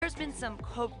been some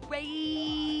crazy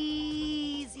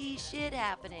shit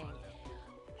happening.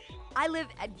 I live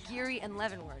at Geary and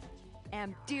Leavenworth,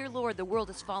 and dear Lord, the world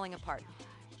is falling apart.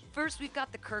 First, we've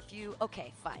got the curfew.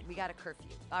 Okay, fine, we got a curfew.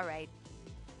 All right,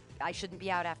 I shouldn't be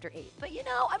out after 8, but you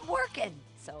know, I'm working.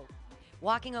 So,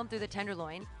 walking home through the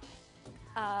Tenderloin,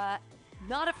 not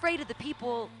afraid of the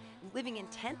people living in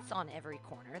tents on every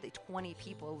corner, the 20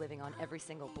 people living on every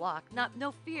single block.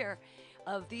 No fear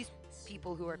of these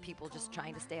people who are people just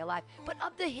trying to stay alive, but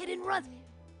of the hit and runs.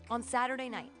 On Saturday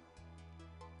night,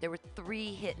 there were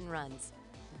 3 hit and runs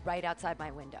right outside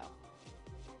my window.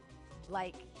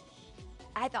 Like,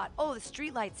 I thought, oh, the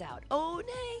street light's out. Oh,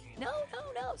 nay. No.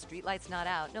 Street light's not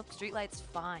out. Nope, street light's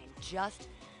fine. Just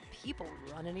people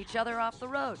running each other off the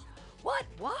road. What?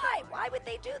 Why? Why would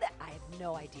they do that? I have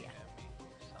no idea.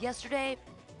 Yesterday,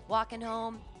 walking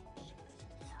home,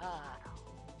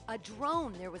 a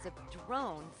drone. There was a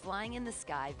drone flying in the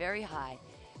sky very high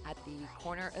at the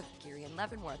corner of Geary and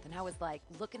Leavenworth. And I was like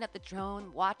looking at the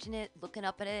drone, watching it, looking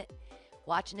up at it,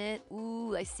 watching it.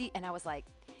 Ooh, I see. And I was like,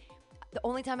 the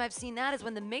only time I've seen that is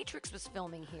when The Matrix was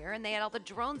filming here and they had all the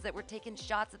drones that were taking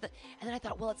shots at the. And then I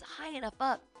thought, well, it's high enough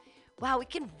up. Wow, we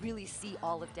can really see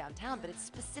all of downtown, but it's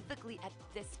specifically at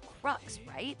this crux,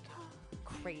 right?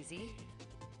 Crazy.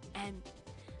 And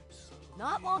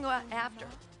not long after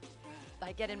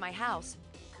I get in my house,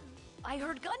 I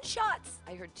heard gunshots.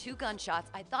 I heard 2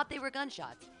 gunshots. I thought they were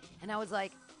gunshots. And I was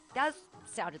like, that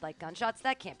sounded like gunshots.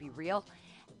 That can't be real.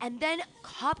 And then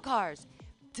cop cars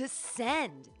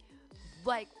descend.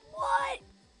 Like, what?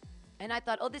 And I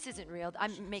thought, oh, this isn't real.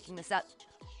 I'm making this up.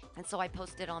 And so I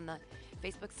posted on the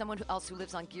Facebook. Someone else who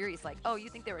lives on Geary is like, oh, you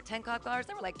think there were 10 cop cars?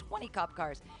 There were like 20 cop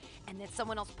cars. And then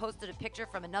someone else posted a picture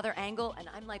from another angle. And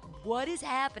I'm like, what is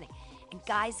happening? And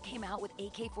guys came out with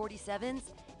AK-47s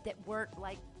that weren't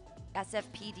like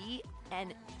SFPD.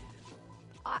 And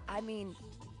I mean,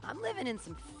 I'm living in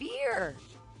some fear,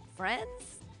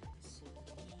 friends.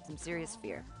 Some serious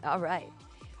fear. All right.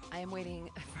 I am waiting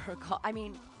for a call. I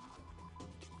mean,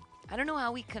 I don't know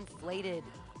how we conflated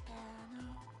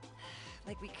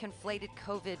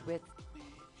COVID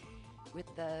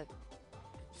with the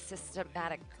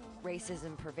systematic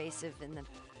racism pervasive in the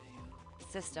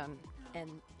system,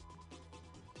 and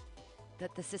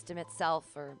that the system itself,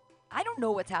 or I don't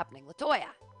know what's happening. LaToya,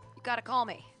 you gotta call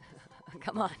me.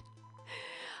 Come on.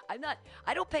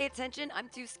 I don't pay attention. I'm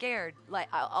too scared. Like,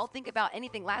 I'll think about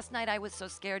anything. Last night I was so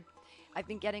scared. I've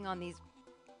been getting on these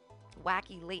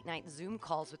wacky late night Zoom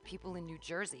calls with people in New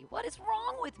Jersey. What is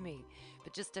wrong with me?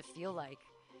 But just to feel like,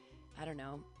 I don't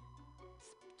know,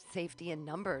 safety in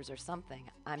numbers or something.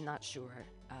 I'm not sure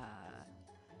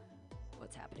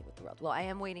what's happening with the world. Well, I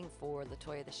am waiting for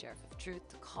LaToya, the Sheriff of Truth,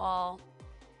 to call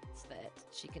so that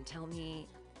she can tell me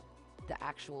the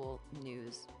actual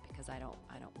news, because I don't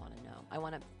want to know. I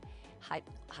want to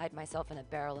hide myself in a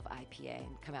barrel of IPA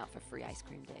and come out for free ice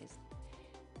cream days.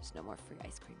 There's no more free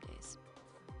ice cream days.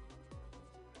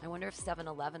 I wonder if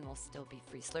 7-Eleven will still be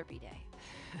free Slurpee Day.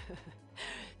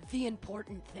 The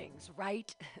important things,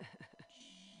 right?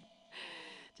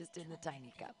 Just in the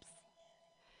tiny cups.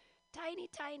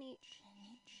 Tiny.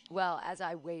 Well, as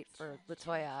I wait for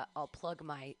LaToya, I'll plug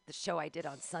the show I did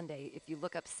on Sunday. If you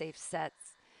look up Safe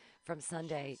Sets from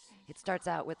Sunday, it starts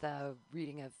out with a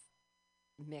reading of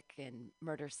Mick in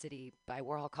Murder City by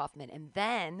Warhol Kaufman. And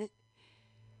then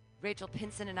Rachel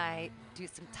Pinson and I do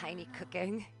some tiny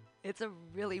cooking. It's a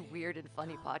really weird and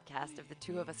funny podcast of the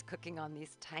two of us cooking on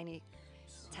these tiny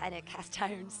cast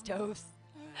iron stoves.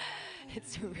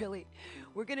 It's really,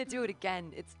 we're going to do it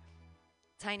again. It's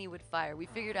tiny wood fire. We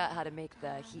figured out how to make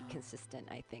the heat consistent,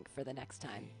 I think, for the next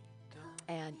time.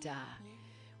 And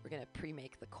we're going to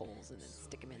pre-make the coals and then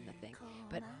stick them in the thing.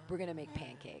 But we're going to make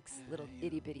pancakes, little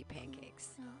itty-bitty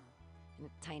pancakes in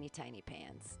tiny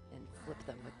pans, and flip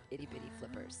them with itty-bitty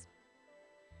flippers.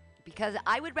 Because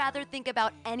I would rather think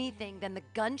about anything than the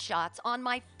gunshots on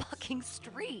my fucking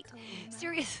street.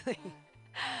 Seriously.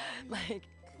 Like,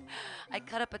 I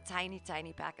cut up a tiny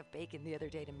pack of bacon the other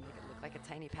day to make it look like a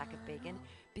tiny pack of bacon,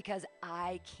 because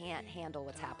I can't handle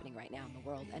what's happening right now in the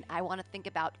world, and I want to think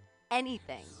about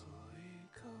anything.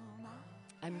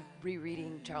 I'm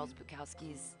rereading Charles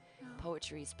Bukowski's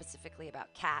poetry specifically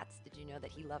about cats. Did you know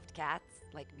that he loved cats?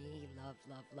 Like me, he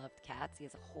loved cats. He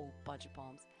has a whole bunch of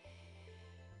poems.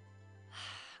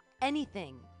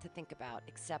 Anything to think about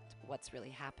except what's really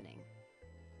happening.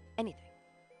 Anything.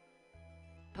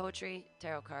 Poetry,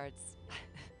 tarot cards,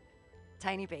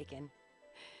 tiny bacon,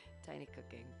 tiny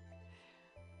cooking.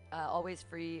 Always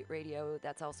free radio.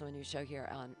 That's also a new show here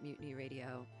on Mutiny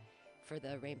Radio for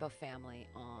the Rainbow Family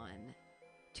on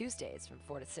Tuesdays from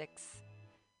 4 to 6.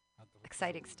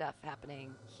 exciting stuff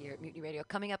happening here at Mutiny Radio.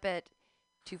 Coming up at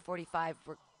 2:45,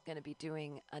 we're going to be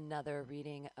doing another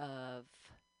reading of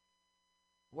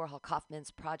Warhol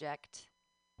Kaufman's project,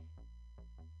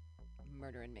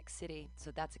 Murder in Mix City.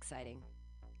 So that's exciting.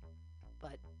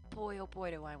 But boy, oh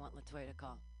boy, do I want LaToya to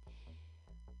call.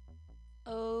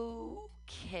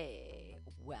 Okay.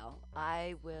 Well,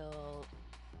 I will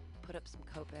put up some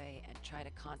Cope and try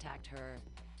to contact her,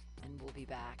 and we'll be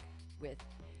back with,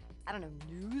 I don't know,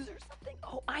 news or something?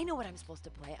 Oh, I know what I'm supposed to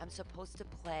play. I'm supposed to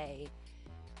play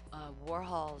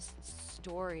Warhol's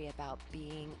story about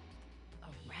being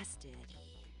arrested.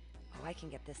 Oh, I can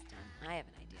get this done. I have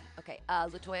an idea. Okay,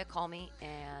 LaToya, call me,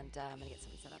 and I'm going to get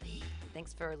something set up.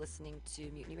 Thanks for listening to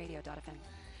MutinyRadio.fm.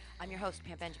 I'm your host,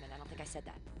 Pam Benjamin. I don't think I said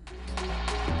that.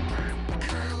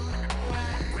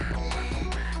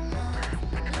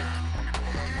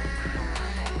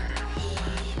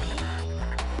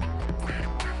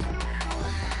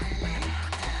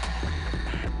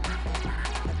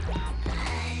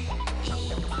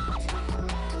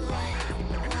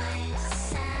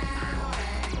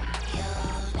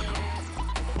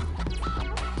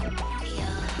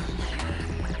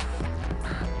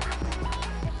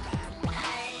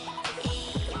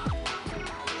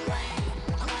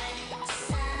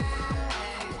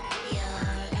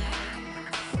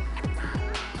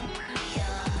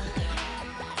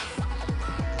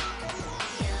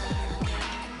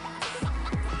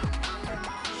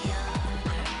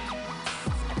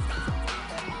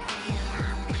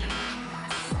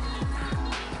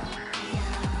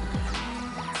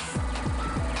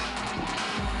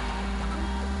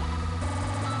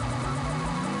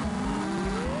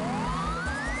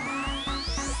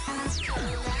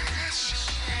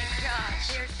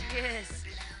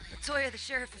 LaToya, the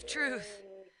Sheriff of Truth.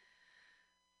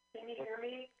 Can you hear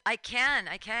me? I can.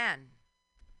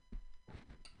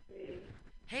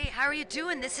 Hey, how are you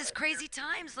doing? This is crazy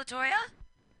times, LaToya.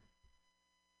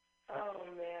 Oh,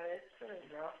 man, it's been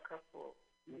a rough couple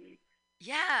weeks.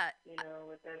 Yeah. You know,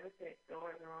 with everything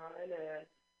going on and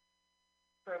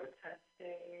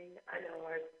protesting. I know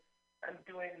I'm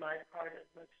doing my part as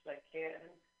much as I can.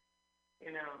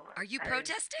 You know. Are you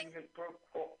protesting?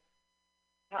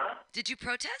 Huh? Did you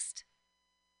protest?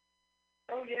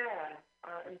 Oh, yeah.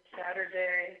 On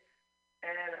Saturday,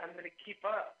 and I'm going to keep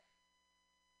up.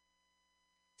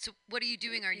 So what are you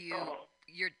doing? Are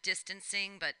you're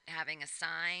distancing but having a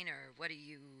sign, or what are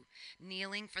you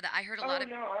kneeling for? I heard a lot of.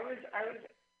 Oh, no,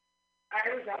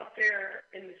 I was out there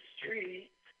in the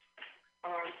street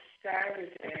on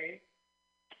Saturday,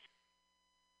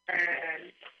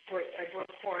 and I was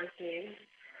quarantined.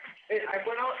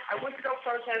 I went to go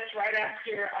protest right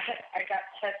after I got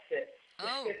tested.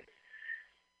 Oh.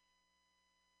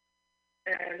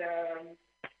 And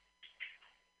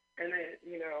then,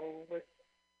 you know, with,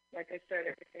 like I said,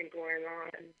 everything going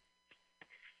on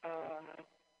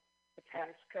the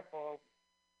past couple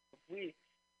of weeks,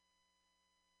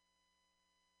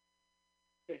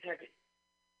 it's heavy.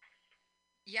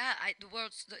 Yeah,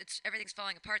 everything's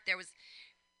falling apart. There was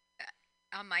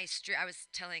on my street. I was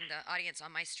telling the audience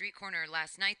on my street corner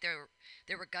last night. There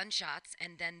were gunshots,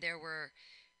 and then there were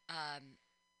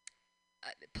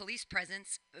police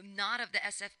presence, not of the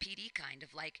SFPD kind,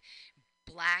 of like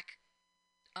black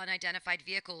unidentified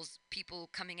vehicles, people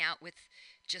coming out with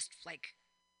just like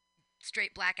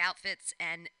straight black outfits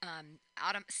and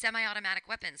semi-automatic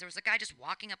weapons. There was a guy just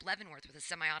walking up Leavenworth with a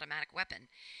semi-automatic weapon,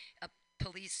 a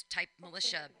police type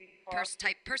militia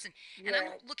type person. And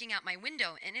I'm looking out my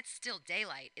window, and it's still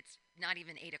daylight. It's not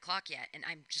even 8 o'clock yet, and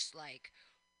I'm just like,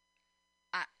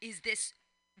 is this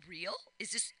real?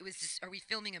 Are we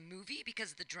filming a movie?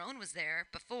 Because the drone was there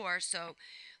before, so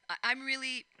I'm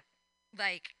really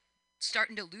like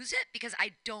starting to lose it, because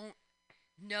I don't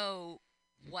know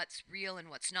what's real and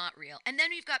what's not real. And then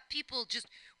we've got people just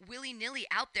willy-nilly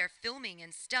out there filming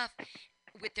and stuff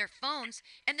with their phones,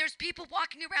 and there's people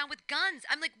walking around with guns.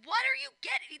 I'm like, what are you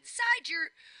getting inside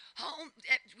your home?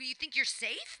 You think you're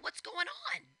safe? What's going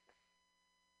on?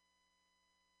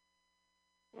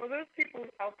 Well, those people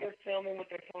out there filming with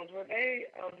their phones, were they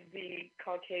of the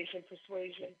Caucasian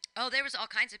persuasion? Oh, there was all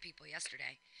kinds of people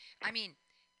yesterday. I mean,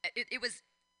 it was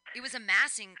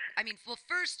amassing. I mean, well,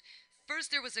 first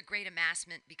there was a great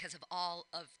amassment because of all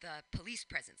of the police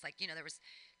presence. Like, you know, there was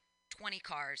 20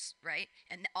 cars, right?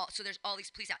 And so there's all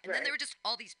these police out. And then there were just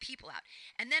all these people out.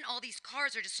 And then all these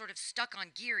cars are just sort of stuck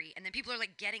on Geary. And then people are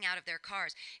like getting out of their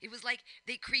cars. It was like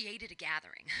they created a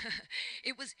gathering.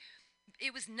 It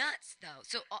was nuts, though.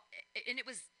 So, and it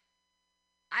was,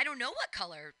 I don't know what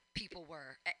color people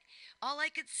were. All I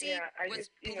could see was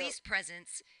police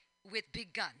presence with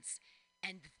big guns.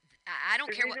 And I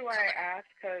don't care what color. The reason why I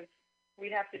asked, because we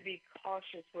have to be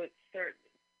cautious with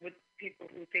people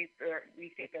who we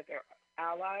think that they're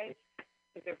allies,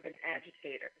 but they've been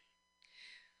agitators.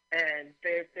 And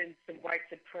there have been some white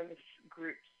supremacist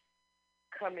groups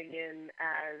coming in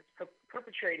as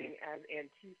perpetrating as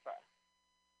Antifa.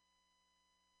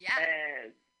 Yeah.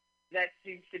 And that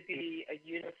seems to be a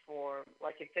uniform.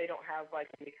 Like if they don't have like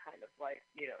any kind of like,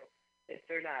 if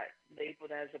they're not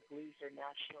labeled as a police or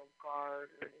National Guard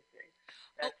or anything.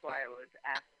 That's why I was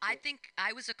asking. I think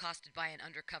I was accosted by an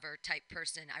undercover type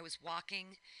person. I was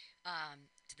walking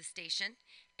to the station,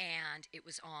 and it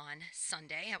was on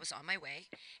Sunday. I was on my way,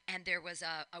 and there was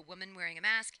a woman wearing a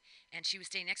mask, and she was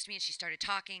standing next to me, and she started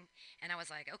talking, and I was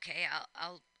like, okay,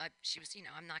 she was,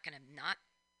 I'm not going to not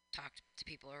talk to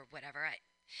people or whatever.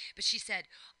 But she said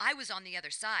I was on the other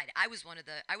side. I was one of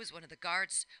the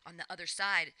guards on the other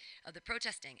side of the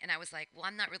protesting, and I was like, well,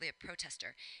 I'm not really a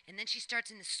protester. And then she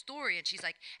starts in this story, and she's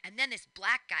like, and then this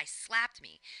black guy slapped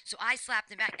me, so I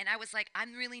slapped him back. And I was like,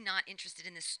 I'm really not interested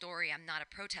in this story. I'm not a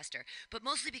protester, but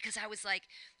mostly because I was like,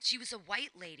 she was a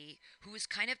white lady who was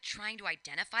kind of trying to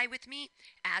identify with me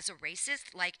as a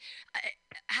racist. Like,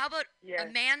 how about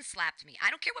a man slapped me? I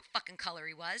don't care what fucking color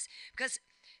he was, because.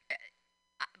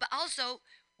 But also,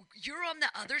 you're on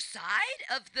the other side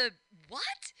of the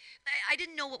what? I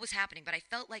didn't know what was happening, but I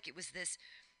felt like it was this.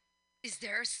 Is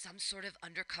there some sort of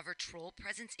undercover troll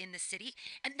presence in the city?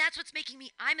 And that's what's making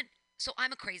me. I'm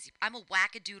a crazy. I'm a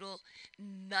wackadoodle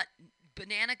nut.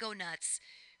 Banana go nuts.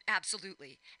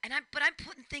 Absolutely. And I'm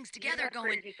putting things together. You're not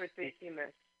going. Crazy for thinking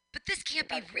this. But this can't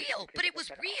be real. But it was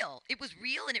real. It was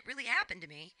real, and it really happened to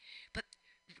me. But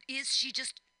is she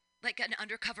just like an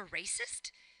undercover racist?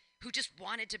 Who just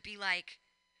wanted to be like,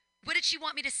 what did she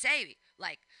want me to say?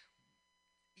 Like,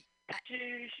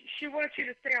 she wanted you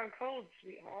to stay on code,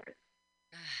 sweetheart.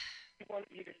 She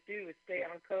wanted you to do is stay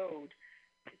on code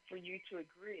for you to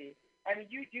agree. I mean,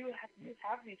 you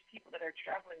have these people that are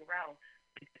traveling around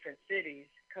to different cities,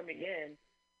 coming in,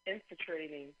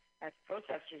 infiltrating as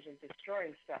protesters and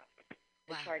destroying stuff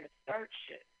and trying to start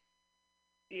shit.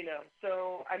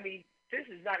 So I mean, this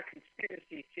is not a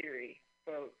conspiracy theory,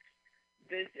 folks.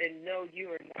 And no, you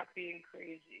are not being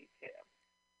crazy, Tim.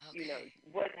 Okay.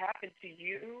 What happened to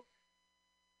you?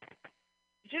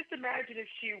 Just imagine if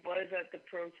she was at the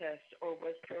protest or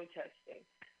was protesting.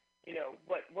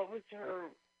 What was her,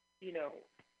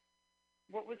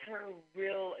 what was her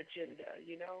real agenda?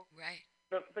 Right.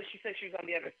 But she said she was on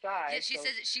the other side. Yeah, she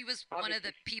said that she was one of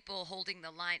the people holding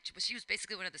the line. She was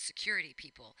basically one of the security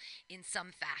people in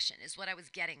some fashion, is what I was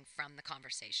getting from the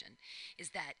conversation. Is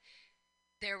that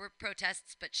there were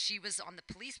protests, but she was on the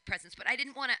police presence. But I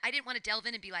didn't want to delve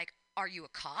in and be like, "Are you a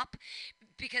cop?"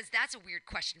 Because that's a weird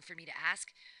question for me to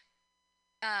ask.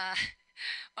 I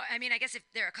mean, I guess if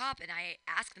they're a cop and I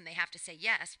ask them, they have to say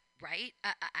yes, right?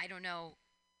 I don't know.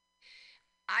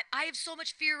 I have so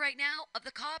much fear right now of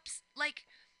the cops. Like,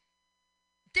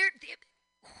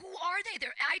 who are they?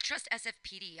 I trust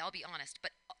SFPD. I'll be honest,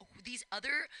 but these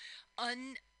other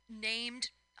unnamed,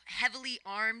 heavily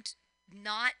armed.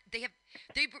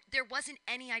 There wasn't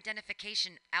any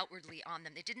identification outwardly on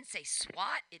them. It didn't say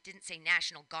SWAT. It didn't say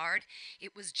National Guard.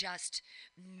 It was just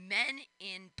men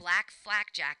in black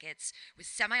flak jackets with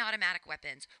semi-automatic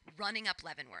weapons running up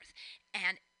Leavenworth.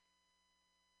 And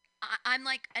I'm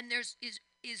like, and is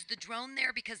the drone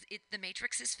there because the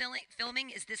Matrix is filming?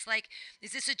 Is this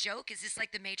a joke? Is this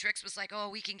like the Matrix was like, oh,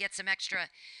 we can get some extra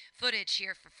footage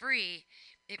here for free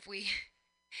if we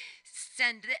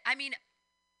send it? I mean,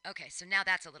 okay, so now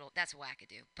that's a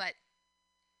wackadoo. But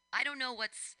I don't know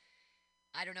what's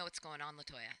going on,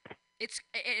 LaToya. It's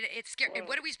scary.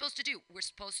 What are we supposed to do? We're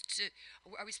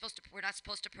not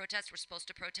supposed to protest. We're supposed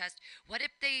to protest. What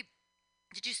if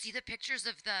did you see the pictures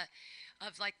of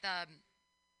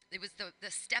it was the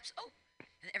steps? Oh,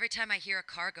 and every time I hear a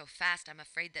car go fast, I'm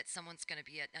afraid that someone's going to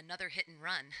be another hit and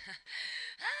run.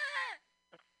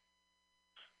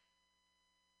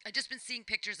 I've just been seeing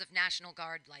pictures of National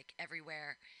Guard like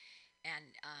everywhere,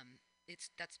 and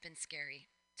that's been scary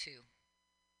too.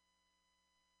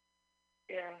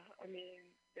 Yeah, I mean,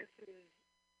 this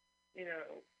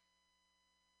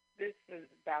is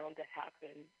bound to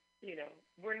happen.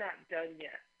 We're not done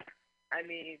yet. I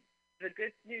mean, the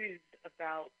good news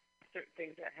about certain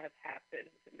things that have happened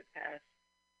in the past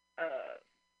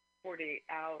 48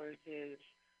 hours is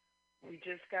we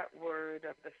just got word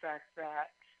of the fact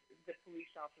that the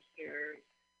police officers,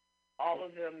 all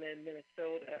of them in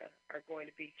Minnesota, are going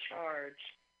to be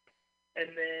charged.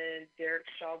 And then Derek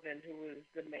Chauvin, who was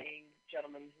the main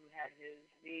gentleman who had his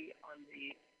knee on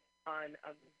the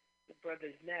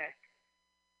brother's neck,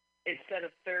 instead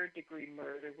of third-degree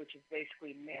murder, which is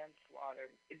basically manslaughter,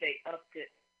 they upped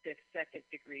it to second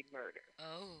degree murder.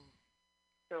 Oh.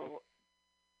 So,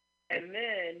 and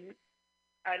then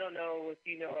I don't know if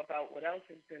you know about what else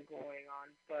has been going on,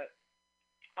 but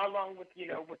along with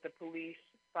with the police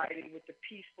fighting with the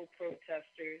peaceful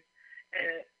protesters,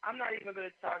 and I'm not even going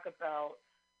to talk about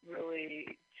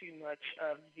really too much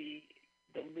of the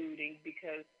looting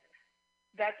because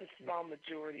that's a small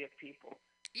majority of people.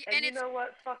 And And you it's know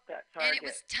what? Fuck that and it Target.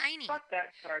 was tiny. Fuck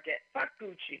that Target. Fuck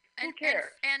Gucci. Who and and cares?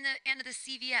 the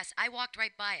CVS. I walked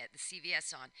right by it. The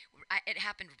CVS it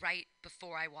happened right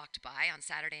before I walked by on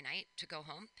Saturday night to go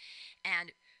home,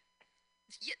 and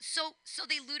so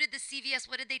they looted the CVS.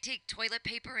 What did they take? Toilet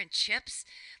paper and chips?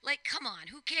 Like, come on,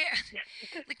 who cares?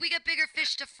 Like, we got bigger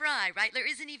fish to fry, right? There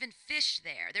isn't even fish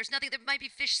there. There's nothing. There might be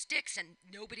fish sticks, and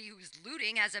nobody who's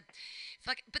looting has a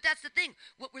fuck. But that's the thing.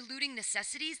 What we're looting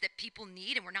necessities that people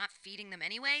need, and we're not feeding them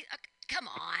anyway. Come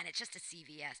on, it's just a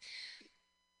CVS.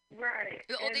 Right.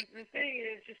 Oh, And the thing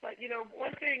is, just like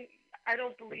one thing I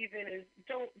don't believe in is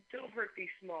don't hurt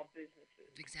these small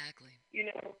businesses. exactly.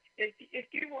 If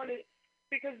you want to,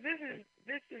 because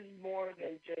this is more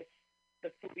than just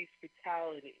the police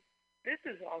brutality. This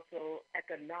is also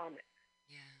economic.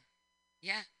 Yeah.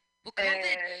 Yeah. Well,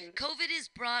 And COVID has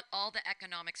brought all the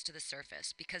economics to the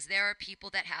surface because there are people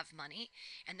that have money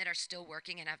and that are still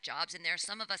working and have jobs, and there are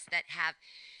some of us that have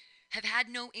had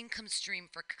no income stream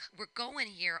we're going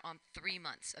here on 3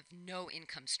 months of no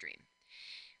income stream,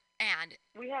 and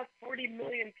we have 40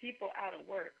 million people out of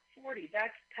work. 40.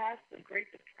 That's past the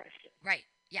Great Depression. right,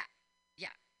 yeah,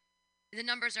 yeah, the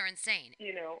numbers are insane,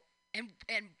 You know, and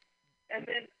and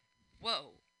then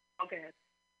whoa. okay.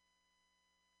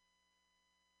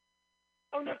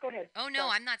 Oh no, go ahead. Oh no,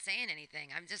 Stop. I'm not saying anything.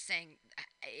 I'm just saying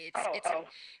it's Oh it's oh.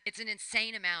 it's an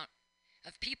insane amount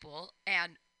of people.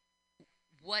 And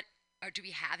what or do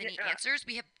we have any Yeah. answers?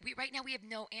 We right now we have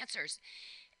no answers.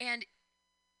 And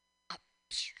uh,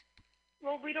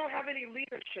 Well, we don't have any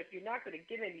leadership. You're not going to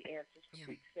get any answers for yeah.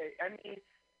 Pete's sake. I mean,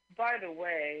 by the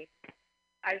way,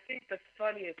 I think the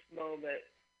funniest moment,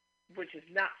 which is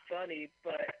not funny,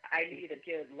 but I need a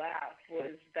good laugh,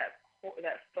 was that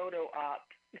photo op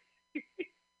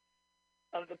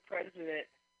of the president.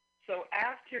 So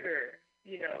after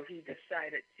he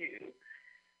decided to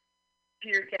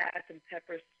tear gas and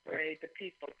pepper spray the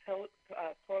peaceful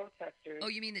protesters Oh,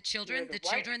 you mean the near children? the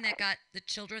White House. The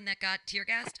children that got tear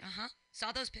gassed?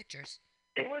 Saw those pictures.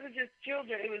 It wasn't just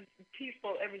children; it was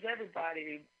peaceful. It was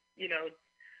everybody.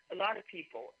 A lot of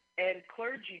people and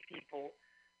clergy people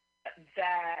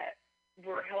that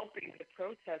were helping the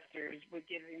protesters with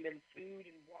giving them food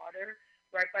and water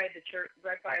right by the church,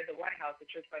 right by the White House, the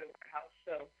church by the White House.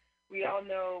 So we all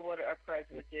know what our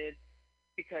president did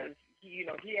because he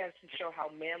has to show how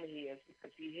manly he is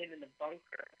because he hid in the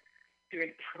bunker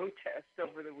during protests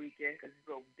over the weekend because he's a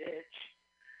little bitch.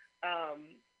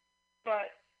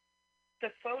 But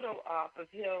the photo op of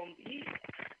him,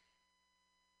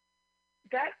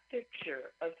 that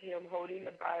picture of him holding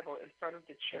the Bible in front of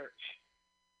the church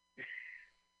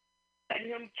and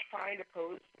him trying to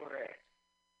pose for it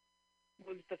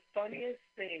was the funniest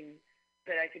thing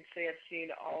that I could say I've seen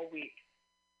all week.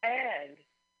 And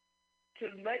to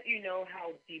let you know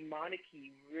how demonic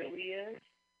he really is,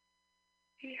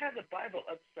 he has a Bible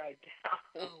upside down.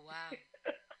 Oh wow.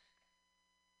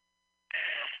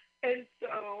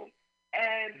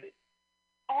 And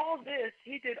all this,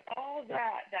 he did all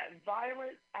that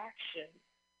violent action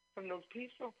from those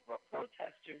peaceful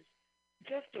protesters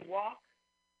just to walk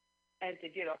and to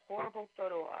get a horrible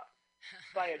photo op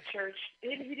by a church. He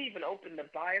didn't even open the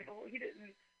Bible. He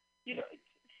didn't,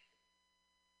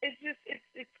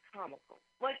 it's comical.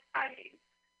 Like,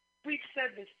 we've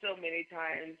said this so many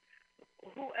times.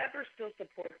 Whoever still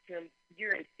supports him,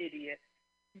 you're an idiot.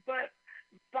 But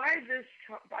by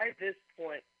this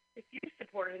point, if you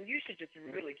support him, you should just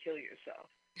really kill yourself.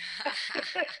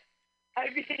 I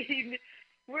mean,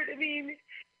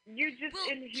 you're just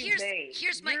inhumane.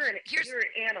 You're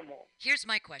an animal. Here's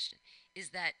my question: is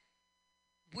that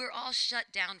we're all shut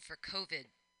down for COVID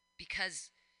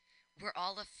because we're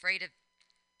all afraid of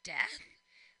death?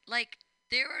 Like,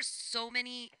 there are so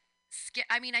many.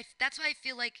 That's why I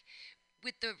feel like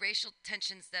with the racial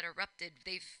tensions that erupted,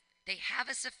 they have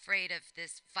us afraid of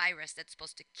this virus that's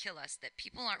supposed to kill us that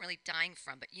people aren't really dying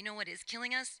from. But you know what is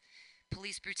killing us?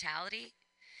 Police brutality.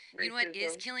 Racism. You know what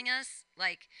is killing us?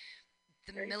 Like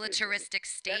the Racism. militaristic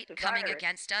state coming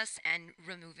against us and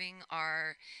removing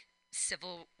our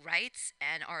civil rights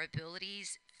and our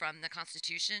abilities from the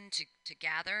Constitution to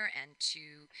gather and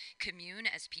to commune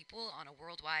as people on a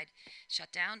worldwide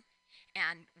shutdown.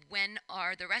 And when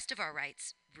are the rest of our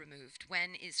rights removed?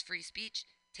 When is free speech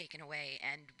taken away?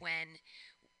 And when,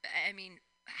 I mean,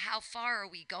 how far are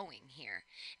we going here?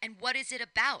 And what is it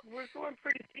about? We're going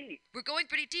pretty deep. We're going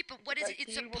pretty deep, but what is it? Like,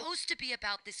 It's supposed to be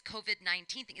about this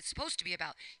COVID-19 thing. It's supposed to be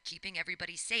about keeping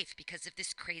everybody safe because of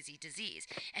this crazy disease.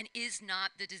 And is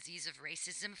not the disease of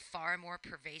racism far more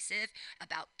pervasive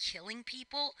about killing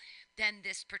people than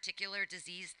this particular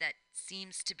disease that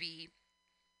seems to be?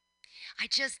 I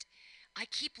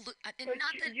keep look, and But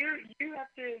not that. you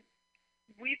have to.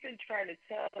 We've been trying to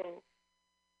tell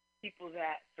people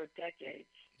that for decades,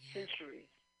 Yeah. centuries.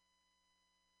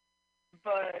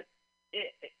 But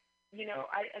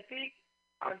I think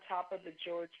on top of the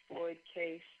George Floyd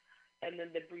case and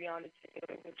then the Breonna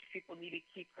Taylor, which people need to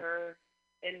keep her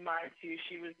in mind too.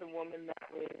 She was the woman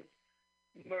that was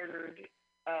murdered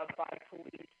by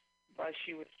police while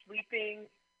she was sleeping,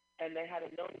 and they had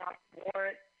a no-knock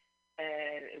warrant,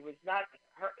 and it was not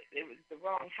her. It was the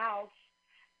wrong house.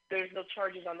 There's no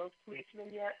charges on those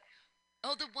policemen yet.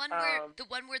 Oh, the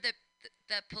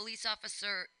police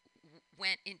officer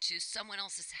went into someone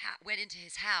else's went into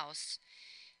his house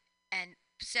and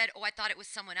said, "Oh, I thought it was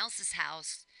someone else's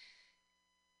house,"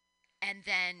 and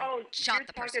then shot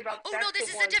the person. Oh no, this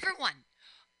is a different one.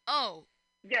 Oh.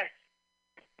 Yes.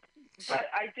 But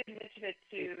I did mention it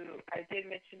too. I did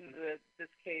mention this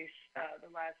case the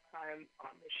last time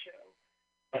on the show.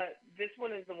 But this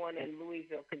one is the one in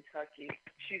Louisville, Kentucky.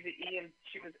 She's an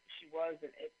She was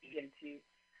an EMT.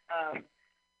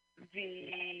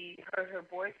 Her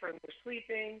boyfriend was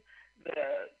sleeping.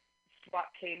 The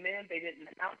SWAT came in. They didn't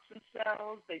announce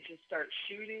themselves. They just start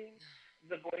shooting.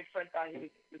 The boyfriend thought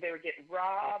they were getting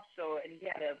robbed, and he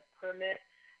had a permit.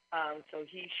 So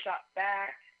he shot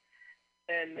back,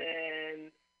 and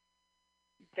then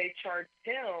they charged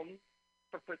him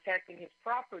for protecting his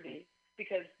property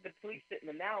because the police didn't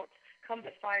announce. Come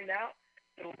to find out,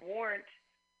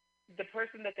 the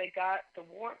person that they got the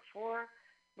warrant for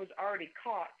was already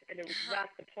caught, and it was not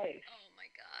the place. Oh my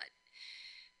God.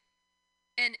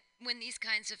 And when these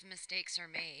kinds of mistakes are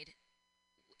made,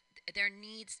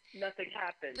 nothing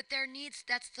happens. But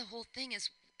that's the whole thing,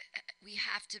 is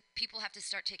people have to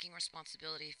start taking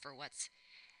responsibility for what's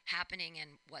happening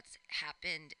and what's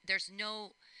happened. There's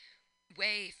no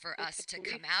way for us to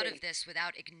come out of this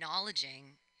without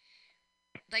acknowledging,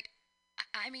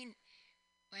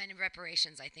 and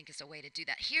reparations, I think, is a way to do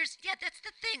that. That's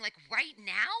the thing. Like right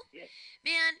now,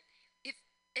 man,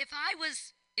 if I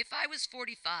was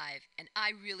 45 and I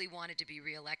really wanted to be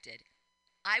reelected,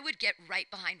 I would get right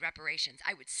behind reparations.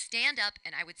 I would stand up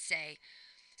and I would say,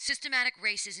 systematic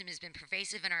racism has been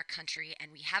pervasive in our country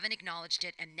and we haven't acknowledged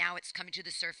it, and now it's coming to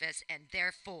the surface, and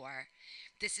therefore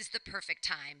this is the perfect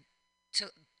time to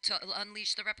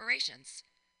unleash the reparations.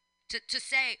 To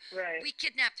say, right, we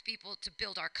kidnapped people to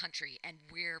build our country and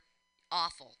we're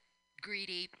awful,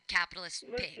 greedy, capitalist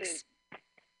pigs.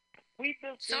 We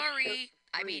built this sorry.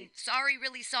 I mean, sorry,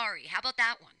 really sorry. How about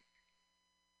that one?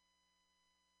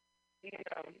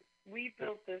 We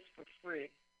built this for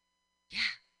free. Yeah.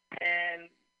 And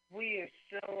we are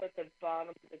still at the bottom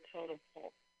of the totem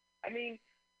pole. I mean,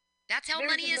 that's how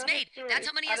money is made. That's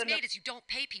how money is made, is you don't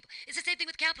pay people. It's the same thing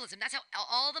with capitalism. That's how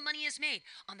all the money is made,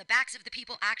 on the backs of the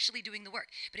people actually doing the work.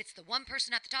 But it's the one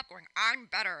person at the top going, I'm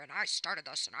better and I started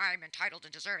this and I'm entitled to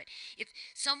deserve it. If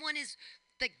someone is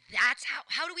like, that's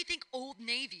how do we think Old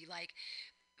Navy,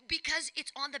 because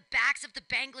it's on the backs of the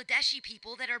Bangladeshi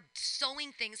people that are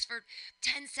sewing things for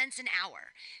 10 cents an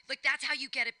hour. That's how you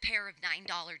get a pair of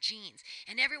 $9 jeans.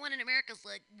 And everyone in America's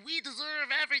like, we deserve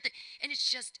everything. And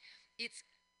it's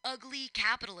ugly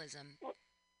capitalism.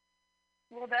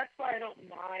 Well, that's why I don't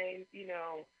mind,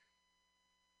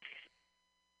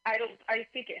 I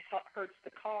think it hurts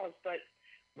the cause, but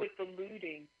with the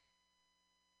looting,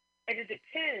 and it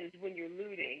depends when you're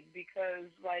looting,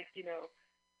 because,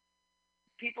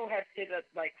 people have hit up,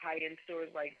 high-end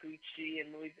stores like Gucci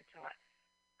and Louis Vuitton.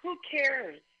 Who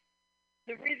cares?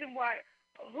 Who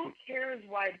cares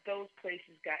why those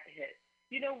places got hit?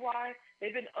 You know why?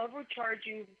 They've been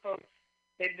overcharging folks.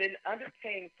 They've been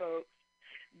underpaying folks.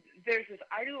 There's this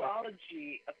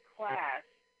ideology of class,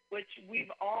 which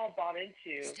we've all bought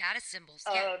into. Status symbols.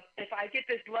 If I get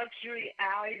this luxury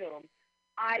item,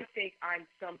 I think I'm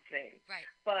something. Right.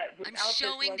 But I'm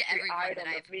showing to everyone that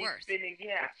I have worth.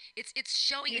 It's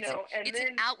showing. It's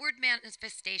an outward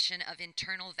manifestation of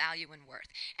internal value and worth.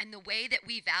 And the way that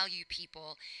we value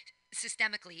people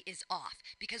systemically is off,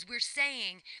 because we're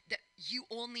saying that you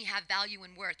only have value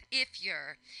and worth if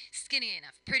you're skinny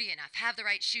enough, pretty enough, have the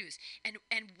right shoes, and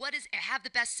have the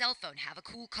best cell phone, have a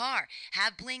cool car,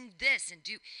 have bling this,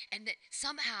 and that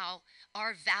somehow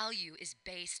our value is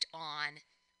based on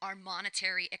our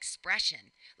monetary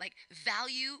expression.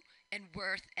 Value and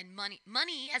worth and money.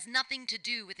 Money has nothing to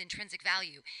do with intrinsic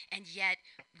value, and yet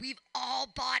we've all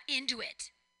bought into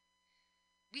it.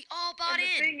 We all bought and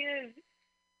the in. thing is,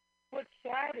 what's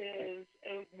sad is,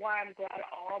 and why I'm glad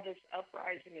all this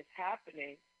uprising is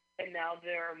happening, and now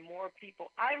there are more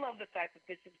people. I love the fact that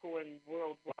this is going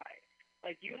worldwide.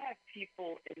 Like, you have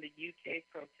people in the UK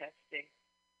protesting.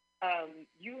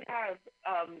 You have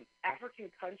African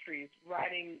countries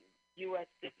writing U.S.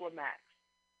 diplomats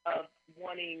of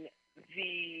wanting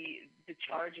the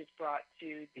charges brought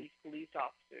to these police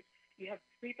officers. You have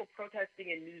people protesting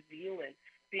in New Zealand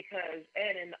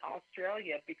and in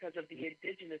Australia because of the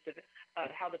indigenous of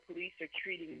how the police are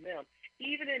treating them.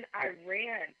 Even in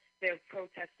Iran, they're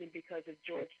protesting because of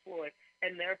George Floyd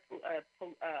and their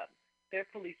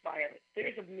police violence.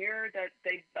 There's a mirror that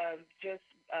they just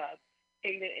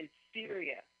painted in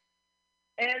Syria.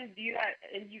 And you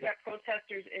got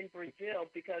protesters in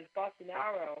Brazil because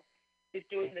Bolsonaro is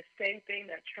doing the same thing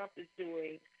that Trump is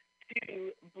doing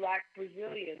to black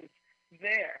Brazilians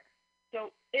there.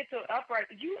 So it's an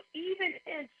uprising. Even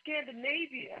in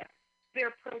Scandinavia,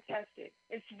 they're protesting.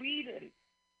 In Sweden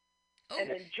and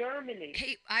in Germany.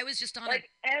 Hey, I was just on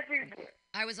everywhere.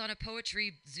 I was on a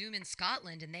poetry Zoom in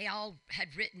Scotland, and they all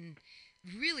had written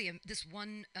really this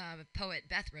one poet,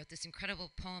 Beth, wrote this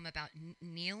incredible poem about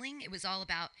kneeling. It was all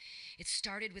about, it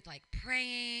started with like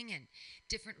praying and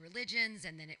different religions,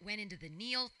 and then it went into the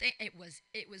kneel thing. It was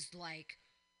like,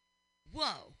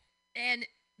 whoa.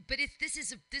 But this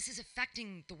is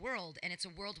affecting the world, and it's a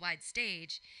worldwide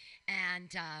stage,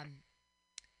 and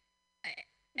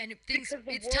it's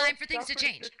time for things to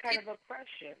change. This kind of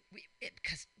oppression.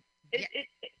 Yeah.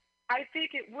 I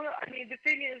think it will. I mean, the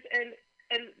thing is,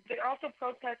 and they're also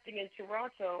protesting in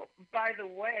Toronto. By the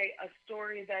way, a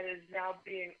story that is now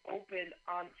being opened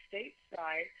on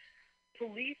stateside.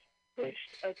 Police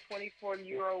pushed a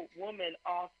 24-year-old woman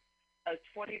off a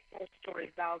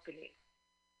 24-story balcony.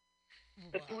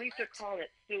 The police are calling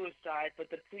it suicide, but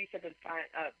the police have been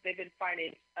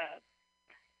finding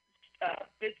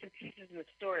bits and pieces in the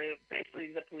story.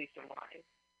 Basically, the police are lying.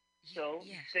 So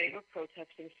they were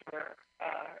protesting for,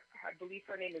 I believe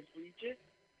her name is Regis,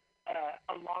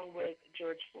 along with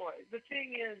George Floyd. The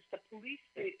thing is, the police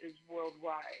state is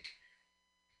worldwide.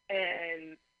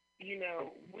 And,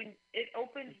 when it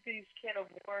opens these can of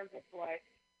worms, it's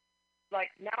like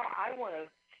now I want to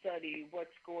study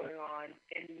what's going on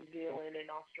in New Zealand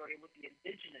and Australia with the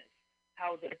indigenous,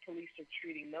 how the police are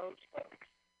treating those folks,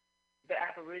 the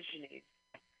Aborigines,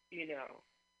 Yeah.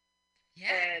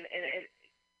 And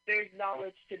there's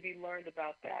knowledge to be learned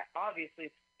about that.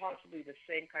 Obviously, it's possibly the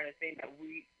same kind of thing that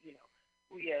we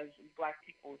as black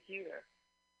people hear.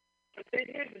 But then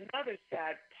here's another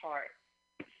sad part.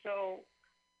 So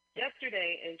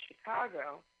yesterday in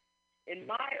Chicago, in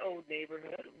my old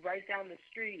neighborhood, right down the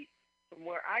street from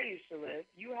where I used to live,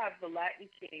 you have the Latin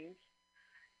Kings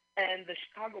and the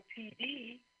Chicago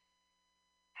PD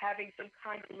having some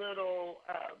kind of little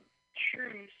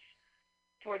truce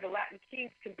for the Latin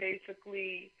Kings to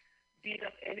basically beat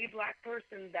up any black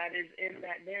person that is in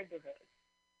that neighborhood.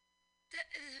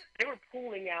 They were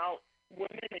pulling out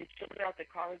women and children out the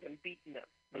cars and beating them,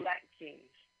 the Latin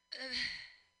Kings.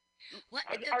 What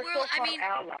our in the world? so-called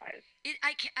allies.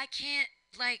 I can't,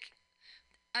 like,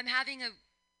 I'm having a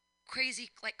crazy,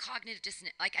 like, cognitive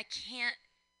dissonance. Like, I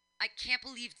can't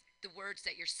believe the words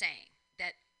that you're saying.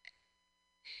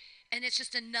 And it's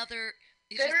just another.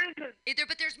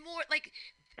 But there's more. Like,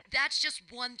 that's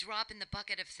just one drop in the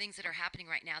bucket of things that are happening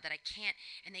right now that I can't.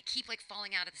 And they keep like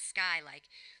falling out of the sky. Like,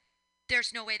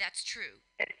 there's no way that's true.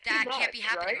 That can't be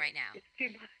happening right now. It's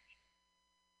too much.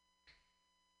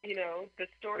 The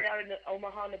story out in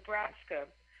Omaha, Nebraska.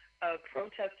 A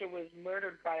protester was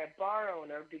murdered by a bar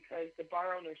owner because the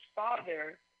bar owner's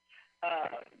father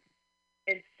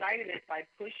incited it by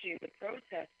pushing the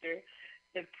protester.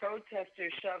 The protester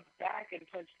shoved back and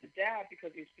punched the dad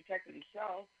because he was protecting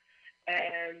himself.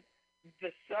 And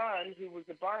the son, who was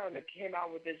the bar owner, came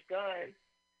out with his gun,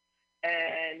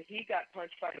 and he got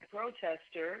punched by the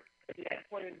protester. He had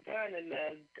pointed a gun, and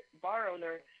the bar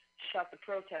owner shot the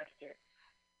protester.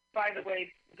 By the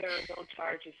way, there are no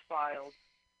charges filed.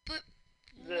 But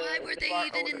why were they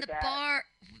even in the bar?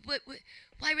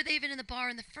 Why were they even in the bar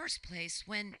in the first place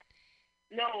when?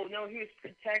 No, he was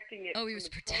protecting it. Oh, he was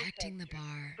protecting the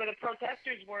bar. But the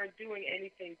protesters weren't doing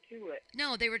anything to it.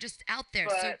 No, they were just out there.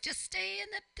 So just stay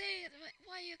in the day.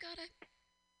 Why you gotta?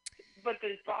 But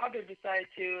the father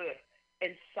decided to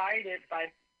incite it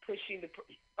by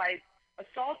by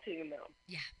assaulting them.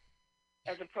 Yeah.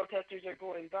 As the protesters are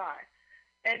going by.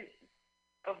 And,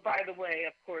 by the way,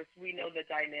 of course, we know the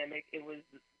dynamic. It was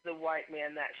the white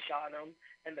man that shot him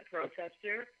and the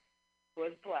protester.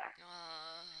 was black.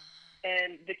 Uh,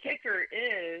 And the kicker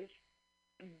is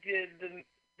the the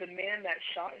the man that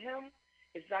shot him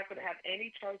is not going to have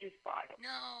any charges filed.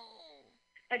 no.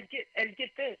 And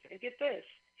get this.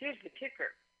 Here's the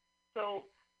kicker. So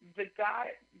the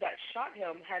guy that shot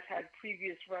him has had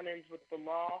previous run-ins with the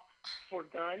law for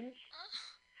guns.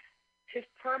 His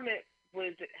permit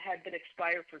was had been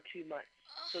expired for 2 months,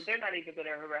 so they're not even going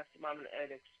to arrest him on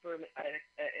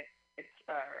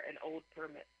an old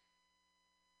permit.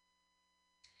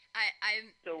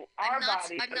 So I'm our not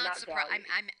bodies I'm are not not surprised.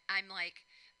 valued. I'm like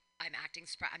I'm acting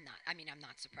surprised. I'm not. I mean, I'm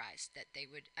not surprised that they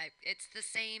would. It's the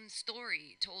same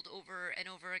story told over and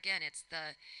over again. It's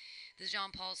the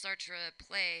Jean-Paul Sartre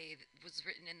play that was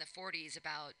written in the 40s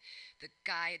about the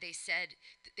guy. They said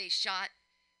that they shot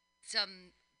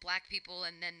some black people,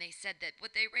 and then they said that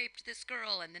what they raped this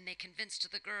girl, and then they convinced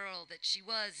the girl that she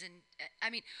was. And I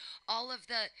mean, all of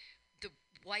the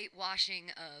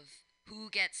whitewashing of who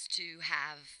gets to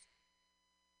have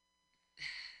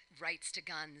rights to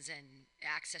guns and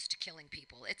access to killing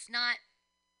people. It's not.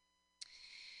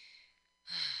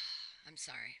 I'm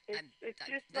sorry. It's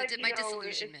just like My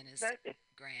disillusionment is it's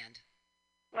grand.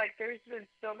 like there's been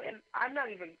so many. And I'm not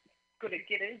even going to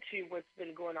get into what's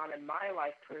been going on in my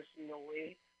life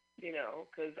personally,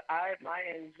 because my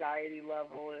anxiety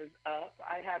level is up.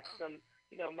 I have some.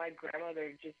 My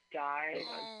grandmother just died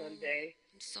on Oh, Sunday,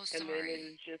 I'm so and then it sorry.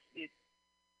 was just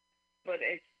but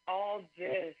it's all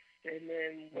this and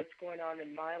then what's going on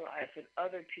in my life and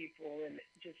other people and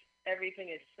just everything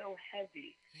is so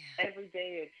heavy. Yeah. Every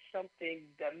day it's something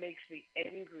that makes me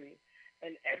angry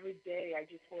and every day I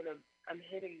just want to I'm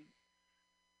hitting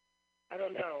I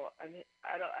don't know.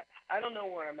 I don't know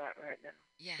where I'm at right now.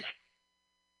 Yeah.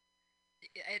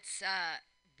 It's I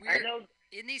we're know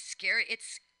in these scary.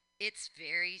 It's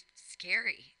very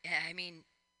scary. I mean,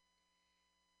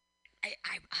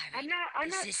 I'm not I'm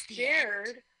is not this the end?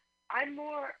 scared.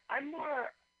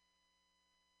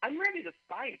 I'm ready to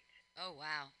fight. Oh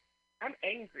wow. I'm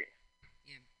angry.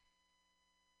 Yeah.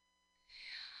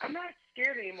 I'm not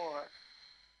scared anymore.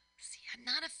 See, I'm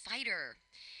not a fighter.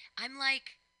 I'm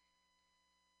like,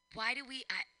 why do we?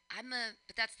 I'm a.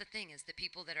 But that's the thing is the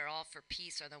people that are all for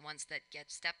peace are the ones that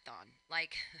get stepped on.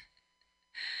 Like,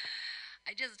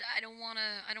 I don't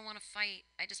wanna fight.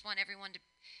 I just want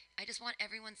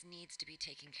everyone's needs to be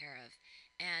taken care of,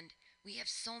 and we have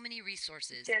so many You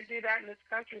resources. can't do that in this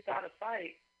country without a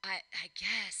fight. I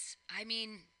guess. I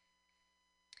mean,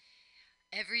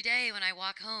 every day when I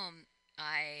walk home,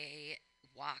 I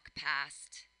walk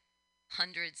past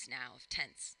hundreds now of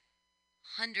tents,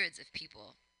 hundreds of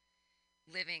people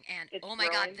living, and It's oh my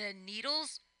god, growing. the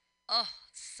needles. Oh,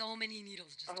 so many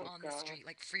needles just Oh on the God. street,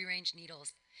 like free range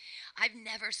needles. I've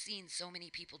never seen so many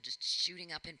people just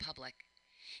shooting up in public,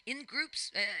 in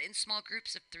groups, in small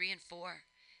groups of three and four,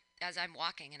 as I'm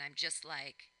walking, and I'm just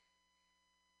like,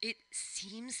 it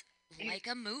seems You, like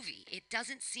a movie. It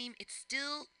doesn't seem, it's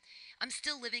still, I'm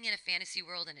still living in a fantasy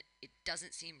world and it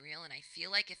doesn't seem real. And I feel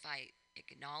like if I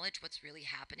acknowledge what's really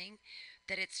happening,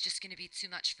 that it's just going to be too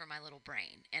much for my little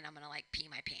brain and I'm going to like pee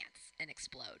my pants and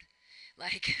explode.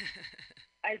 Like,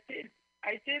 I did.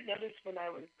 I did notice when I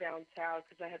was downtown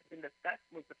because I had been. That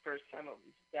was the first time I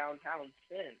was downtown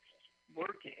since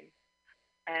working,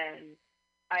 and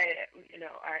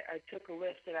I took a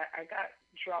lift and I got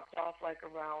dropped off like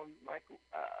around like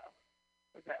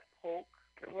was that Polk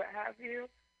or what have you,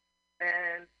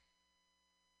 and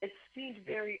it seemed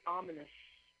very ominous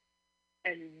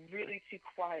and really too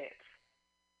quiet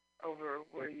over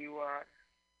where you are.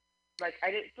 Like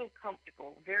I didn't feel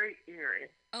comfortable. Very eerie.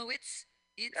 oh, I it's,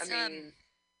 mean,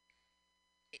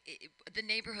 the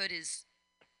neighborhood is,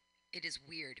 it is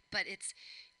weird, but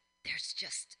there's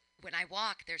just, when I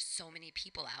walk, there's so many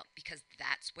people out because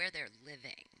that's where they're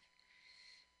living.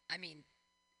 I mean,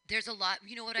 there's a lot,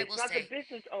 you know what I it's will not the say?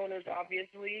 business owners,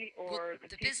 obviously, Well, or the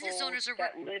the business people owners are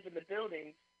that live in the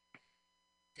buildings.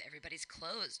 everybody's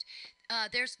closed.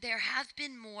 There have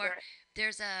been more. Right.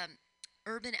 There's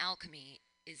Urban Alchemy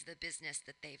is the business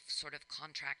that they've sort of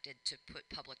contracted to put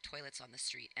public toilets on the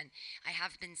street, and I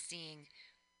have been seeing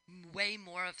way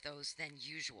more of those than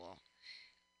usual.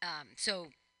 So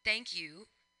thank you,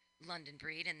 London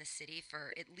Breed and the city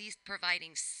for at least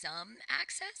providing some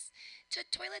access to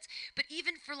toilets, but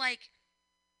even for like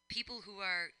people who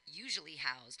are usually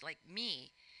housed, like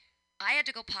me, I had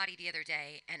to go potty the other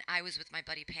day, and I was with my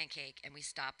buddy Pancake, and we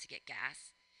stopped to get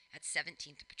gas at 17th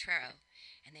and Potrero,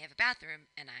 and they have a bathroom,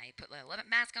 and I put a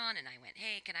mask on, and I went,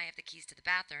 "Hey, can I have the keys to the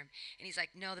bathroom?" And he's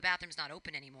like, "No, the bathroom's not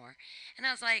open anymore." And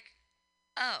I was like,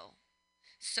 "Oh,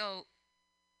 so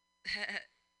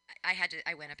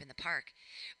I went up in the park,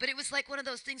 but it was like one of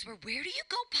those things where do you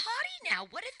go potty now?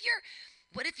 What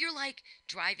if you're like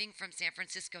driving from San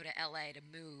Francisco to LA to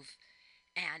move,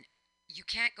 and you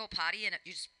can't go potty, and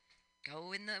you just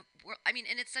go in the world. I mean,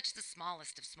 and it's such the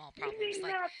smallest of small You problems. mean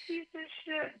Like, that piece of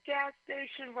shit gas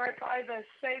station right by the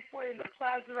Safeway and the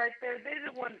plaza right there? They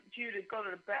didn't want you to go to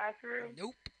the bathroom.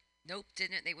 nope, nope,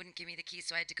 didn't. They wouldn't give me the key,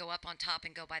 so I had to go up on top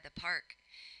and go by the park,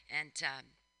 and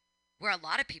where a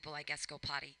lot of people, I guess, go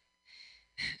potty.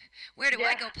 Where do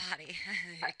I Yeah. go potty?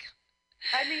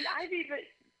 I mean,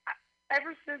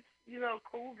 ever since,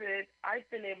 COVID, I've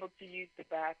been able to use the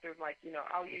bathroom. Like,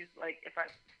 I'll use, like, if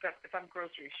I'm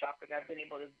grocery shopping, I've been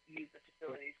able to use the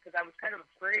facilities because I was kind of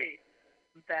afraid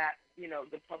that,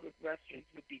 the public restrooms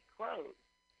would be closed.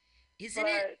 Isn't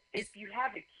it? But if you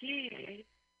have a key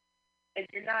and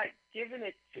you're not giving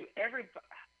it to everybody.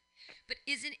 But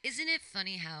isn't it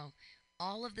funny how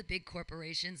all of the big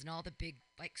corporations and all the big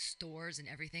like stores and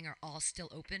everything are all still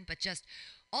open, but just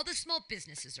all the small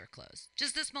businesses are closed.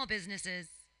 Just the small businesses.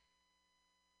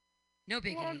 No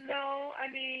biggie. Well, no. I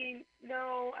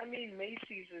mean,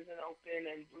 Macy's isn't open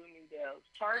and Bloomingdale's.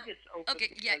 Target's open Okay,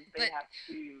 because yeah, they have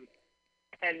food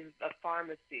and a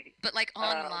pharmacy. but like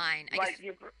online, I Like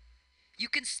guess you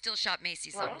can still shop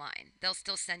Macy's online. They'll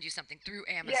still send you something through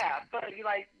Amazon. Yeah, but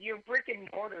like your brick and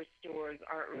mortar stores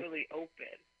aren't really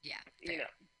open. Yeah, You know,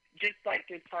 just like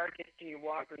your Targets and your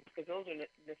Walgreens, because those are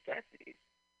necessities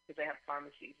because they have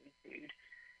pharmacies and food.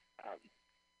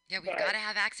 yeah, we've got to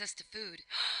have access to food.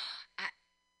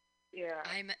 Yeah.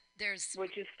 There's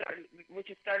which is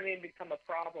starting to become a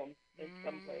problem in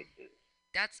some places.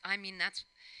 That's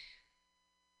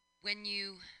when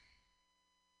you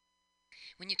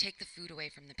take the food away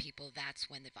from the people, that's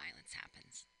when the violence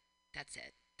happens. That's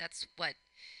it. That's what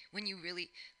when you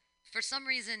really for some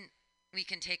reason we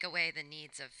can take away the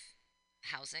needs of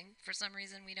housing. For some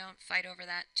reason we don't fight over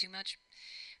that too much.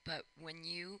 But when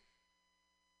you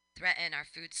threaten our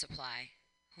food supply,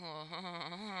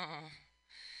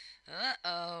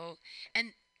 uh-oh.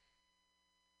 And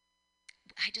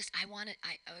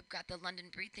I've got the London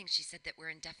Breed thing. She said that we're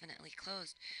indefinitely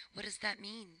closed. What does that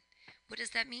mean? What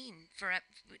does that mean?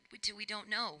 We don't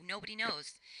know. Nobody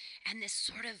knows. And this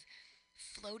sort of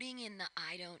floating in the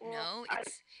I don't know.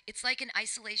 It's like an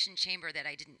isolation chamber that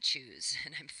I didn't choose.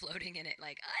 And I'm floating in it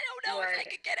like, I don't know if I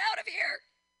could get out of here.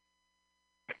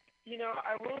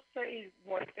 I will say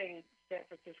one thing San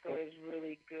Francisco is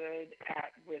really good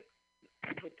at with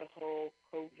the whole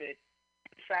COVID.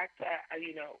 The fact that,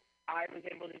 I was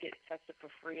able to get tested for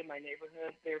free in my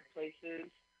neighborhood. There are places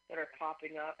that are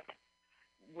popping up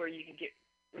where you can get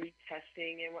free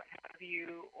testing and what have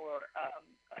you, or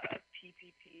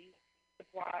PPP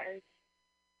supplies.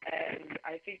 And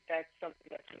I think that's something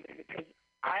that's really good because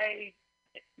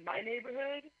my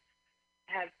neighborhood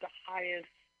has the highest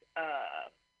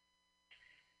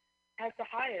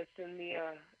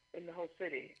in the whole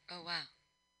city. Oh wow.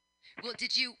 Well,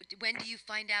 when do you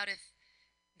find out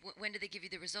when do they give you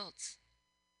the results?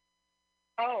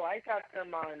 Oh, I got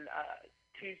them on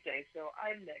Tuesday, so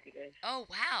I'm negative. Oh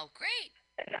wow, great.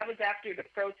 And that was after the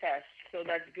protest, so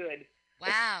that's good.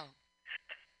 Wow.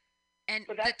 And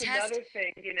but that's another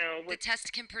thing, the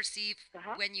test can perceive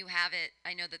when you have it.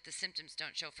 I know that the symptoms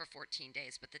don't show for 14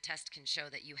 days, but the test can show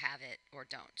that you have it or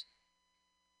don't.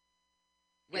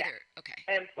 Okay.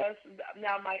 And plus,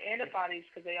 now my antibodies,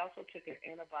 because they also took an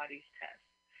antibodies test.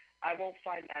 I won't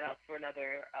find that out for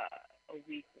another a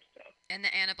week or so. And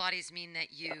the antibodies mean that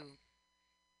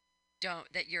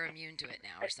that you're immune to it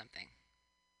now or something.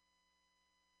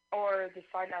 Or to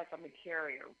find out if I'm a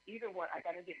carrier. Either one. I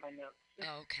got to get my notes.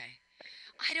 Oh, okay.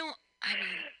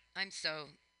 I'm so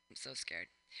scared.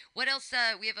 What else?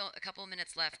 We have a couple of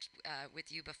minutes left with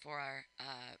you before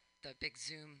the big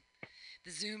the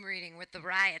Zoom reading with the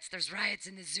riots. There's riots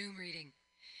in the Zoom reading.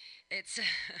 It's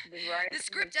the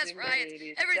script has riots.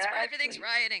 Everything's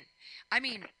rioting. I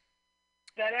mean,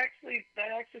 that actually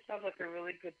sounds like a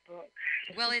really good book.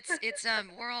 Well, it's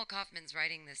Warhol Kaufman's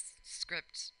writing this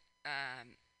script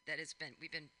that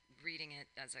we've been reading it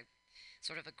as a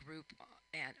sort of a group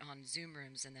on Zoom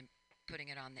rooms and then putting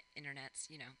it on the internet.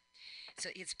 So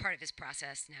it's part of his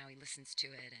process now. He listens to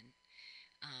it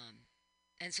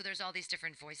and so there's all these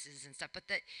different voices and stuff. But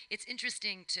it's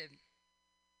interesting to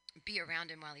be around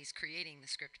him while he's creating the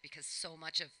script because so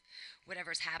much of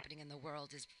whatever's happening in the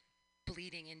world is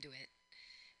bleeding into it.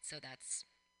 So it's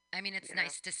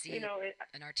nice to see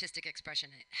an artistic expression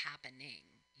happening,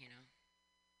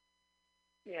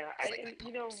 Yeah,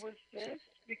 with this,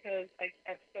 because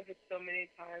I've said this so many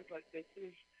times, like this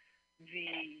is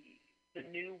the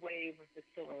new wave of the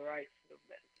civil rights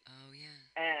movement. Oh,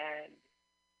 yeah. And,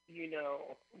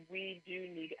 we do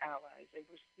need allies, and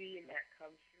we're seeing that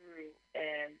come through.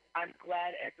 And I'm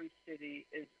glad every city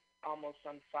is almost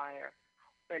on fire,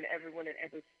 and everyone in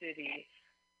every city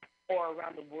or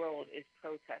around the world is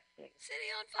protesting.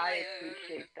 City on I fire.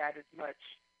 appreciate that as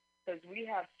much because we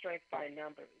have strength by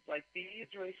numbers. Like these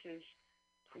racist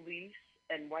police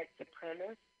and white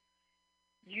supremacists,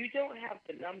 you don't have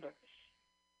the numbers.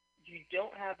 You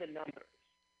don't have the numbers.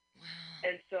 Wow.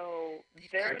 And so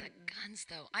they've got the guns,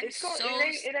 though. I'm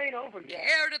it ain't over yet.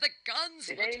 Scared of the guns,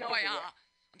 it ain't over Latoya. yet.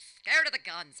 I'm scared of the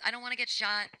guns. I don't want to get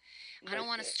shot. I don't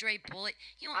want a stray bullet.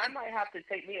 I might have to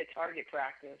take me a target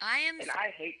practice. And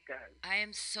I hate guns. I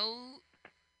am so,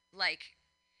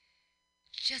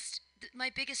 my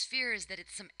biggest fear is that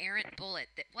it's some errant bullet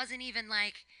that wasn't even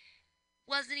meant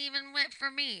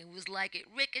for me. It was like it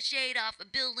ricocheted off a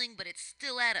building, but it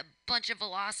still had a bunch of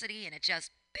velocity, and it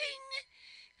just bing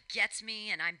gets me,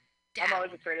 and I'm down. I'm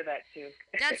always afraid of that too.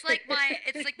 That's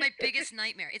it's like my biggest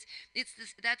nightmare.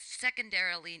 That's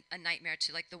secondarily a nightmare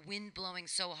to the wind blowing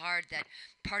so hard that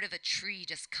part of a tree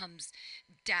just comes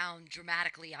down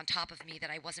dramatically on top of me that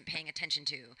I wasn't paying attention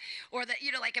to, or that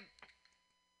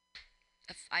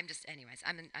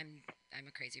I'm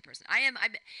a crazy person.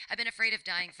 I've been afraid of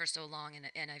dying for so long,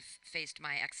 and I've faced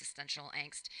my existential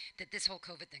angst that this whole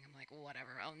COVID thing, I'm like,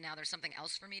 whatever. Oh, now there's something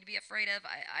else for me to be afraid of.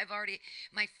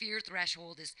 My fear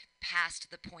threshold is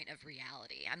past the point of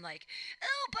reality. I'm like,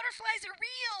 oh, butterflies are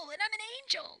real, and I'm an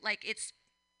angel. It's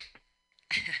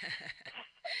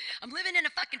I'm living in a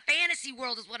fucking fantasy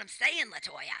world is what I'm saying,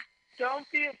 Latoya. Don't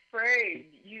be afraid.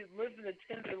 You live in the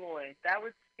Tenderloin. That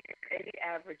would scare any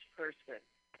average person.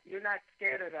 You're not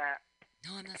scared of that.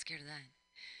 No, I'm not scared of that.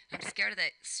 I'm scared of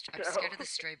that. I'm scared of the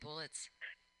stray bullets.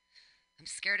 I'm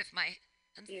scared of my.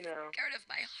 Scared of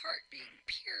my heart being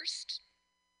pierced.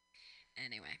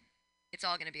 Anyway, it's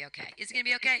all gonna be okay. Is it gonna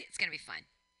be okay? It's gonna be fine.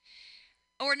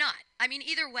 Or not. I mean,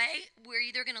 either way, we're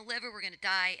either gonna live or we're gonna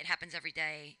die. It happens every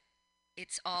day.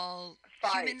 It's all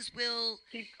humans will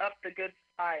keep up the good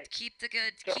fight. Keep the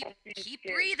good. Keep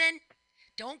breathing.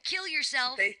 Don't kill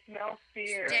yourself. They smell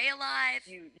fear. Stay alive.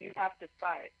 You have to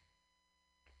fight.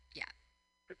 Yeah.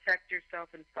 Protect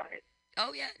yourself and fight.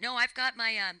 Oh yeah. No, I've got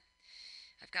my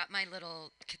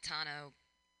little katana.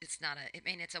 It's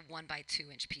a 1 by 2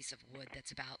 inch piece of wood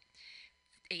that's about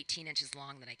 18 inches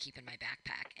long that I keep in my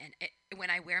backpack. And when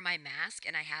I wear my mask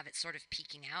and I have it sort of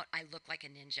peeking out, I look like a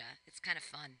ninja. It's kind of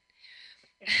fun.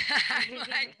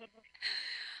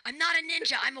 I'm not a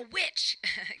ninja. I'm a witch.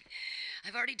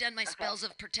 I've already done my spells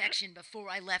of protection before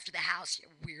I left the house, you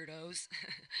weirdos.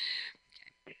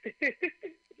 Okay.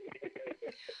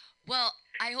 Well,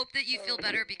 I hope that you feel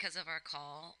better because of our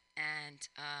call. And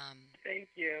thank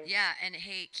you. Yeah, and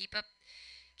hey, keep up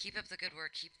the good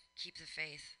work. Keep the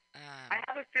faith. I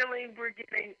have a feeling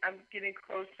I'm getting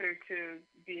closer to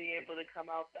being able to come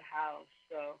out the house.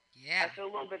 So yeah, I feel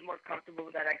a little bit more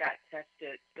comfortable that I got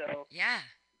tested. So yeah,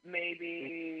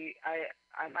 maybe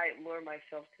I might lure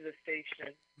myself to the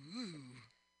station. Ooh.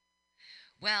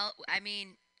 Well, I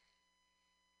mean,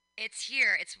 it's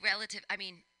here. It's relative. I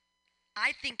mean,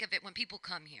 I think of it when people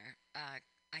come here.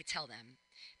 I tell them,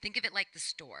 think of it like the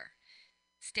store.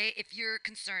 If you're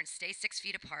concerned, stay 6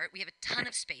 feet apart. We have a ton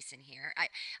of space in here.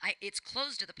 It's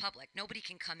closed to the public. Nobody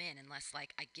can come in unless I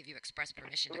give you express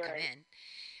permission to come in.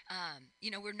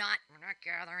 We're not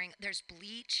gathering. There's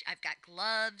bleach. I've got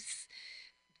gloves,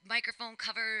 microphone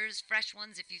covers, fresh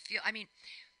ones if you feel. I mean,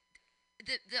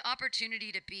 the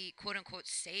opportunity to be quote unquote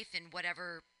safe in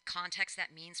whatever context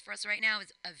that means for us right now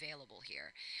is available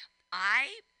here.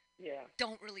 I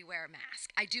don't really wear a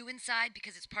mask. I do inside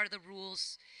because it's part of the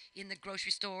rules in the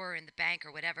grocery store or in the bank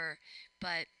or whatever.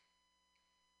 But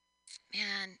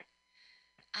man,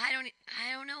 I don't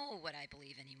know what I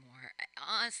believe anymore.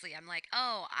 Honestly, I'm like,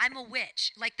 oh, I'm a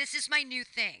witch. This is my new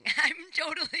thing. I'm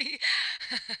totally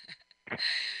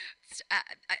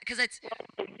because it's.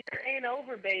 It ain't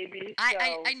over, baby.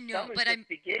 I know, but I'm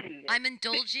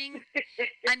indulging.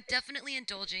 I'm definitely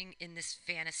indulging in this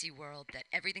fantasy world that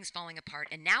everything's falling apart,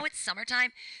 and now it's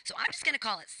summertime, so I'm just gonna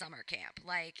call it summer camp.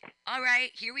 All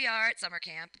right, here we are at summer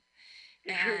camp,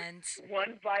 and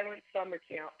one violent summer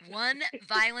camp. One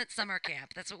violent summer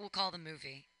camp. That's what we'll call the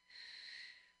movie.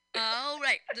 All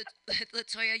right,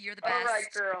 Latoya, you're the best. All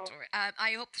right, girl.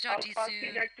 I hope to talk to you soon. I'll see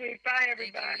you next week. Bye,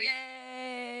 everybody.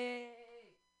 Yay!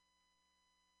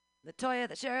 Latoya,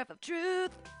 the Sheriff of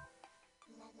Truth,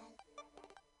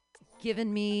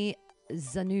 giving me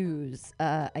the news.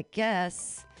 I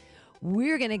guess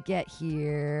we're gonna get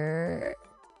here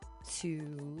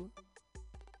to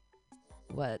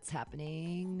what's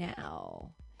happening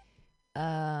now.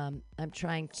 I'm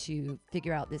trying to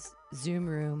figure out this Zoom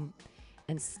room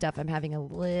and stuff. I'm having a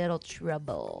little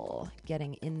trouble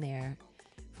getting in there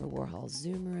for Warhol's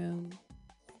Zoom room.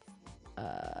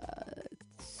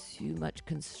 Too much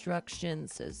construction,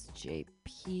 says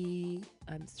JP.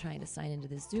 I'm trying to sign into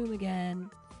the Zoom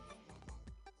again.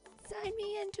 Sign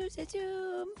me into the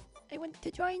Zoom. I want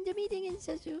to join the meeting in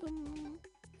the Zoom.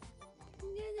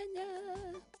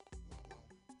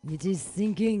 It is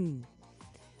syncing.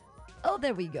 Oh,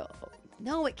 there we go.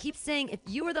 No, it keeps saying if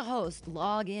you are the host,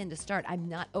 log in to start. I'm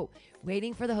not. Oh,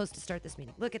 waiting for the host to start this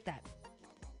meeting. Look at that.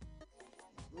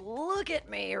 Look at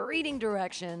me reading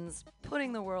directions,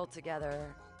 putting the world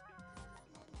together,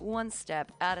 one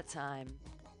step at a time.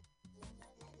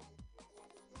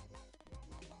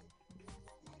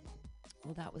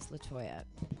 Well, that was LaToya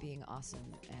being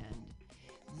awesome.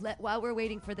 And while we're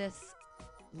waiting for this,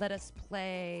 let us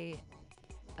play.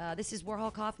 This is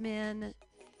Warhol Kaufman,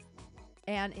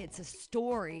 and it's a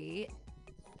story.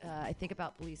 I think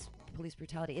about police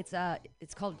brutality.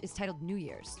 It's titled New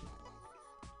Year's.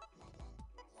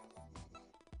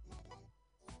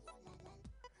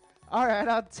 All right,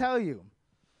 I'll tell you.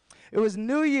 It was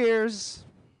New Year's,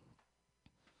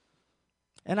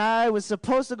 and I was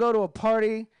supposed to go to a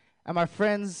party at my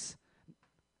friend's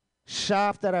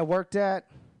shop that I worked at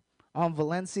on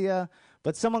Valencia,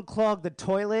 but someone clogged the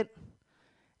toilet,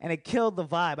 and it killed the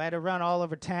vibe. I had to run all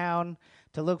over town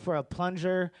to look for a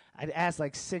plunger. I'd asked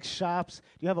like 6 shops, do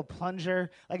you have a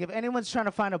plunger? Like if anyone's trying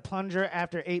to find a plunger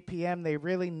after 8 p.m., they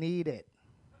really need it.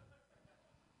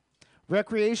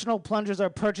 Recreational plungers are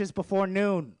purchased before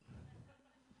noon.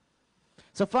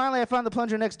 So finally, I found the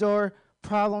plunger next door.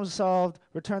 Problem solved.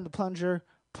 Returned the plunger.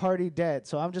 Party dead.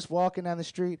 So I'm just walking down the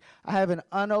street. I have an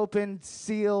unopened,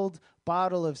 sealed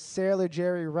bottle of Sailor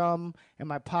Jerry rum in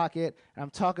my pocket. And I'm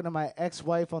talking to my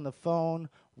ex-wife on the phone,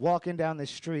 walking down the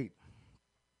street.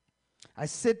 I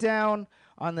sit down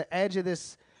on the edge of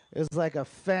this. It was like a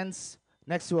fence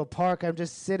next to a park. I'm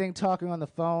just sitting, talking on the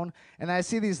phone. And I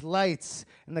see these lights.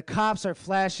 And the cops are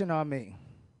flashing on me.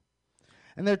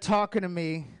 And they're talking to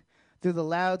me through the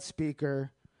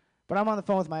loudspeaker, but I'm on the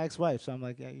phone with my ex-wife, so I'm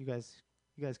like, yeah, you guys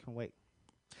can wait.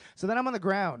 So then I'm on the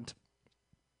ground.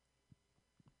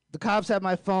 The cops have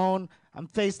my phone. I'm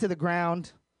face to the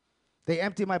ground. They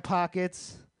empty my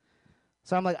pockets.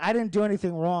 So I'm like, I didn't do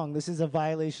anything wrong. This is a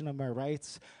violation of my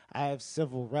rights. I have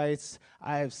civil rights.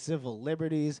 I have civil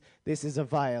liberties. This is a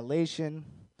violation.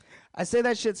 I say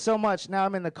that shit so much, now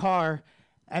I'm in the car,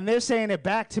 and they're saying it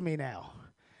back to me now.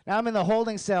 Now I'm in the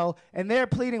holding cell, and they're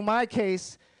pleading my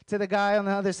case to the guy on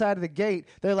the other side of the gate.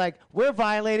 They're like, we're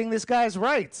violating this guy's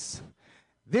rights.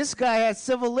 This guy has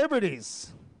civil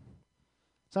liberties.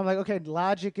 So I'm like, okay,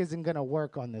 logic isn't going to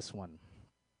work on this one.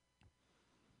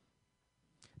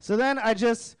 So then I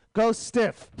just go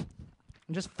stiff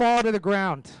and just fall to the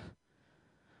ground.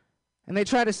 And they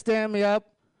try to stand me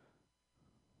up,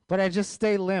 but I just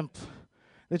stay limp.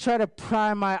 They try to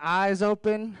pry my eyes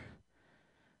open,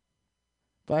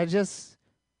 but I just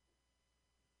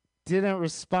didn't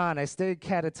respond. I stayed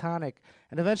catatonic.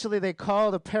 And eventually they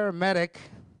called a paramedic.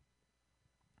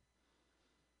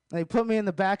 And they put me in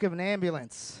the back of an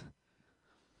ambulance.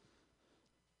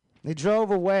 They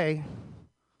drove away.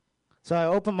 So I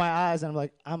opened my eyes and I'm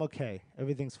like, I'm okay.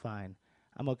 Everything's fine.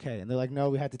 I'm okay. And they're like, no,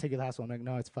 we had to take you to the hospital. I'm like,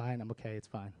 no, it's fine. I'm okay. It's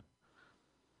fine.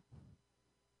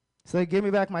 So they gave me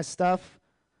back my stuff.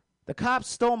 The cops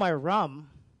stole my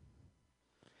rum.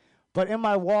 But in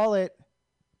my wallet,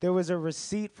 there was a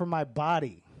receipt for my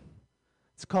body.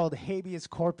 It's called habeas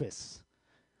corpus.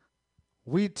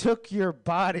 We took your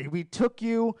body. We took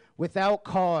you without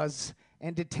cause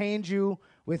and detained you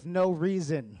with no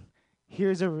reason.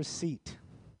 Here's a receipt.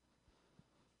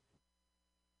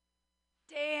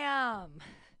 Damn.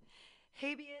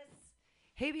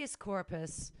 Habeas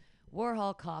corpus,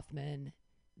 Warhol Kaufman.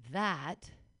 That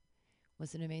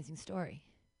was an amazing story.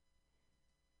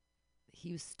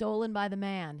 He was stolen by the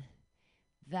man.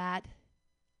 That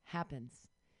happens.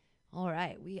 All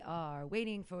right, we are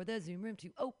waiting for the Zoom room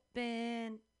to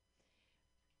open.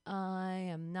 I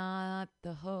am not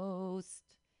the host.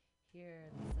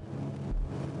 Here,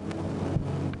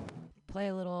 let's play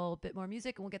a little bit more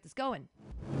music and we'll get this going.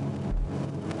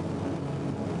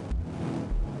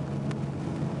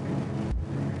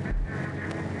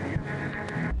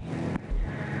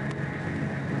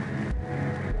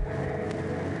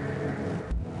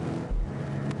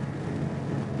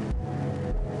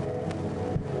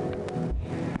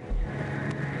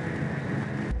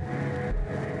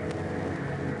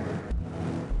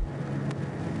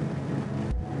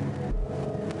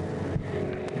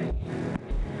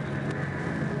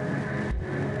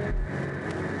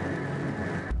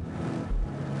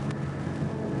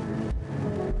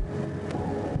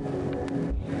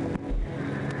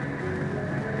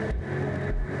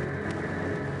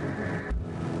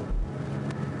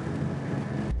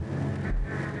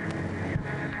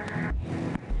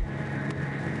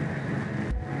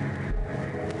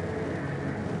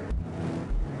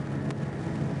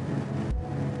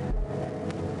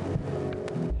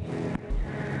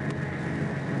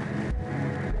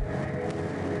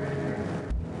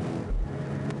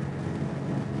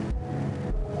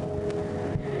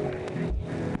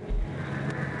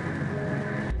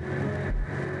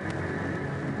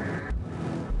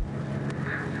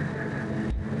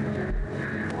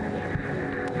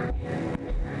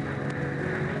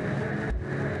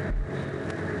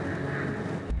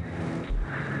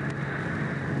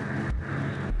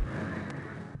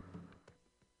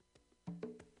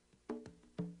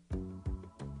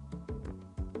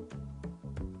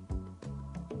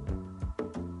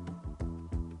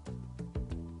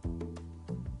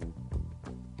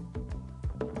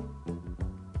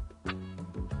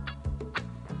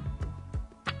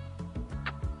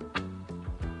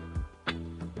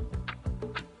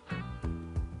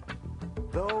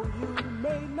 Though you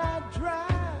may not drive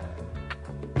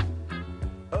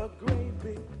a great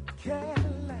big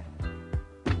Cadillac,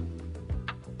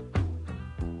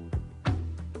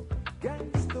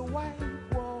 against the white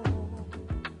walls,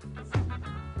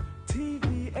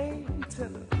 TV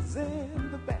antennas in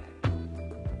the back.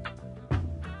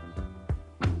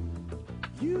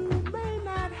 You may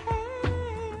not have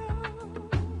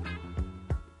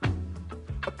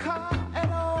a car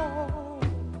at all,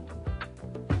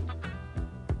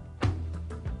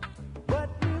 but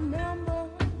remember,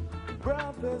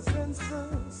 brothers and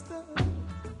sisters,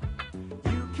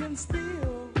 you can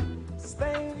still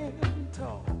stand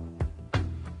tall.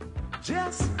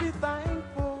 Just be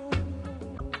thankful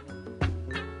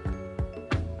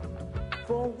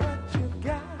for what you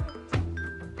got.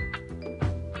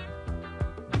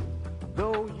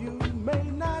 Though you may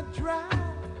not drive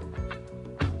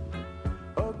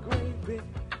a great big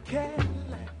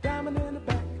Cadillac, diamond in the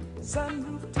back,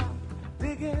 sunroof top,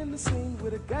 digging the scene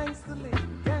with a gangster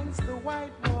lean, gangster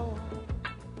white wall,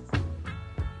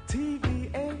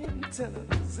 TV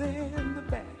antennas in the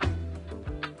back.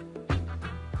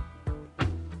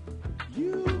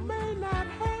 You may not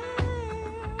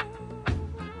have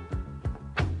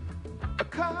a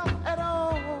car at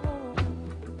all,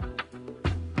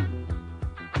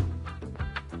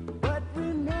 but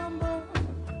remember,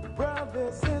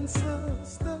 brothers and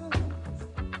sisters,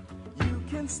 you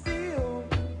can still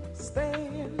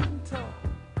stand tall.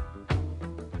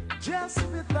 Just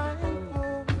be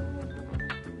thankful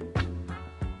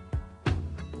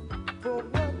for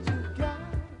what you got.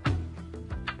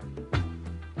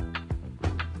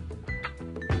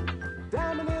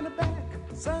 Diamond in the back,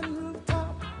 sunroof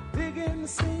top, digging the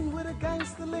scene with a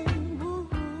gangster lean.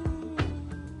 Woo-hoo.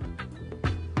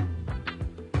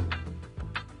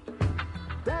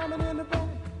 Diamond in the back,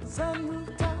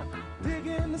 sunroof top,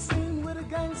 digging the scene with a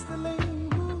gangster lean.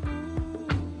 Woo-hoo.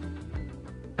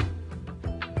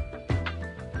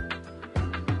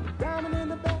 Diamond in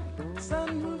the back,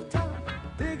 sunroof top,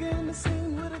 digging the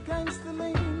scene with a gangster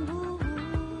lean.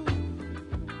 Woo-hoo.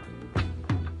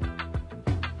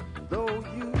 Though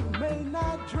you may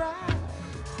not drive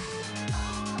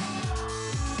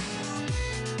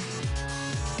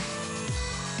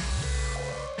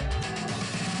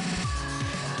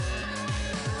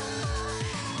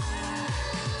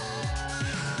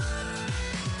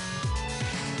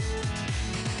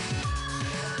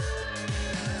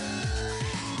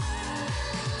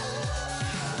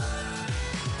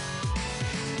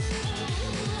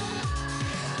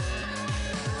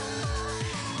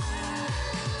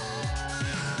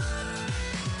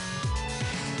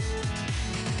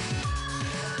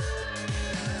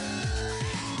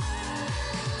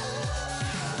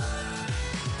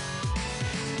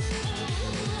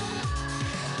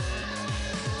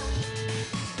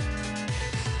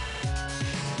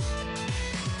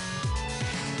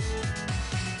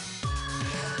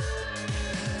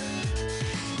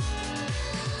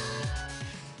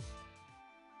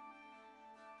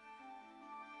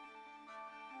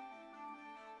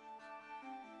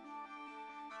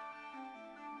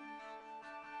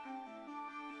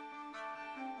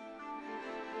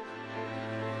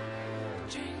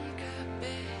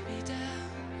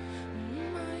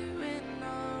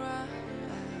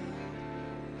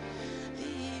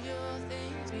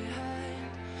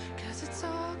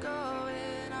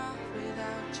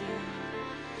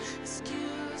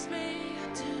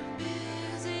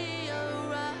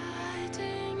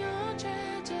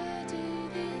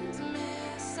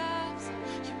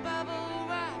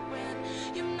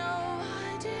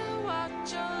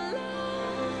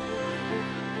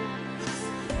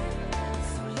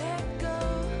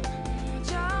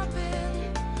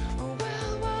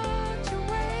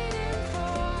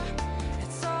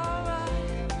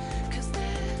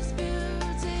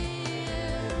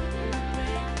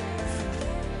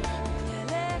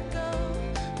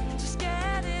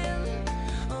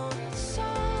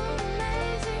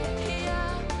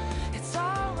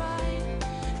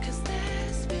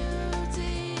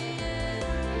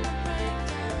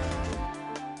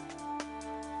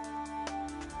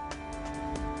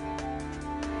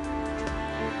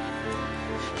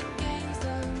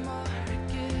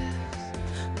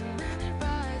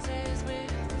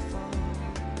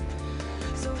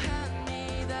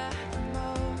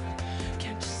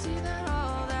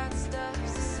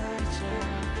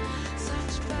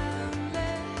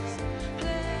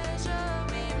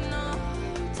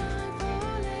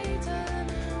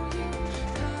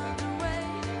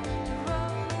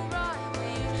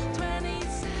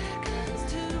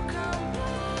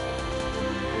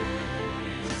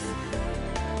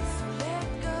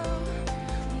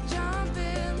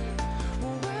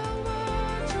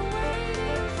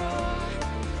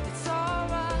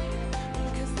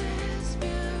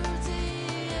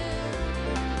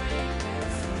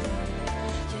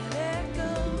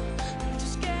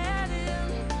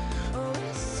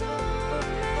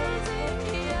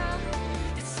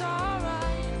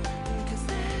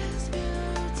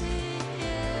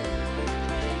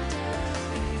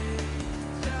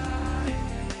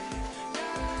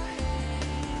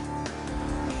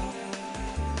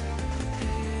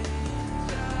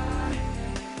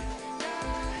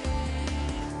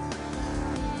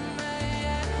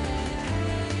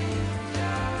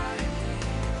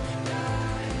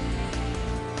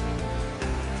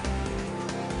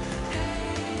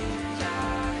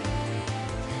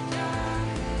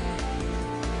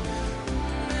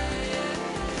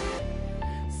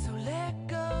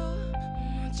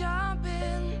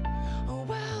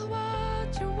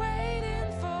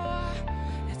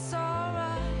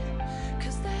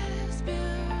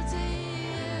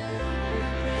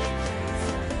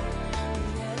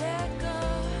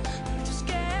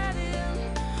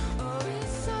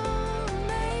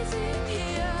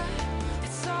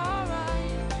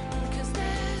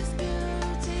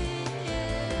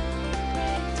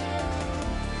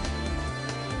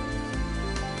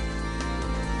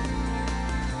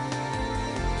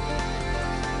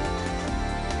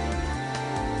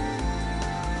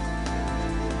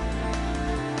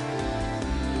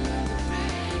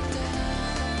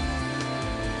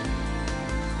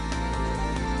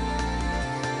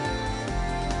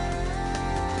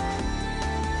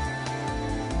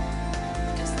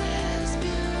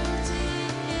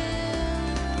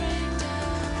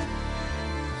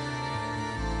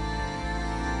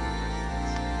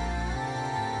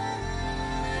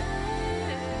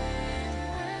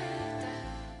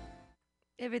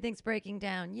Everything's breaking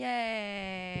down.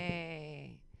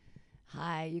 Yay.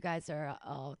 Hi, you guys are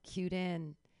all cued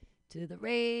in to the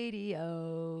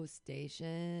radio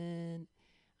station.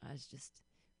 I was just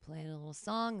playing a little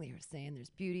song. They were saying there's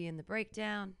beauty in the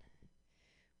breakdown.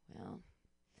 Well,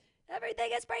 everything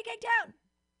is breaking down.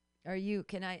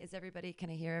 Can I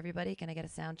hear everybody? Can I get a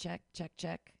sound check? Check.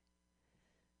 Check.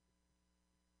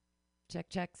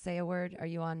 Say a word. Are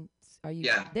you on?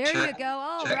 Yeah. There check, you go.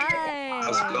 All check. right.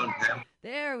 How's it going, Pam?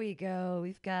 There we go.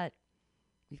 We've got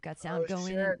sound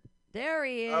going in. Shit. There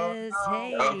he Oh, is.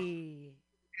 no. Hey.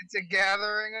 It's a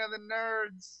gathering of the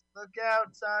nerds. Look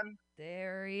out, son.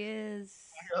 There he is.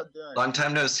 How you doing? Long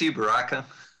time no see, Baraka.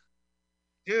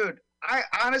 Dude, I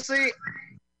honestly,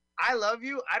 I love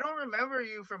you. I don't remember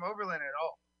you from Oberlin at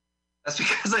all. That's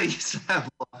because I used to have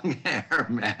long hair,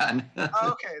 man.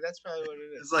 Oh, okay, that's probably what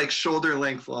it is. It's like shoulder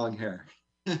length long hair.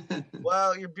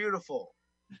 Well, you're beautiful.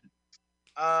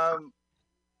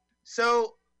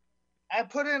 So I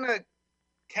put in a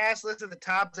cast list at the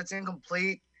top that's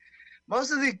incomplete.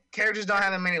 Most of the characters don't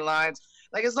have that many lines.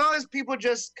 Like, as long as people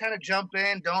just kind of jump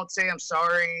in, don't say I'm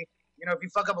sorry. You know, if you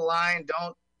fuck up a line,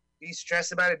 don't be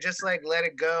stressed about it. Just, like, let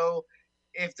it go.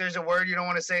 If there's a word you don't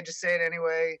want to say, just say it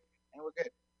anyway, and we're good.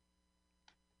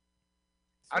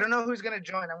 I don't know who's going to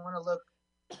join. I'm going to look.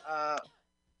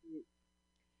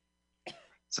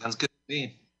 Sounds good to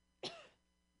me.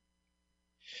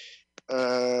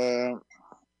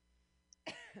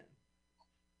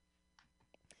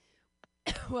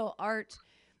 Well, art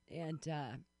and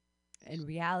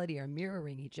reality are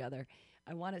mirroring each other.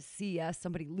 I want to see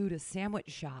somebody loot a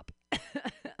sandwich shop.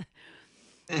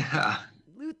 Yeah.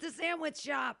 Loot the sandwich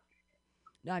shop.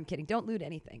 No, I'm kidding. Don't loot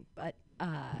anything. But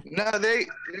no, they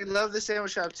love the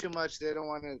sandwich shop too much. They don't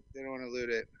want to loot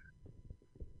it.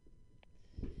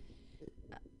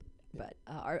 But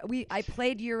I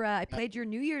played your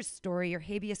New Year's story, your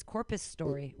habeas corpus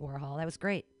story, Warhol. That was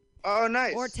great. Oh,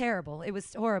 nice. Or terrible. It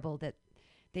was horrible that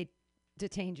they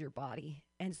detained your body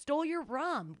and stole your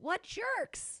rum. What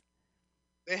jerks!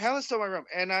 They hella stole my rum,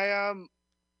 and I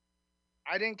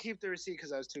didn't keep the receipt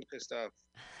because I was too pissed off.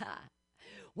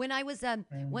 When I was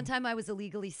one time I was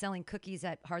illegally selling cookies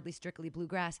at Hardly Strictly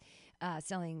Bluegrass,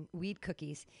 selling weed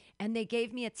cookies, and they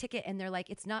gave me a ticket, and they're like,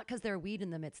 it's not because there's weed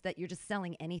in them, it's that you're just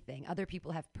selling anything. Other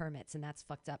people have permits, and that's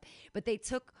fucked up. But they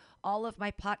took all of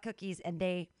my pot cookies, and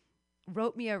they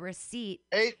wrote me a receipt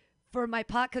for my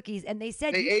pot cookies, and they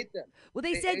said they ate them. Well,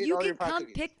 they said you can come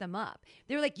pick them up.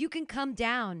 They were like, you can come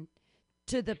down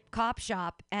to the cop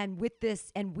shop and with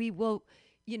this, and we will,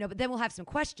 but then we'll have some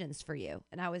questions for you.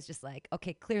 And I was just like,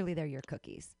 okay, clearly they're your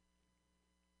cookies.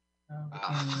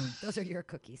 Those are your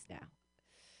cookies now.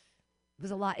 It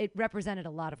was a lot. It represented a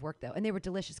lot of work though, and they were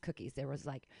delicious cookies. There was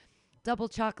like double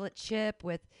chocolate chip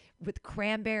with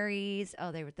cranberries.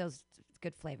 Oh, they were those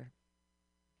good flavor.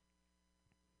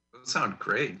 Those sound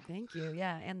great. Thank you.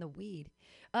 Yeah, and the weed.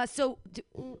 So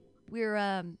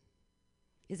we're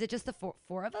is it just the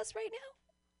four of us right now?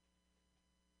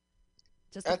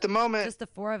 Just at the moment, just the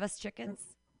four of us chickens.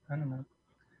 I don't know.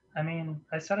 I mean,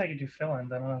 I said I could do fill-ins.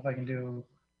 I don't know if I can do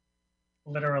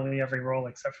literally every role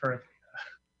except for.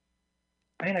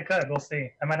 I mean, I could. We'll see.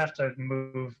 I might have to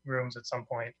move rooms at some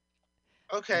point.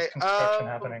 Okay. There's construction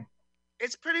happening.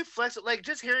 It's pretty flexible. Like,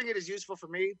 just hearing it is useful for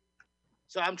me.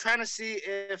 So I'm trying to see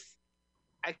if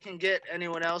I can get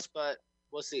anyone else, but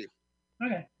we'll see.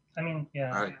 Okay. I mean,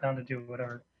 yeah, All I'm down to do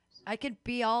whatever. I could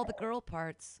be all the girl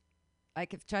parts. I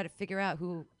could try to figure out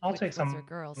who. I'll take some are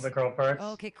girls. of the girl parts.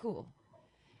 Oh, okay, cool.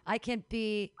 I can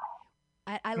be.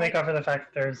 I make like. up for the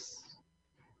fact that there's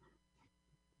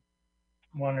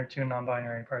one or two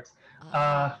non-binary parts.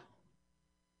 I'll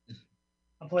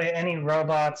play any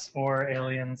robots or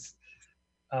aliens.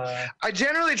 I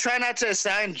generally try not to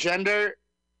assign gender,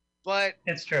 but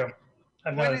it's true.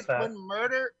 I've noticed that.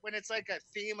 When it's like a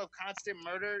theme of constant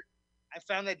murder, I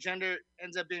found that gender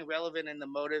ends up being relevant in the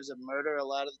motives of murder a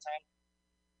lot of the time.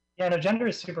 Yeah, no, gender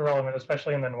is super relevant,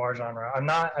 especially in the noir genre. I'm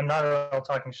not at all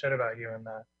talking shit about you in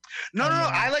that. No,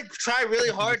 I like try really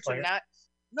hard to not.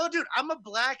 No, dude, I'm a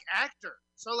black actor,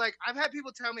 so like I've had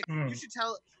people tell me you should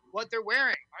tell what they're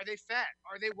wearing. Are they fat?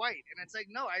 Are they white? And it's like,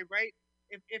 no, I write.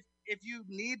 If you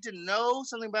need to know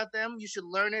something about them, you should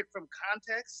learn it from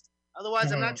context.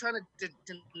 Otherwise, I'm not trying to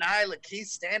deny Lakeith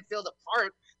Stanfield a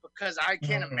part because I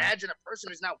can't imagine a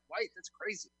person who's not white. That's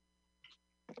crazy.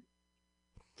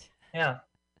 Yeah.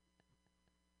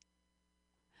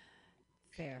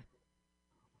 Fair.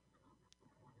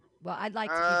 Well, I'd like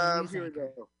to keep a news here we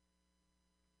anchor. go.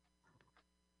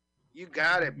 You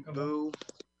got it, boo.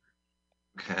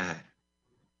 Okay.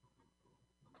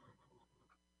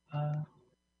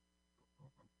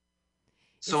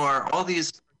 So are all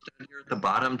these down here at the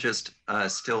bottom just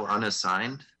still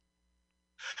unassigned?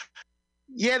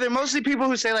 Yeah, they're mostly people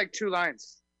who say like 2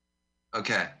 lines.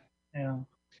 Okay. Yeah.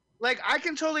 Like I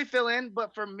can totally fill in,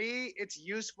 but for me, it's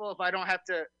useful if I don't have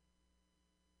to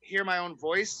hear my own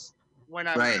voice when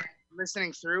I'm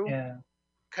listening through. Yeah.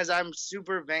 Because I'm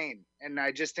super vain, and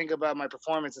I just think about my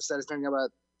performance instead of thinking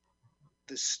about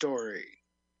the story.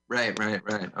 Right.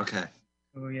 Okay.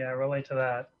 Oh yeah, relate to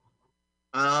that.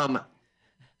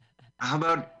 How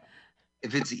about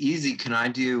if it's easy, can I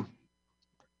do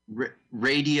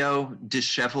radio,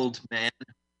 disheveled man,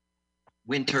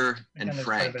 winter, and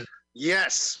Frank?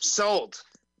 Yes, sold.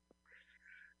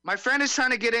 My friend is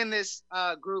trying to get in this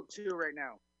group too right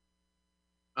now.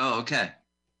 Oh, okay.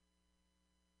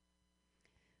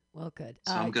 Well, good.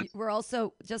 So I'm good. We're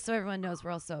also, just so everyone knows,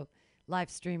 we're also live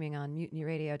streaming on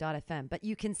MutinyRadio.fm. But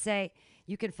you can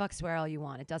fuck swear all you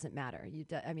want. It doesn't matter.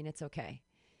 I mean, it's okay.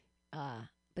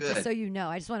 But good. just so you know,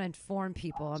 I just want to inform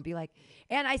people and be like,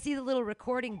 and I see the little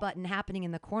recording button happening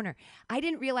in the corner. I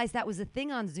didn't realize that was a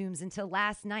thing on Zooms until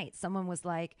last night. Someone was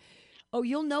like, oh,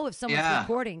 you'll know if someone's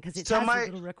recording because it has a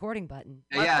little recording button.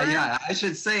 Yeah. I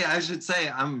should say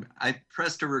I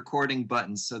pressed a recording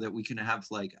button so that we can have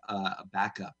like a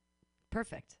backup.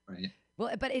 Perfect. Right.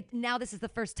 Well, but now this is the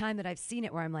first time that I've seen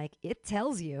it where I'm like, it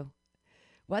tells you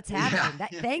what's happening.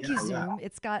 Thank you, Zoom.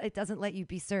 It doesn't let you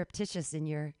be surreptitious in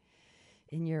your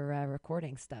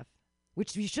recording stuff,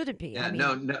 which you shouldn't be. Yeah, I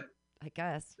mean, no. I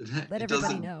guess let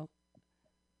everybody know.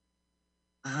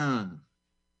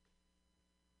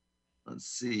 Let's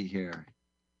see here.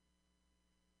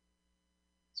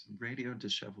 So radio,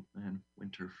 disheveled man,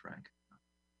 winter, Frank.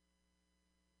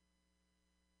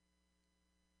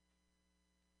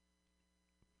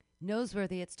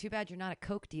 Noseworthy. It's too bad you're not a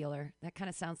Coke dealer. That kind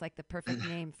of sounds like the perfect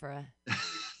name for a.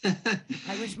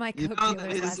 I wish my Coke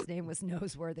dealer's last name was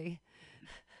Noseworthy.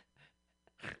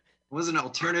 Was an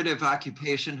alternative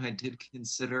occupation I did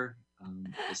consider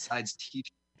besides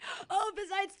teaching. Oh,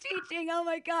 besides teaching. Oh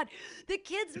my God. The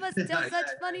kids must tell such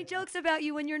funny jokes about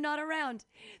you when you're not around.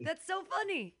 That's so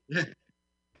funny.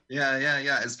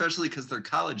 Yeah. Especially because they're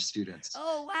college students.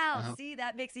 Oh, wow. See,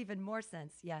 that makes even more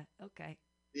sense. Yeah. Okay.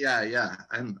 Yeah.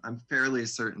 I'm fairly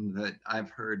certain that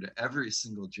I've heard every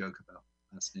single joke about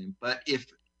my last name. But if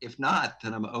not,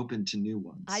 then I'm open to new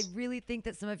ones. I really think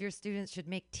that some of your students should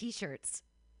make T-shirts.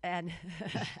 And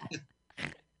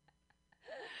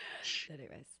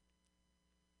anyways.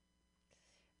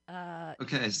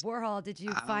 Okay. Warhol, did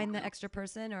you find the extra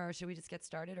person, or should we just get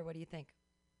started, or what do you think?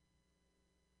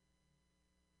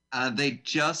 They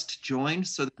just joined,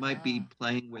 so they might be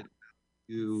playing with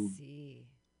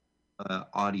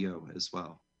audio as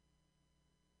well.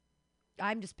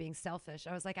 I'm just being selfish.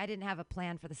 I was like, I didn't have a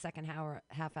plan for the second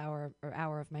half hour or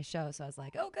hour of my show, so I was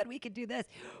like, oh, good, we could do this.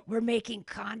 We're making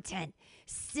content,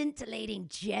 scintillating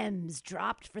gems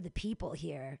dropped for the people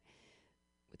here,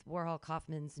 with Warhol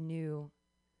Kaufman's new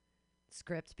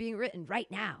script being written right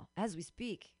now as we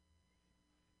speak.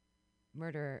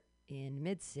 Murder in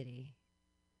Mid-City.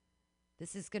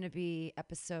 This is going to be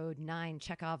episode 9,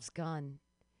 Chekhov's Gun,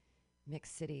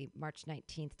 Mixed City, March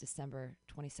 19th, December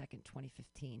 22nd,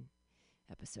 2015.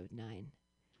 Episode 9.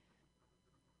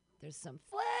 There's some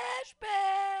flashbacks.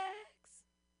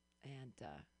 And,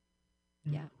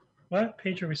 yeah. What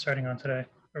page are we starting on today?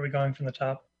 Are we going from the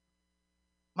top?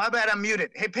 My bad, I'm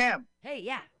muted. Hey, Pam. Hey,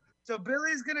 yeah. So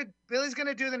Billy's gonna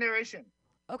do the narration.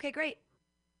 Okay, great.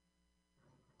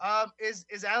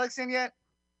 Is Alex in yet?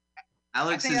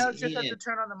 Alex I think Alex is just in. has to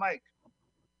turn on the mic.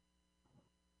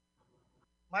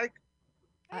 Mike?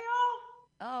 Hey, oh,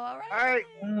 all right. All right.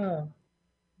 Oh.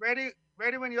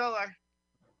 Ready when y'all are.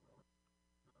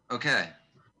 Okay.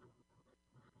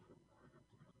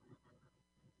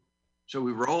 Shall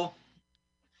we roll?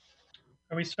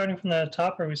 Are we starting from the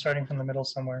top, or are we starting from the middle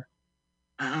somewhere?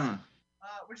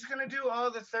 We're just gonna do all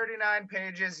the 39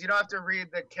 pages. You don't have to read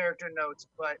the character notes,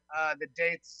 but the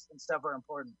dates and stuff are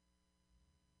important.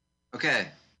 Okay.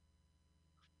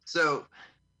 So,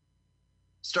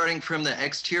 starting from the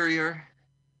exterior,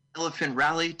 Elephant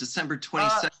Rally, December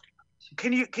 22nd.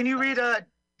 Can you read the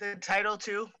title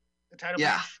too? The title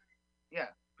page? Yeah.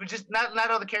 But just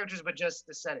not all the characters, but just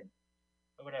the setting.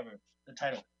 Or whatever. The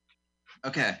title.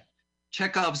 Okay.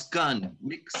 Chekhov's Gun,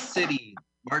 Mixed City,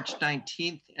 March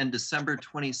 19th and December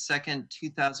 22nd,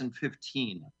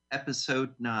 2015.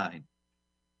 Episode 9.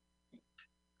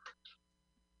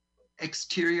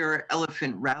 Exterior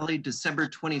Elephant Rally, December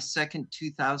 22nd,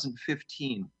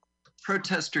 2015.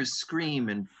 Protesters scream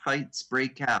and fights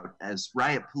break out as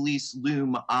riot police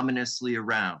loom ominously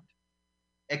around.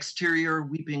 Exterior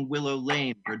Weeping Willow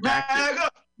Lane, redacted.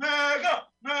 Mega!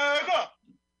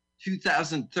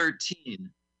 2013.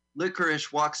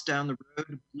 Licorice walks down the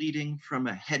road bleeding from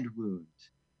a head wound.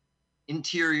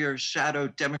 Interior Shadow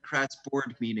Democrats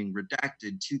Board Meeting,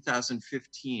 redacted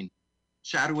 2015.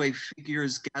 Shadowy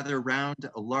figures gather around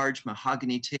a large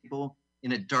mahogany table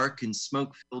in a dark and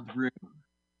smoke-filled room.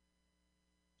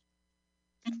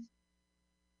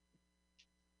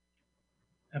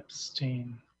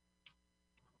 Epstein.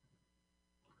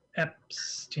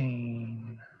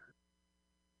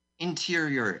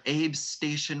 Interior Abe's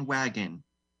station wagon.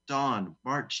 Dawn,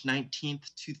 March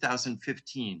 19th,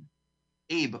 2015.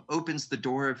 Abe opens the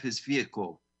door of his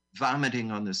vehicle,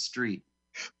 vomiting on the street.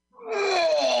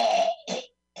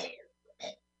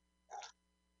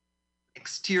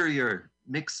 Exterior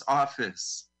Mick's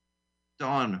office.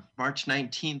 Dawn, March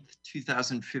 19th,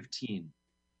 2015.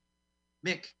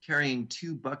 Mick, carrying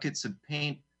 2 buckets of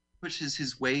paint, pushes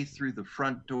his way through the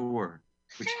front door,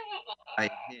 which is by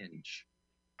a hinge.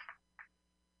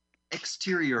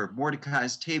 Exterior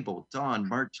Mordecai's table. Dawn,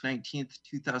 March 19th,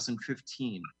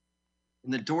 2015.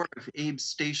 And the door of Abe's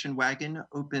station wagon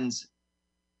opens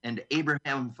and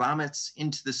Abraham vomits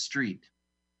into the street.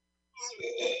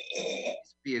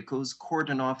 Vehicles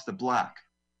cordon off the block.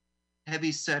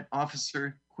 Heavy-set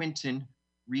officer Quentin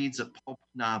reads a pulp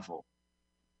novel.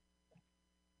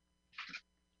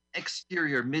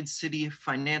 Exterior Mid-City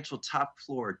Financial top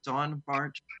floor. Dawn,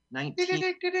 March 19th.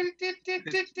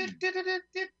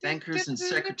 Bankers and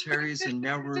secretaries and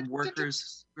mailroom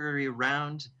workers scurry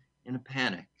around in a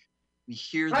panic. We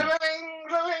hear the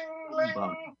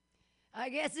bum. I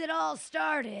guess it all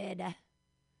started.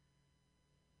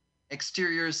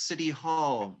 Exterior City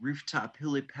Hall, rooftop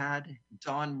helipad,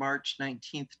 Dawn, March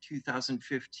 19th,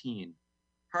 2015.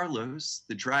 Carlos,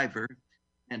 the driver,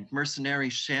 and mercenary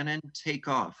Shannon take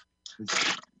off with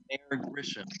Mayor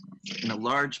Grisham in a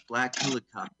large black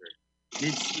helicopter.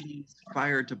 Mid-City's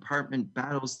fire department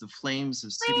battles the flames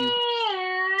of city.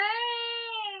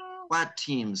 SWAT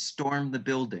teams storm the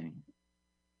building.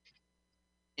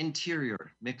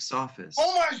 Interior, Mick's office.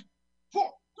 Oh my!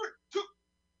 4, 3, 2.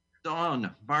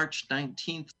 Dawn, March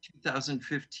 19th,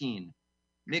 2015.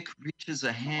 Mick reaches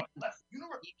a hand in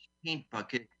each paint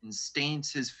bucket and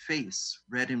stains his face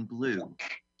red and blue.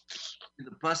 Through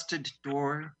the busted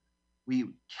door, we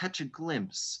catch a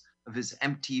glimpse of his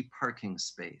empty parking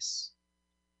space.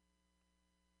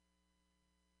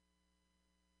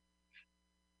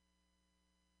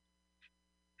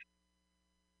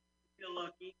 Feel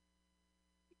lucky?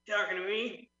 You talking to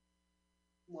me?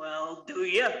 Well, do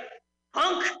ya,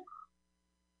 punk?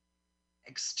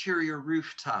 Exterior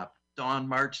rooftop, Dawn,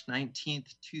 March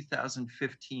 19th,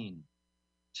 2015.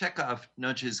 Chekhov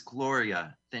nudges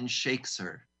Gloria, then shakes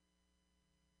her.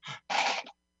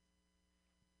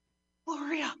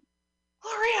 Gloria!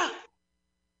 Gloria!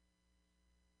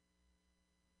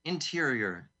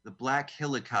 Interior, the black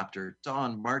helicopter,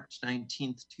 Dawn, March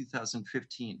 19th,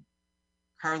 2015.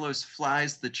 Carlos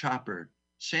flies the chopper.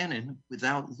 Shannon,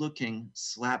 without looking,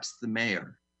 slaps the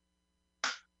mayor.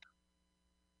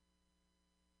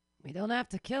 We don't have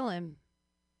to kill him.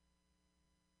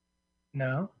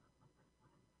 No.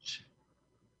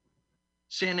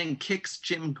 Shannon kicks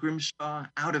Jim Grimshaw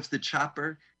out of the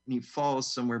chopper, and he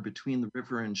falls somewhere between the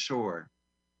river and shore.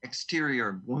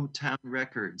 Exterior, Motown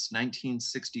Records,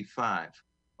 1965.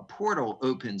 A portal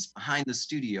opens behind the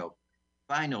studio.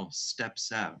 Vinyl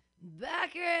steps out.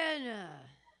 Back in!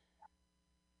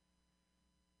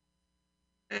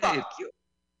 Hey. Fuck you.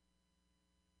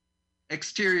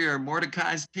 Exterior,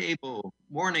 Mordecai's table.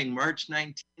 Morning, March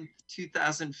 19th,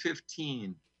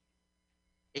 2015.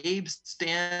 Abe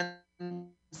stands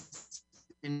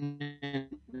in an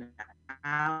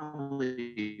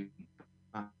alley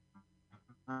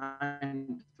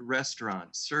behind the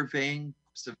restaurant, surveying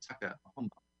cups of taka.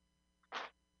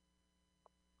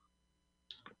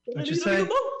 What'd you say?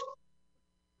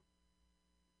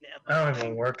 I don't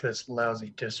even work this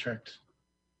lousy district.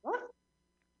 What?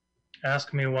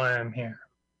 Ask me why I'm here.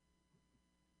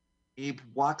 Abe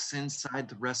walks inside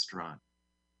the restaurant.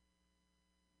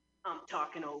 I'm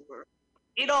talking over.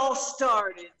 It all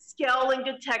started. Scowling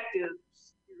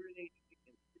detectives urinating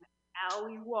in an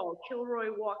alley wall. Kilroy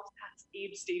walks past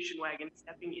Abe's station wagon,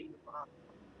 stepping in the bomb.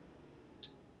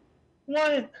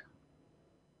 What?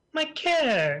 My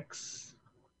kicks!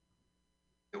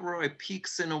 Gilroy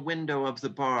peeks in a window of the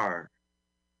bar.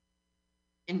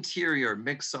 Interior,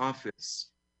 Mick's office.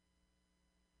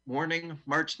 Morning,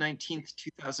 March 19th,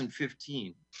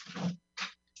 2015.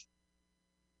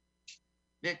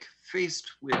 Mick,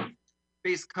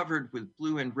 face covered with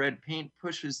blue and red paint,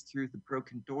 pushes through the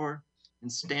broken door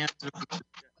and stands over the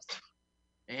desk.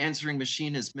 The answering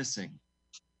machine is missing.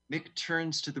 Mick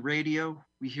turns to the radio.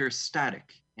 We hear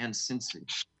static and Cincy.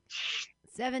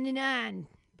 79,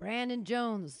 Brandon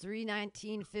Jones,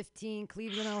 31915,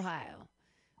 Cleveland, Ohio.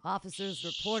 Officers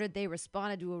reported they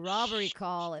responded to a robbery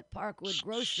call at Parkwood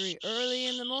Grocery early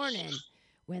in the morning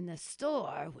when the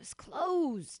store was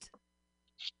closed.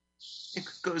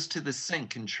 Mick goes to the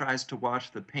sink and tries to wash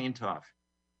the paint off.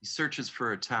 He searches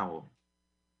for a towel.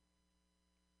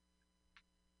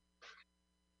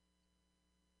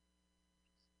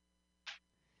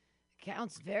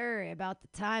 Accounts vary about the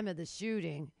time of the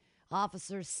shooting.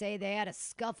 Officers say they had a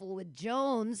scuffle with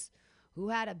Jones, who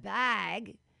had a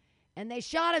bag, and they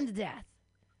shot him to death.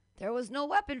 There was no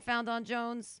weapon found on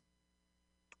Jones.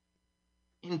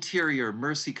 Interior,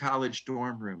 Mercy College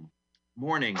dorm room.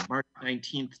 Morning, March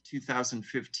 19th,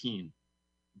 2015.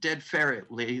 Dead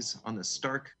ferret lays on the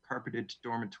stark carpeted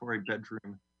dormitory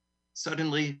bedroom.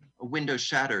 Suddenly, a window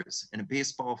shatters and a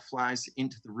baseball flies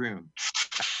into the room.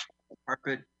 The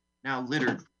carpet, now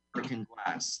littered with broken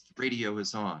glass. The radio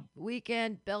is on.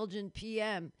 Weekend Belgian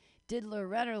PM. Diddler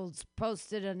Reynolds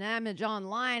posted an image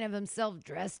online of himself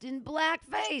dressed in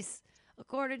blackface,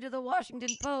 according to the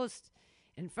Washington Post.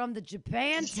 And from the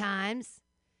Japan Times,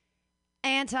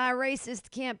 anti-racist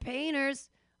campaigners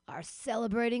are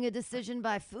celebrating a decision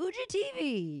by Fuji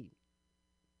TV.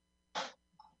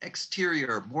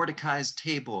 Exterior, Mordecai's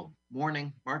table.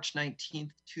 Morning, March 19th,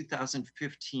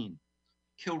 2015.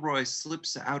 Kilroy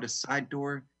slips out a side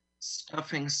door,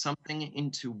 stuffing something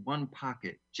into one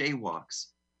pocket,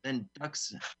 jaywalks, then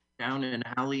ducks down an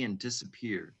alley and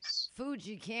disappears.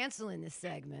 Fuji canceling this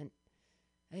segment.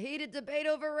 A heated debate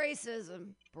over racism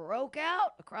broke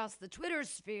out across the Twitter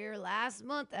sphere last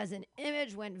month as an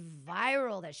image went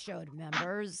viral that showed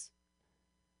members.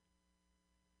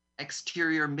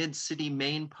 Exterior, Mid-City,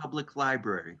 Maine Public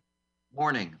Library.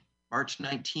 Morning, March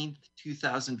 19th,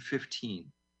 2015.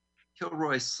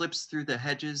 Kilroy slips through the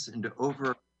hedges and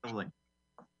over a building,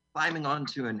 climbing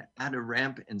onto an adder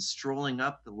ramp and strolling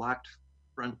up the locked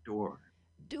front door.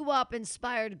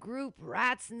 Doo-wop-inspired group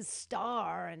Rats and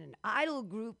Star and an idol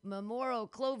group Memorial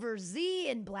Clover Z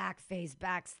in blackface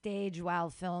backstage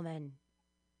while filming.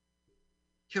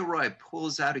 Kilroy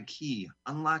pulls out a key,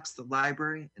 unlocks the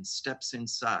library, and steps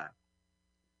inside.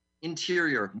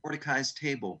 Interior, Mordecai's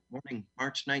table. Morning,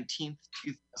 March 19th,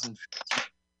 2015.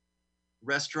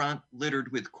 Restaurant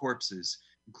littered with corpses,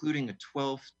 including a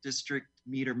 12th district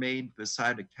meter maid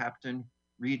beside a captain,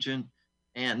 regent,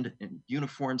 and a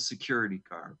uniformed security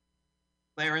guard.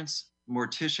 Clarence,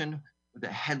 mortician with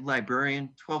a head librarian,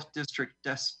 12th district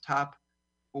desktop,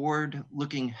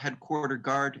 bored-looking headquarter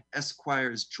guard,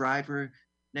 Esquire's driver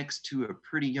next to a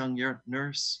pretty young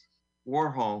nurse,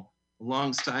 Warhol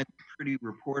alongside a pretty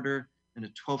reporter and a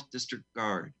 12th district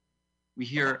guard. We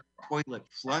hear toilet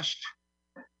flush,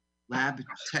 lab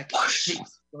tech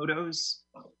takes photos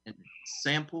and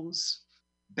samples,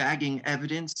 bagging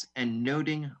evidence and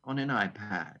noting on an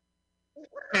iPad.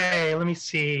 Hey, let me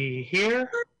see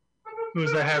here.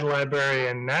 Who's the head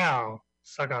librarian now?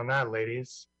 Suck on that,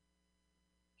 ladies.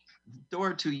 The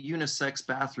door to a unisex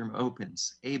bathroom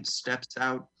opens. Abe steps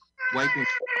out, wiping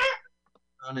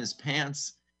on his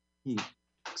pants. He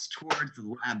looks toward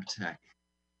the lab tech.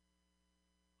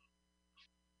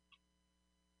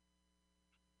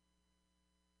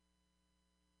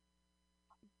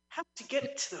 Have to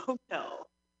get to the hotel.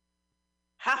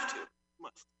 Have to.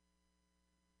 Must.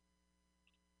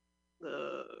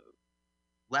 The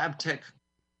Lab tech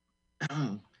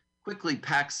quickly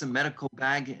packs a medical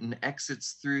bag and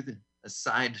exits through a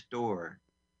side door.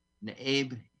 And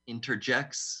Abe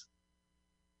interjects.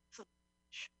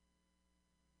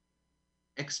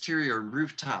 Exterior,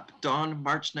 rooftop, dawn,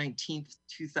 March 19th,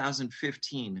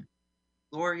 2015.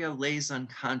 Gloria lays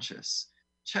unconscious.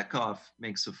 Chekhov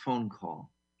makes a phone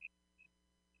call.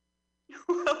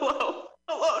 Hello,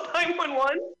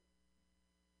 911.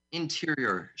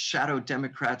 Interior, Shadow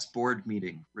Democrats board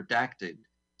meeting, redacted,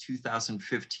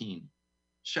 2015.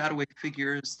 Shadowy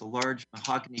figures, the large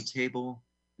mahogany table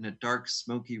in a dark,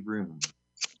 smoky room.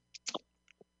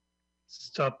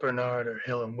 Stop Bernard or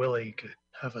Hill and Willie could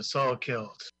have us all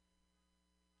killed.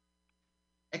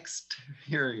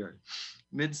 Exterior,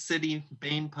 Mid-City,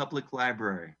 Maine Public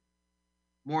Library.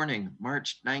 Morning,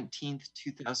 March 19th,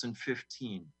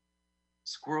 2015.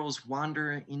 Squirrels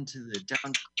wander into the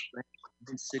downtown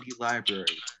Mid-City Library.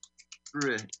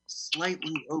 Through a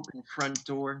slightly open front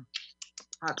door,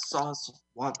 Hot Sauce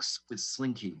walks with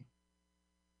Slinky.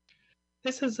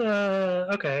 This is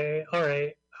okay, all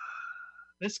right.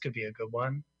 This could be a good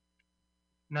one.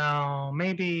 Now,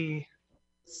 maybe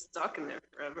Stuck in there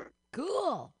forever.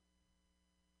 Cool.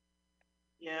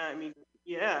 Yeah, I mean,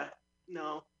 yeah.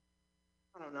 No.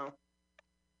 I don't know.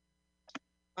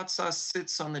 Hot Sauce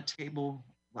sits on the table,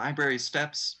 library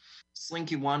steps.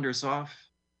 Slinky wanders off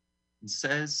and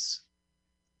says,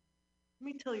 Let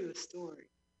me tell you a story.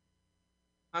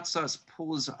 Hot Sauce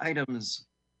pulls items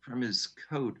from his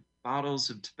coat, bottles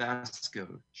of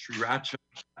Tabasco, Sriracha,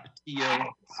 Tapatio,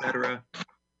 etc.,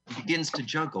 and begins to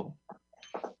juggle.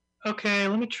 Okay,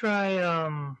 let me try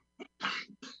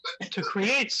to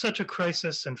create such a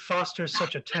crisis and foster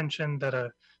such a tension that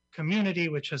a community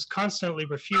which has constantly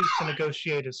refused to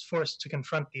negotiate is forced to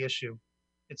confront the issue.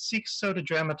 It seeks so to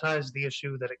dramatize the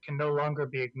issue that it can no longer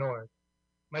be ignored.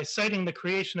 My citing the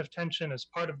creation of tension as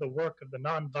part of the work of the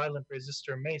nonviolent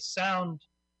resistor may sound...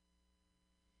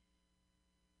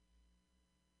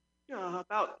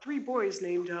 About 3 boys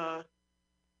named,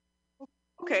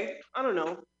 okay, I don't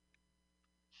know.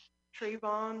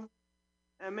 Trayvon,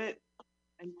 Emmett,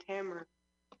 and Tamara.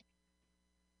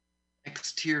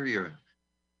 Exterior,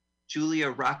 Julia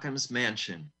Rockham's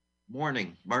mansion.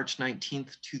 Morning, March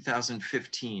 19th,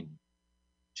 2015.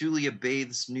 Julia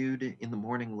bathes nude in the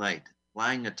morning light,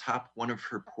 lying atop one of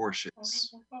her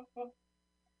Porsches.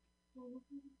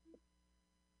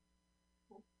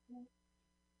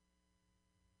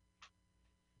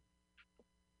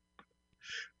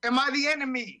 Am I the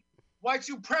enemy? White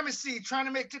supremacy trying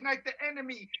to make tonight the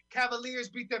enemy. Cavaliers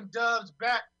beat them Dubs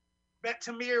back. Bet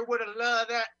Tamir would have loved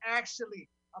that actually.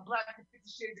 I'm black in 50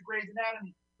 Shades of Grey's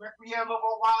Anatomy. Requiem of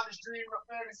our wildest dream of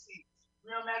fantasy.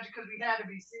 Real magic because we had to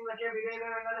be. Seemed like every day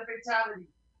there another fatality.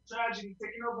 Tragedy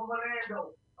taking over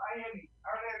Orlando. Miami.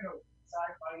 Orlando.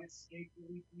 Sci-fi escape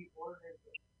relief Orlando.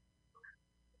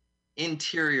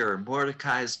 Interior,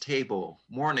 Mordecai's table.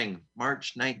 Morning,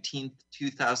 March 19th,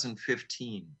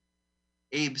 2015.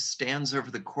 Abe stands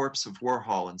over the corpse of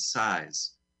Warhol and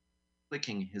sighs,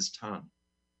 clicking his tongue.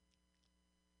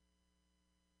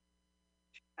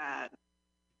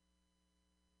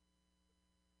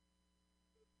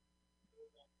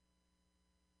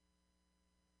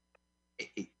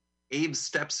 Abe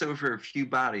steps over a few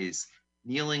bodies,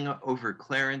 kneeling over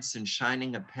Clarence and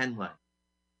shining a pen light.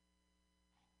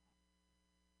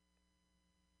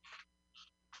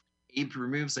 Abe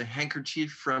removes a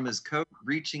handkerchief from his coat,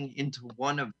 reaching into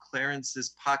one of Clarence's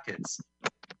pockets,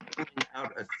 pulling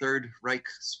out a Third Reich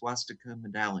swastika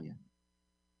medallion.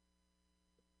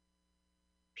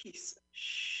 Piece of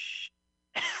shh.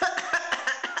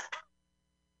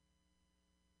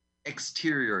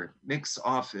 Exterior, Mick's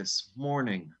office,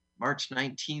 morning, March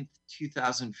 19th,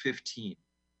 2015.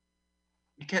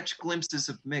 We catch glimpses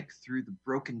of Mick through the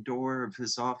broken door of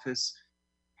his office.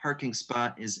 Parking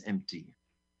spot is empty.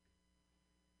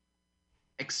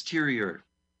 Exterior,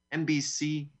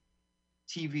 NBC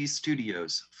TV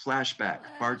Studios, flashback,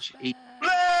 March 8th.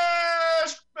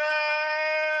 Flashback!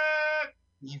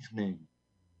 Evening.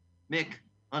 Mick,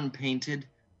 unpainted,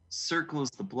 circles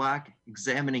the block,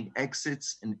 examining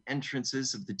exits and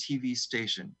entrances of the TV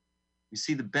station. We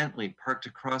see the Bentley parked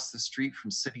across the street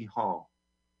from City Hall.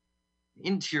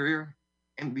 Interior,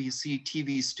 NBC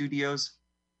TV Studios,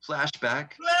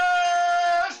 flashback.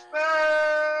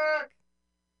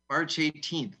 March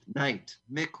 18th, night.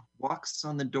 Mick walks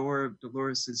on the door of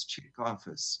Dolores's chick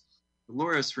office.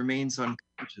 Dolores remains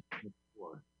unconscious on the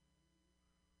floor.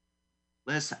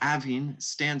 Les Avin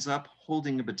stands up,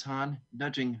 holding a baton,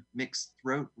 nudging Mick's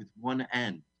throat with one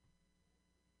end.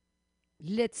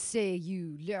 Let's say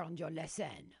you learned your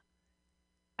lesson.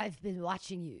 I've been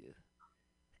watching you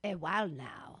a while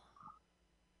now.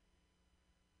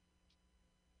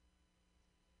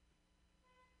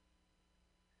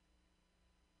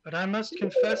 But I must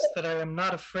confess that I am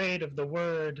not afraid of the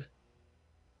word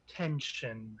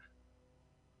tension.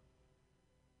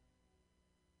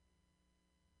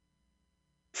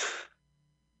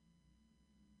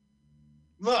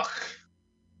 Look,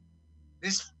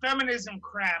 this feminism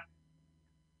crap.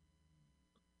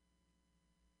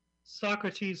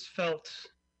 Socrates felt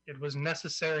it was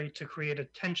necessary to create a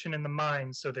tension in the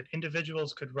mind so that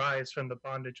individuals could rise from the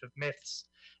bondage of myths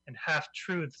and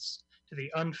half-truths to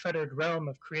the unfettered realm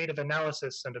of creative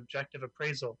analysis and objective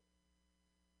appraisal.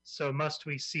 So must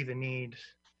we see the need.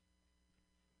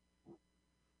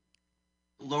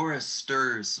 Dolores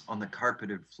stirs on the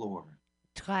carpeted floor.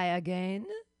 Try again.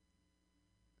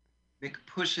 Mick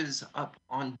pushes up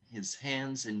on his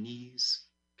hands and knees.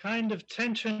 Kind of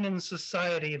tension in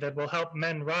society that will help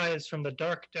men rise from the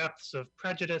dark depths of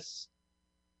prejudice.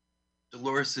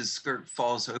 Dolores's skirt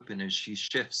falls open as she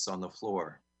shifts on the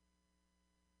floor.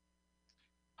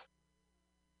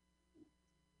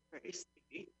 Very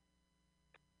sticky.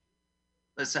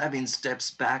 Les Avin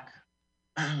steps back,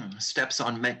 steps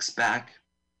on Mick's back.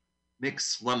 Mick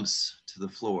slumps to the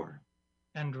floor.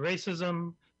 And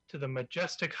racism, to the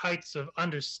majestic heights of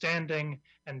understanding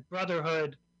and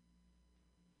brotherhood.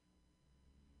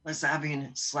 Les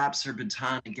Avian slaps her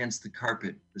baton against the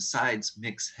carpet beside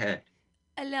Mick's head.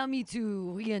 Allow me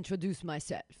to reintroduce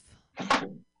myself.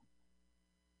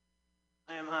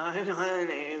 My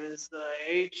name is the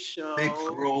H.O.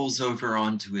 Mick rolls over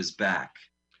onto his back.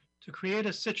 To create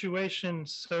a situation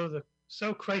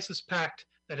so crisis-packed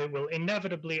that it will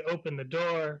inevitably open the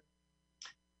door.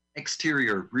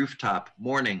 Exterior, rooftop,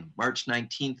 morning, March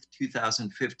 19th,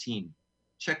 2015.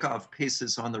 Chekhov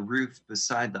paces on the roof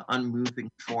beside the unmoving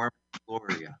form of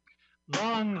Gloria.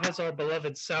 Long has our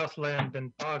beloved Southland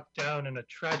been bogged down in a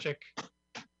tragic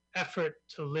effort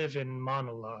to live in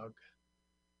monologue.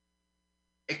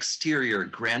 Exterior,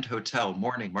 Grand Hotel,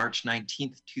 morning, March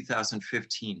 19th,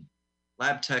 2015.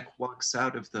 LabTech walks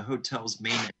out of the hotel's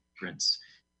main entrance.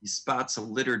 He spots a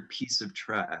littered piece of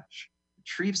trash,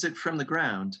 retrieves it from the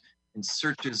ground, and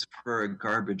searches for a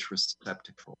garbage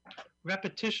receptacle.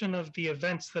 Repetition of the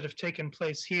events that have taken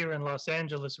place here in Los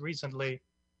Angeles recently.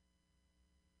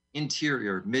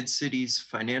 Interior, Mid-City's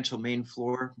financial main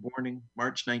floor, morning,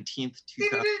 March 19th,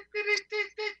 2000.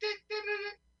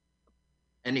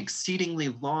 An exceedingly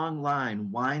long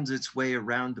line winds its way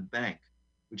around the bank,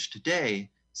 which today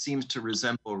seems to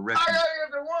resemble a refugee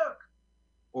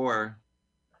or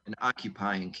an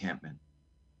Occupy encampment.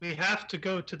 We have to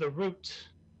go to the root.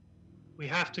 We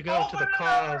have to go to the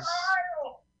cause.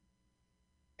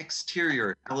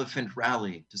 Exterior, Elephant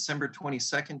Rally, December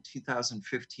 22nd,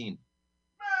 2015.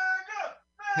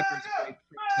 Pepper's White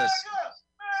protest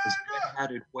as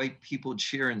red-hatted white people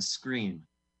cheer and scream.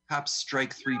 Cops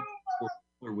strike 3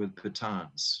 people with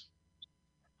batons.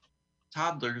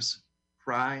 Toddlers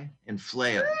cry and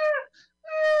flail.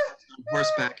 On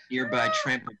horseback, nearby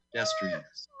trampling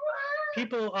pedestrians.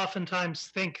 People oftentimes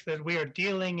think that we are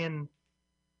dealing in...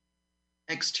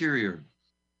 Exterior,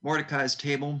 Mordecai's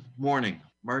table, morning,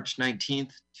 March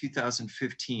 19th,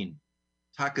 2015.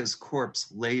 Taka's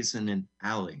corpse lays in an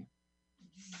alley.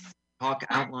 Hawk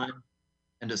outline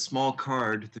and a small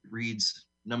card that reads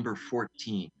number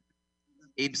 14.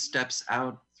 Abe steps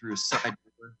out through a side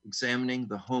door, examining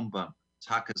the home bunk,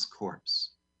 Taka's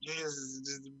corpse.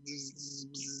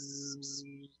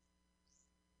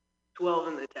 12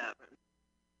 in the tavern,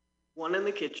 1 in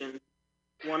the kitchen,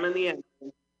 1 in the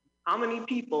entrance. How many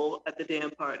people at the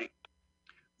damn party?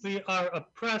 We are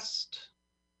oppressed.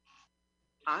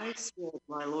 I swear,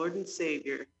 my Lord and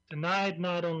Savior. Denied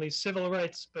not only civil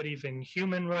rights, but even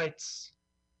human rights.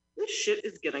 This shit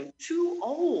is getting too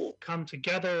old. Come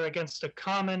together against a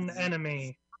common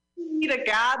enemy. You need a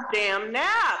goddamn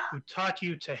nap. Who taught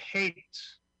you to hate.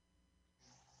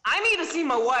 I need to see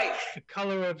my wife. The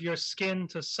color of your skin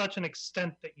to such an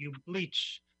extent that you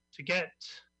bleach to get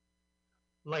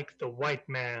like the white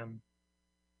man.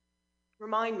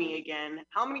 Remind me again,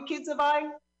 how many kids have I?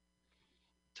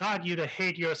 Taught you to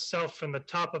hate yourself from the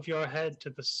top of your head to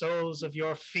the soles of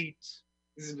your feet.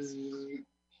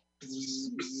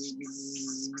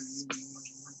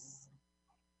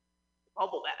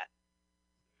 Bubble that.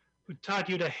 Who taught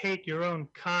you to hate your own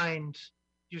kind.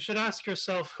 You should ask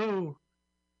yourself who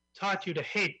taught you to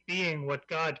hate being what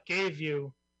God gave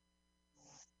you.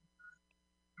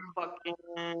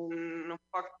 Fucking.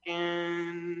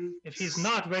 If he's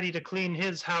not ready to clean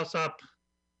his house up.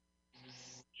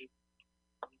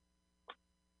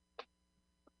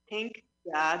 Pink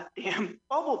goddamn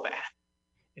bubble bath.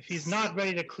 If he's not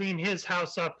ready to clean his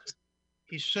house up,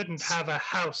 he shouldn't have a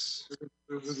house.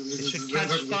 It should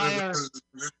catch fire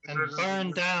and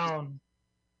burn down.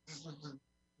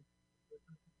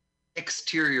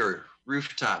 Exterior,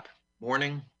 rooftop,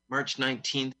 morning, March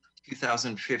 19th,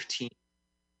 2015.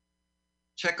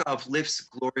 Chekhov lifts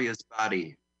Gloria's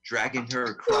body, dragging her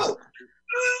across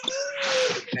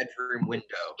the bedroom window.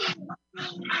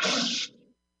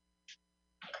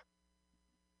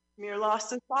 Mir lost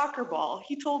his soccer ball.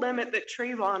 He told Emmett that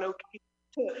Trayvon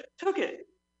took it.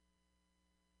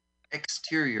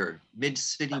 Exterior,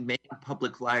 Mid-City Main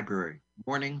Public Library,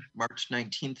 morning, March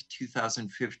 19th,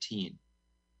 2015.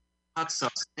 Hot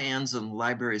Sauce stands on the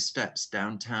library steps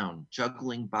downtown,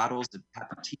 juggling bottles of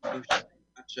Tapatio,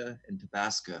 Sriracha, and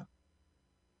Tabasco.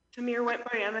 Tamir went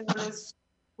by Emmett on his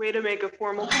way to make a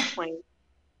formal complaint.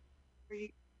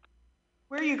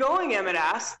 Where are you going, Emmett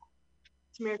asked.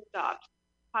 Tamir stopped.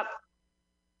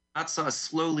 Hot Sauce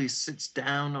slowly sits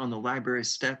down on the library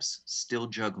steps, still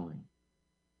juggling.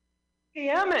 Hey,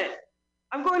 Emmett,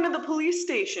 I'm going to the police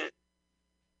station.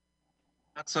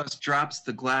 Hot Sauce drops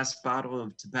the glass bottle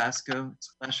of Tabasco,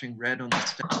 splashing red on the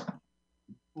steps.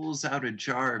 He pulls out a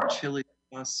jar of chili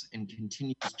sauce and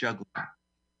continues juggling.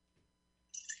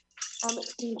 Emmett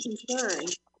seemed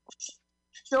concerned.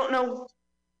 Don't know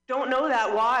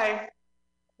that. Why?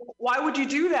 Why would you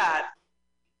do that?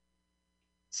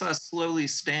 Saw slowly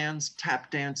stands, tap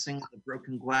dancing on the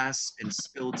broken glass and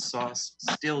spilled sauce,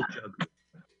 still juggling.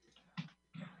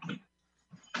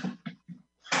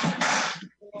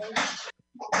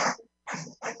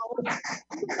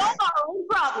 We solve our own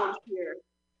problems here.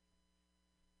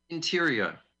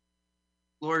 Interior,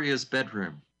 Gloria's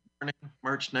bedroom, morning,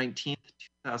 March 19th,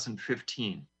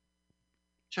 2015.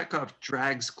 Chekhov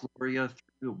drags Gloria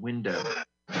through a window.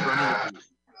 I'll help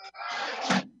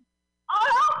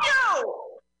you!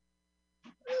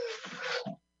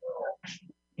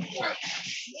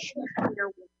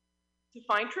 To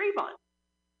find Trayvon.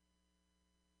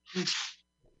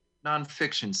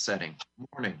 Nonfiction setting,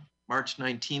 morning, March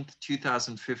 19th,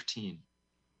 2015.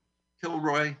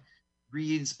 Kilroy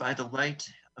reads by the light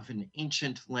of an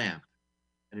ancient lamp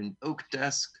at an oak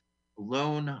desk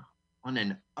alone on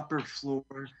an upper floor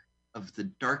of the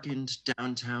darkened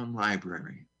downtown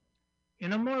library.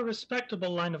 In a more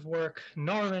respectable line of work,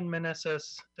 Norman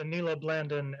Meneses, Danilo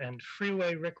Blandon, and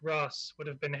Freeway Rick Ross would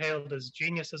have been hailed as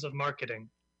geniuses of marketing.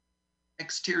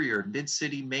 Exterior,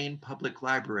 Mid-City, Maine Public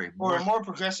Library. Or a more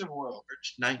progressive world.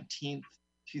 March 19th,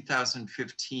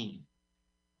 2015.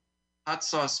 Hot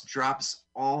sauce drops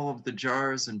all of the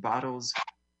jars and bottles,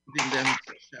 leaving them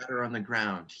to shatter on the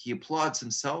ground. He applauds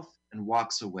himself and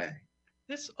walks away.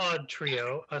 This odd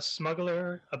trio, a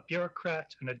smuggler, a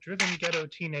bureaucrat, and a driven ghetto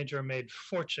teenager, made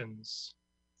fortunes.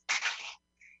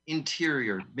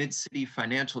 Interior, Mid-City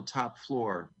Financial Top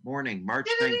Floor, morning, March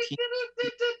 19th.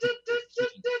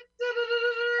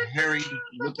 A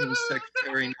harried-looking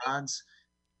secretary nods,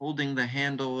 holding the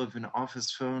handle of an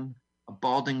office phone. A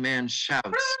balding man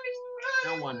shouts,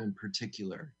 no one in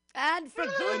particular. And for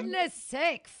goodness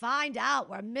sake, find out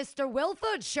where Mr.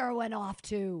 Wilford sure went off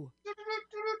to.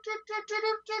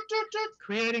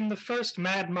 Creating the first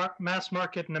mass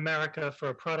market in America for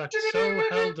a product so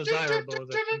held desirable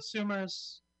that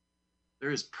consumers...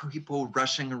 There's people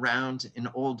rushing around, an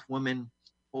old woman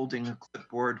holding a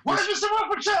clipboard. Where's Mr.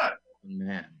 Wilford?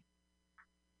 Man.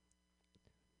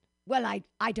 Well,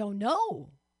 I don't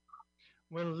know.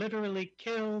 Will literally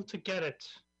kill to get it.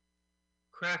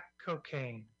 Crack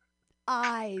cocaine.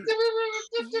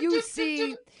 You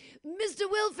see, Mr.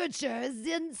 Wilfordshire is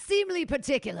unseemly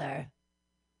particular.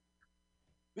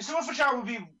 Mr. Wilfordshire will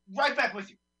be right back with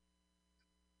you.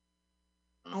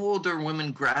 An older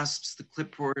woman grasps the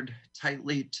clipboard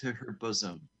tightly to her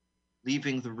bosom,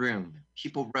 leaving the room.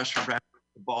 People rush around.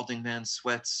 The balding man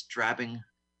sweats, dabbing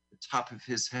the top of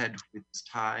his head with his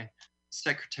tie. The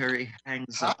secretary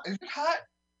hangs up, Is it hot?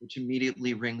 which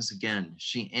immediately rings again.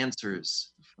 She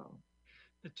answers the phone.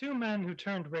 The two men who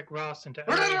turned Rick Ross into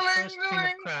LA's first king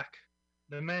of crack,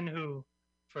 the men who,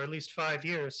 for at least 5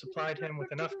 years, supplied him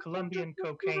with enough Colombian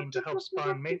cocaine to help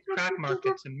spawn crack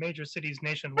markets in major cities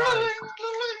nationwide.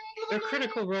 Their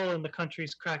critical role in the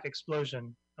country's crack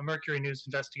explosion, a Mercury News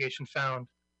investigation found,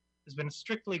 has been a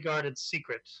strictly guarded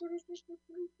secret.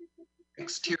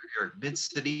 Exterior,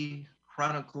 Mid-City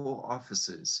Chronicle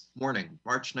offices, morning,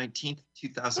 March 19th,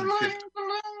 2015.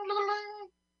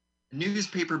 A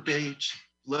newspaper page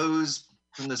blows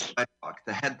from the sidewalk.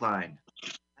 The headline,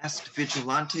 Masked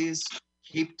Vigilantes,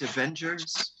 Caped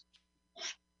Avengers.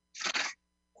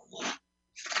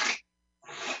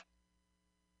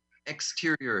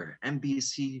 Exterior,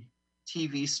 NBC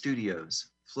TV studios,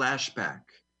 flashback.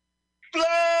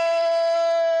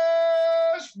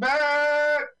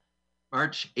 Flashback!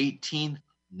 March 18th,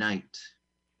 night.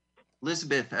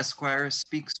 Elizabeth Esquire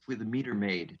speaks with a meter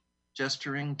maid,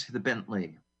 gesturing to the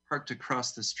Bentley, parked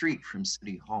across the street from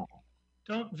City Hall.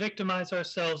 Don't victimize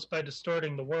ourselves by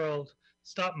distorting the world.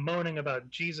 Stop moaning about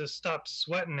Jesus. Stop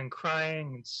sweating and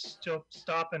crying and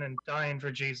stopping and dying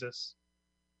for Jesus.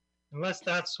 Unless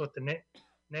that's what the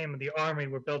name of the army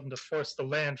we're building to force the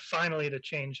land finally to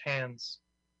change hands.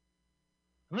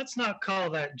 And let's not call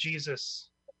that Jesus.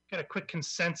 Get a quick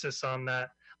consensus on that.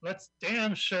 Let's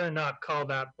damn sure not call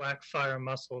that Blackfire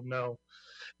muscle. No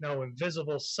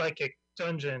invisible psychic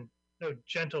dungeon. No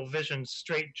gentle vision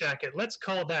straitjacket. Let's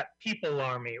call that People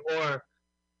Army, or...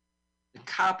 The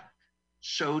cop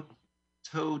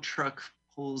tow truck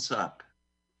pulls up.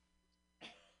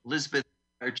 Elizabeth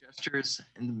gestures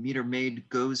and the meter maid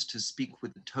goes to speak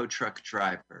with the tow truck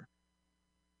driver.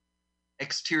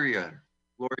 Exterior,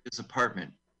 Gloria's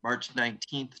apartment, March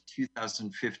 19th,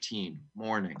 2015,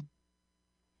 morning.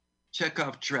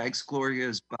 Chekhov drags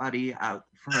Gloria's body out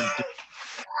the front door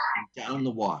and down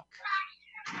the walk.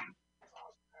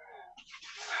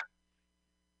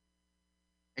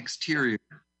 Exterior,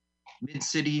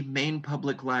 Mid-City Maine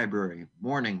Public Library,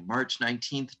 morning, March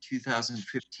 19th,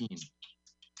 2015.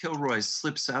 Kilroy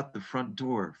slips out the front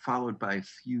door, followed by a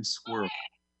few squirrels.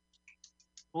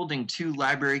 Holding 2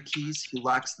 library keys, he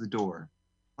locks the door,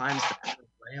 climbs the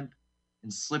ramp,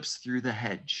 and slips through the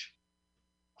hedge.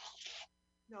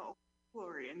 No,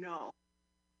 Gloria, no.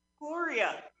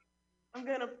 Gloria,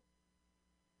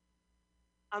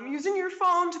 I'm using your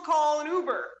phone to call an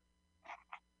Uber.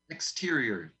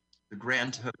 Exterior, the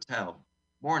Grand Hotel.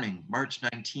 Morning, March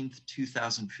 19th,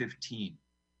 2015.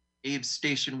 Abe's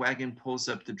station wagon pulls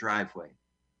up the driveway.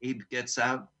 Abe gets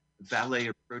out, the valet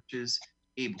approaches.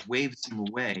 Abe waves him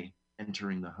away,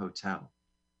 entering the hotel.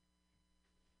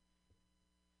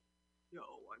 Yo,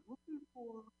 I'm looking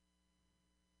for...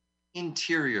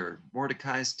 Interior,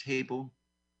 Mordecai's table.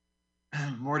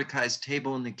 Mordecai's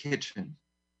table in the kitchen.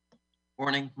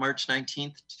 Morning, March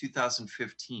 19th,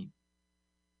 2015.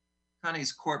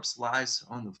 Connie's corpse lies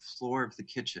on the floor of the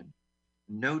kitchen.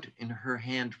 A note in her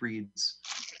hand reads,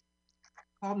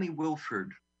 "Call me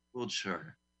Wilford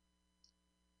Wiltshire."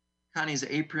 Connie's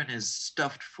apron is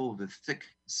stuffed full of a thick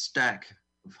stack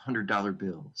of $100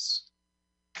 bills.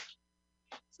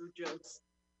 So just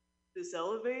this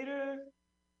elevator?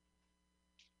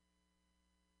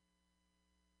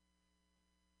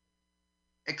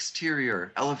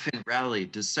 Exterior, Elephant Rally,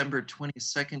 December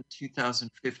 22nd,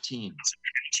 2015.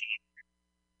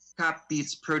 Cop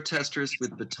beats protesters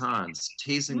with batons,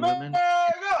 tasing women,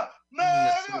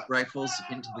 and assault rifles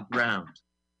into the ground.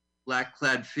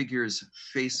 Black-clad figures,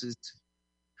 faces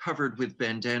covered with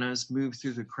bandanas, move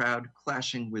through the crowd,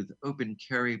 clashing with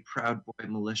open-carry Proud Boy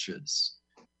militias.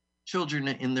 Children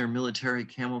in their military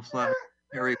camouflage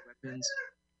carry weapons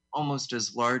almost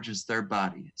as large as their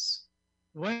bodies.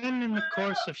 When in the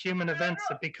course of human events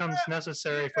it becomes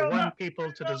necessary for one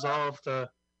people to dissolve the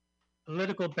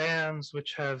political bands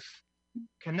which have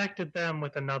connected them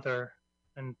with another,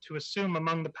 and to assume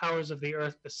among the powers of the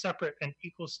earth the separate and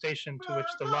equal station to which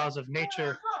the laws of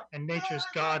nature and nature's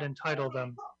God entitle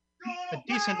them, a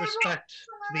decent respect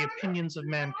to the opinions of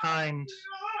mankind.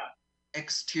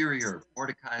 Exterior,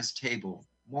 Mordecai's table,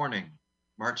 morning,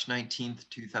 March 19th,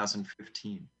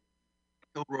 2015.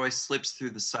 Kilroy slips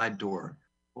through the side door,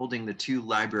 holding the 2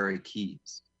 library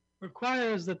keys.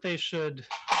 Requires that they should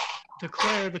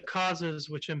declare the causes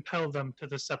which impel them to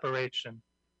the separation.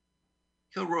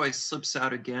 Kilroy slips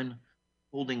out again,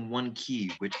 holding 1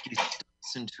 key, which he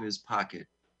stuffs into his pocket,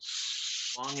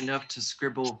 long enough to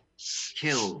scribble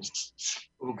 "kill"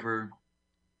 over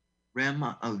 "rem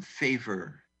of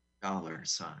favor,"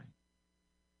 $.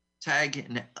 Tag,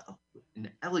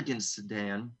 an elegant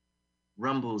sedan,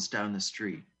 rumbles down the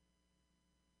street.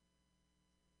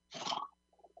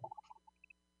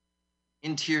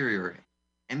 Interior,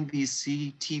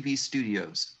 NBC TV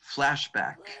studios,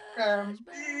 flashback.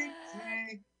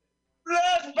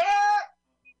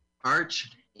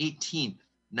 March 18th,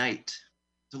 night.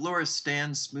 Dolores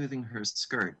stands smoothing her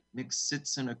skirt. Mick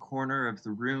sits in a corner of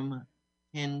the room,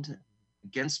 pinned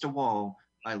against a wall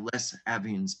by Les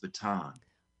Avine's baton.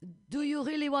 Do you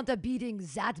really want a beating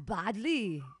that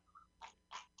badly?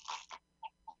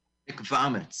 Mick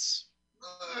vomits.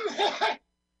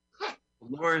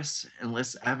 Dolores and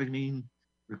Les Avine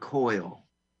recoil.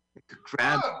 Mick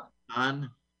grabs the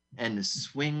baton and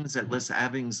swings at Les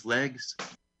Avine's legs.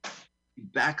 He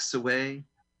backs away.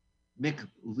 Mick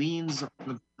leans on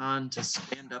the baton to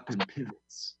stand up and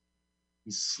pivots.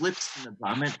 He slips in the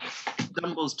vomit,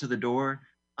 stumbles to the door,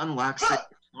 unlocks it,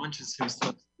 launches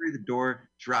himself through the door,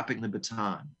 dropping the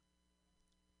baton.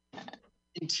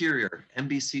 Interior,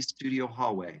 NBC studio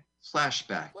hallway,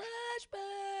 flashback.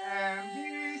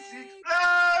 NBC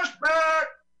flashback.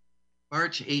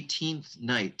 March 18th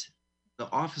night. The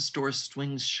office door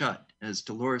swings shut as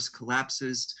Dolores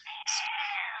collapses.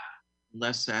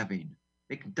 Les Avine.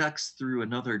 Mick ducks through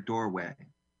another doorway.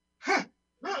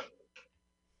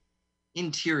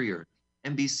 Interior,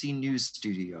 NBC News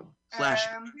Studio.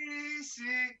 Flashback.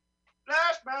 NBC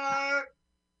flashback.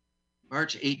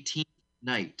 March 18th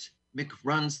night. Mick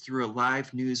runs through a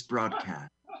live news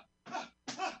broadcast.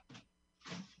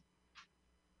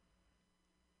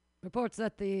 Reports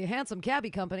that the handsome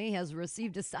cabbie company has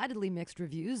received decidedly mixed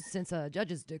reviews since a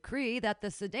judge's decree that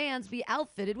the sedans be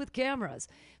outfitted with cameras,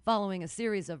 following a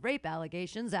series of rape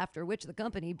allegations, after which the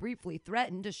company briefly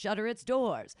threatened to shutter its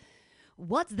doors.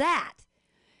 What's that?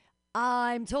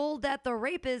 I'm told that the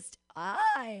rapist,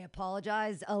 I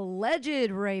apologize,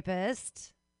 alleged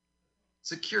rapist.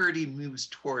 Security moves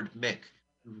toward Mick,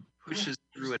 who pushes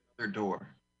through another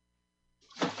door.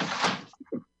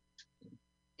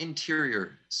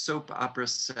 Interior, soap opera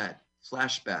set,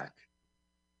 flashback.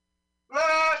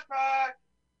 Flashback.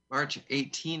 March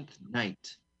 18th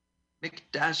night. Mick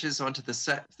dashes onto the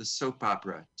set of the soap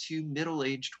opera. 2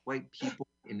 middle-aged white people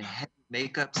in heavy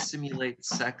makeup simulate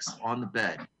sex on the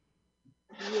bed.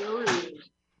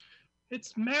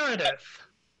 It's Meredith.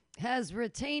 Has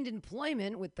retained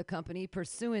employment with the company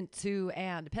pursuant to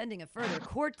and pending a further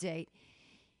court date.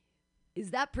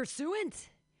 Is that pursuant?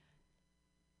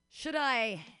 Should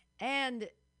I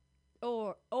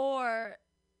or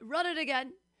run it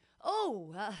again?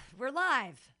 Oh, we're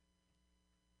live.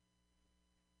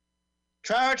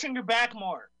 Try arching your back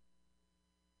more.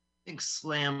 Nick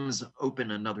slams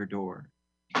open another door.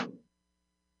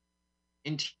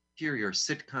 Interior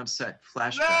sitcom set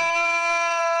flashback.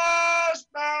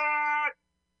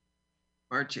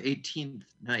 March 18th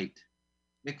night.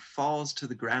 Mick falls to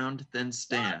the ground, then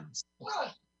stands.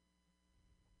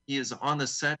 He is on the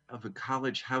set of a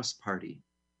college house party.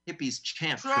 Hippies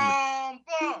chant from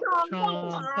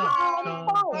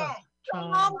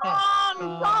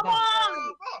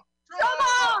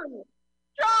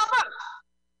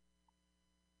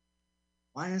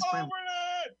Why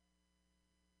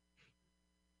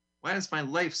is my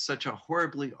life such a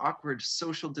horribly awkward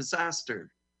social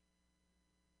disaster?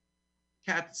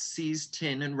 Kat sees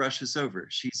Tin and rushes over.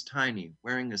 She's tiny,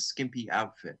 wearing a skimpy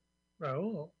outfit.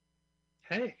 Raul.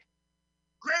 Hey.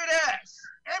 Great ass!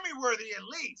 Emmy-worthy at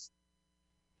least!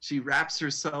 She wraps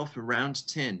herself around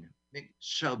Tin. Mick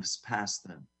shoves past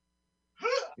them.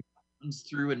 Runs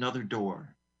through another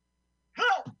door.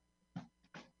 Help!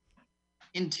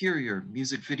 Interior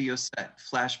music video set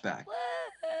flashback.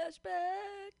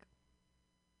 Flashback.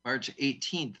 March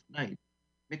 18th night.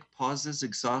 Mick pauses,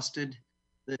 exhausted.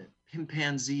 The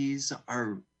chimpanzees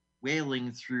are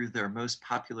wailing through their most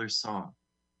popular song.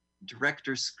 The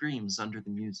director screams under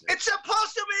the music. It's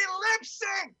supposed to be lip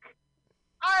sync!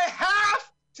 I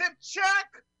have to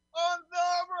check on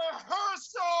the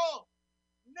rehearsal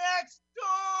next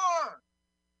door!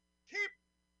 Keep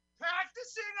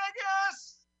practicing, I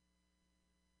guess?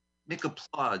 Mick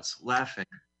applauds, laughing,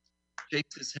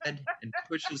 shakes his head, and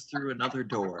pushes through another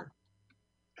door.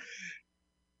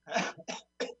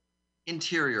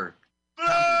 Interior.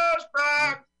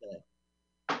 Flashback!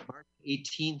 March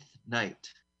 18th night.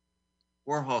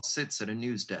 Warhol sits at a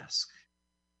news desk.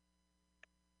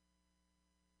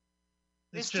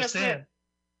 It's just it.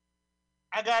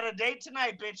 I got a date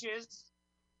tonight, bitches.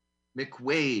 Mick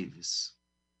waves.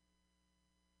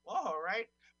 All right.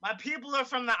 My people are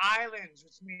from the islands,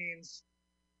 which means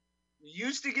we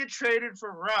used to get traded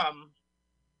for rum,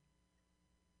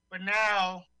 but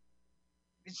now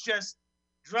it's just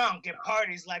drunk at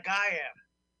parties like I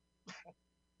am.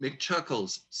 Mick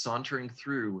chuckles, sauntering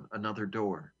through another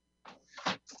door.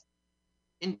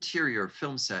 Interior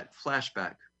film set,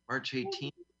 flashback, March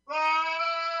 18th.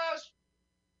 Flash!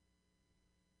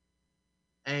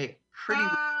 A pretty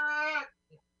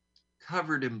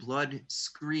covered in blood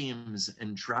screams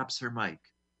and drops her mic.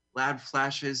 Loud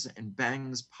flashes and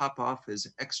bangs pop off as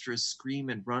extras scream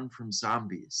and run from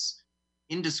zombies.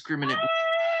 Indiscriminate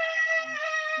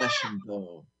flesh and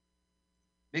bone.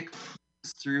 Mick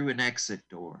moves through an exit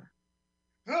door.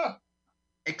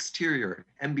 Exterior,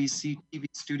 NBC TV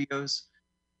studios,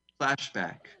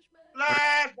 flashback.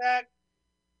 Flashback!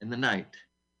 In the night,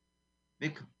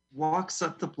 Mick walks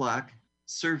up the block,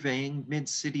 surveying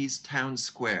Mid-City's town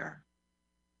square.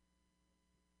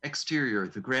 Exterior,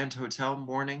 the Grand Hotel,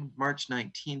 morning, March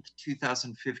 19th,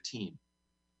 2015.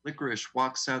 Licorice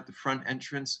walks out the front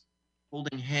entrance,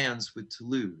 holding hands with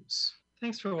Toulouse.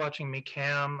 Thanks for watching me,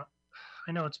 Cam.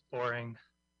 I know it's boring.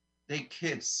 They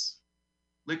kiss.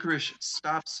 Licorice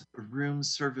stops a room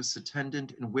service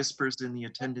attendant and whispers in the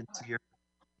attendant's ear,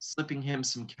 slipping him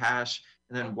some cash,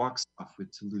 and then walks off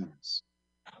with Toulouse.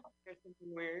 There's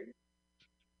something weird.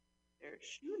 They're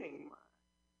shooting mine.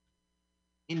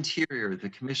 Interior, the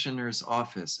Commissioner's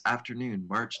office, afternoon,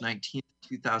 March 19th,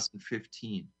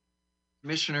 2015.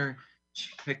 Commissioner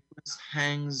Chiklis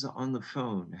hangs on the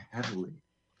phone heavily.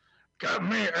 Get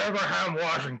me Abraham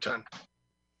Washington.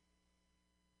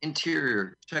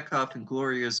 Interior, Chekhov and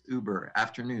Gloria's Uber,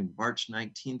 afternoon, March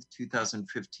 19th,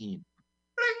 2015.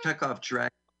 Chekhov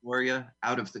drags Gloria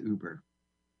out of the Uber.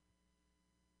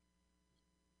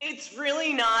 It's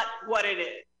really not what it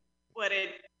is.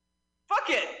 Fuck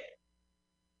it!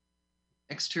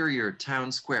 Exterior,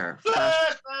 Town Square,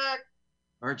 Flashback!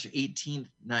 March 18th,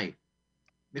 night.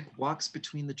 Mick walks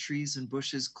between the trees and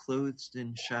bushes clothed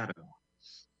in shadow.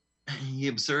 He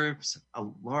observes a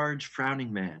large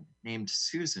frowning man named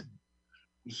Susan.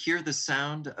 We hear the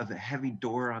sound of a heavy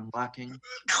door unlocking.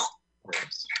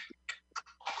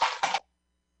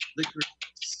 Licorice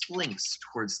slinks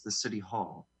towards the city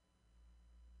hall.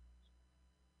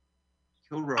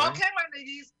 Kilroy. Okay, my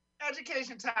niggas,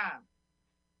 education time.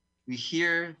 We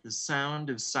hear the sound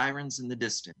of sirens in the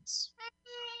distance.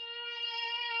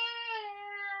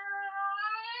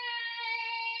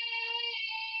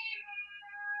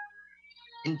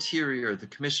 Interior, the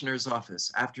Commissioner's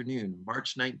Office, afternoon,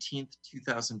 March 19th,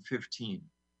 2015.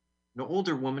 An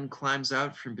older woman climbs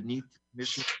out from beneath the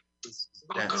Commissioner's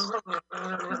desk.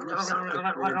 She lifts up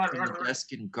the board from the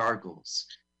desk and gargles,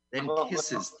 then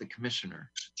kisses the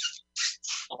Commissioner.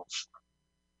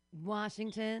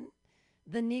 Washington,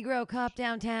 the Negro cop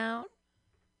downtown.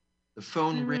 The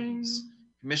phone rings.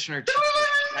 Commissioner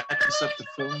snatches up the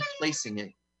phone, placing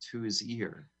it to his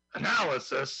ear.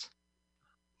 Analysis?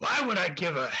 Why would I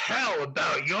give a hell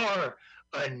about your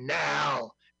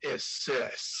analysis?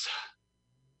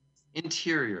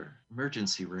 Interior,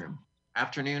 emergency room.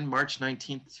 Afternoon, March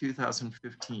 19th,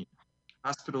 2015.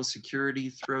 Hospital security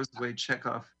throws away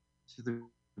Chekhov to the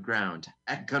ground.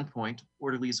 At gunpoint,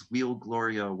 orderlies wheel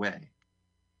Gloria away.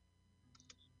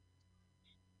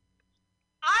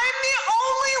 I'm the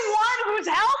only one who's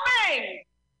helping!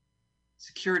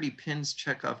 Security pins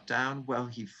Chekhov down while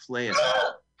he flails.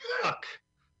 Fuck.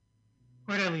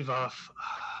 Where'd I leave off?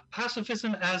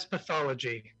 Pacifism as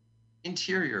pathology.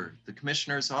 Interior, the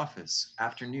Commissioner's Office.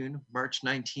 Afternoon, March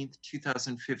 19th,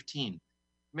 2015.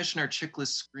 Commissioner Chickless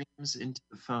screams into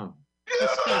the phone.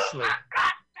 Precisely.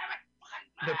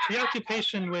 The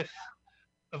preoccupation with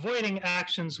avoiding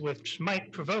actions which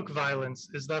might provoke violence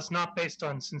is thus not based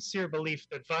on sincere belief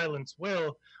that violence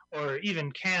will, or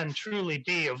even can, truly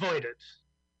be avoided.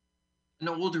 An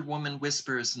older woman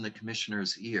whispers in the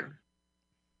Commissioner's ear.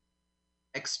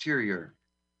 Exterior,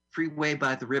 freeway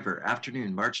by the river,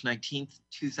 afternoon, March 19th,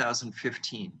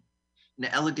 2015. An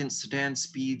elegant sedan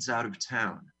speeds out of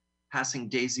town, passing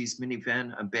Daisy's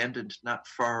minivan abandoned not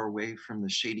far away from the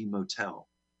shady motel.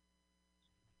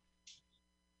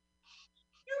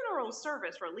 Funeral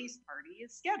service release party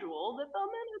is scheduled at the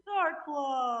Minotaur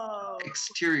Club.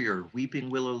 Exterior, Weeping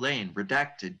Willow Lane,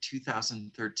 redacted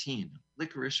 2013.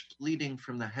 Licorice, bleeding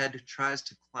from the head, tries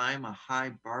to climb a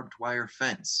high barbed wire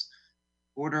fence,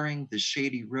 bordering the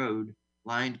shady road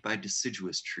lined by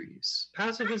deciduous trees.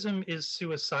 Pacifism is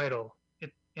suicidal.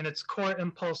 In its core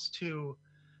impulse to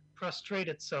prostrate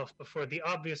itself before the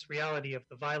obvious reality of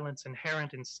the violence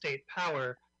inherent in state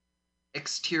power.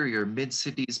 Exterior,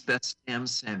 Mid-City's Best Damn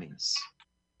Sammys.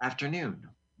 Afternoon,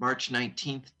 March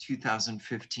 19th,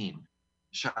 2015.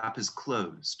 The shop is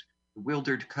closed.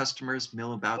 Bewildered customers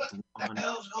mill about the lawn,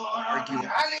 arguing,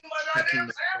 checking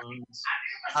their phones.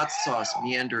 Hot sauce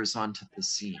meanders onto the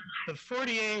scene. The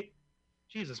 48...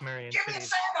 Jesus, Mary and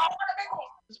Kitties.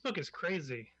 This book is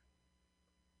crazy.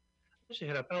 I should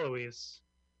hit up Eloise.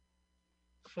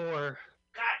 For...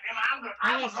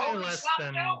 no less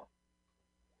than...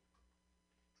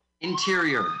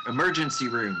 Interior, emergency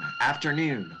room,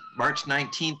 afternoon, March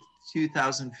 19th,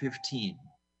 2015.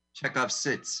 Chekhov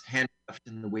sits, handcuffed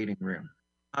in the waiting room.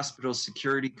 Hospital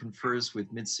security confers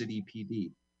with Mid-City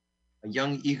PD. A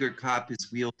young, eager cop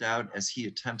is wheeled out as he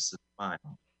attempts to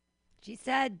smile. She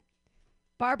said,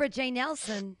 Barbara J.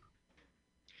 Nelson.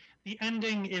 The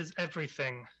ending is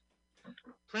everything.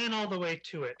 Plan all the way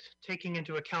to it, taking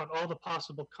into account all the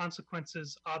possible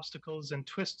consequences, obstacles, and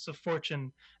twists of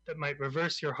fortune that might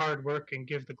reverse your hard work and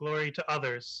give the glory to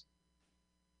others.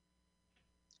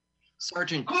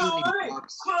 Sergeant Clooney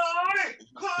walks to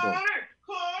the hospital.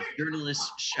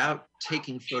 Journalists shout,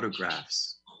 taking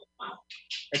photographs.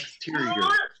 Exterior,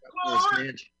 Shuttle's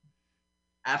mansion.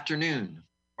 Afternoon,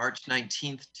 March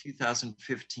 19th,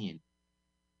 2015.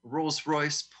 A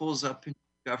Rolls-Royce pulls up into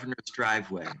the governor's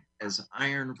driveway as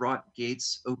iron-wrought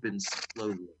gates open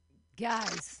slowly.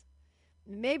 Guys,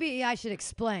 maybe I should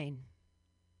explain.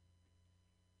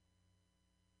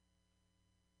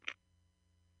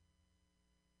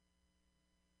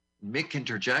 Mick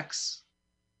interjects.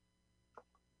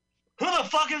 Who the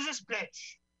fuck is this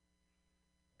bitch?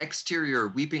 Exterior,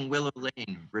 Weeping Willow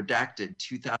Lane, redacted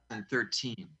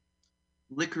 2013.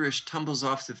 Licorice tumbles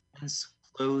off the fence,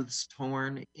 clothes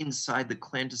torn, inside the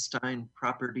clandestine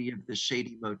property of the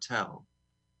shady motel.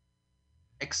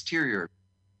 Exterior,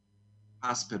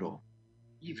 hospital,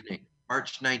 evening,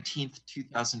 March 19th,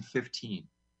 2015.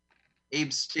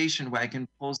 Abe's station wagon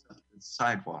pulls up to the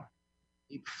sidewalk.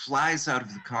 Abe flies out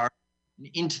of the car and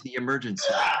into the emergency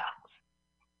room.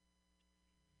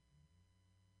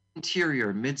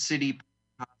 Interior, Mid-City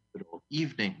Hospital,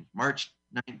 evening, March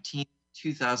 19th,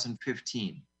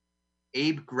 2015.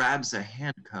 Abe grabs a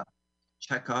handcuff.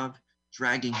 Chekhov,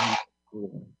 dragging him to the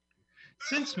floor.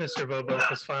 Since Mr. Bobo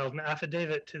has filed an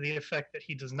affidavit to the effect that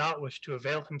he does not wish to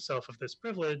avail himself of this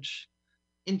privilege.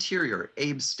 Interior,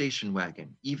 Abe's station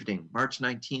wagon, evening, March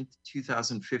 19th,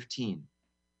 2015.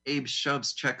 Abe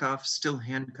shoves Chekhov, still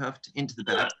handcuffed, into the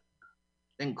back,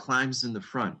 then climbs in the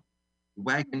front. The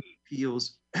wagon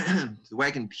peels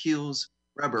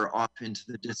rubber off into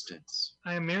the distance.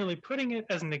 I am merely putting it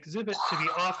as an exhibit to be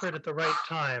offered at the right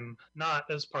time, not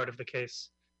as part of the case.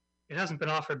 It hasn't been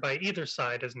offered by either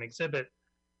side as an exhibit.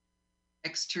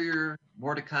 Exterior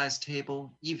Mordecai's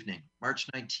table, evening, March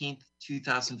 19th,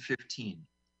 2015.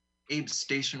 Abe's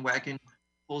station wagon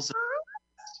pulls up,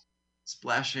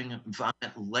 splashing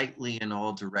vomit lightly in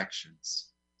all directions.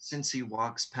 Cincy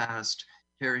walks past,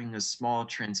 carrying a small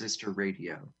transistor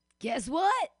radio. Guess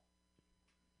what?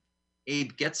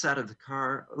 Abe gets out of the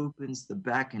car, opens the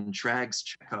back, and drags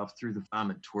Chekhov through the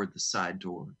vomit toward the side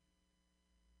door.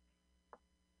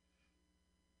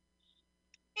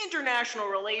 International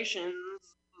relations.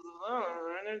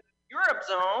 Europe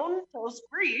zone tells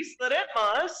Greece that it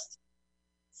must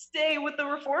stay with the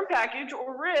reform package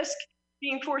or risk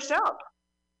being forced out.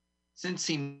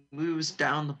 Cincy moves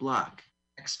down the block.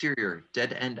 Exterior,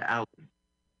 dead-end alley.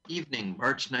 Evening,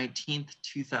 March 19th,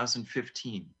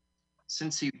 2015.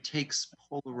 Cincy takes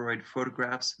Polaroid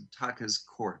photographs of Taka's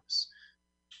corpse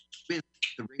with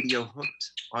the radio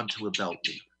hooked onto a belt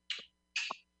loop.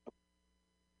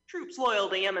 Troops loyal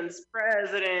to Yemen's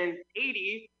President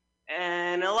Hadi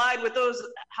and allied with those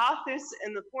Hafez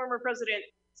and the former President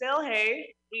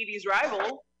Saleh, Hadi's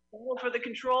rival, called for the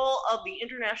control of the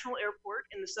international airport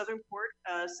in the southern port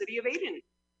city of Aden.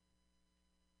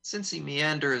 Cincy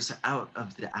meanders out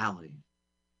of the alley.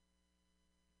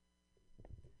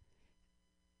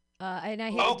 And I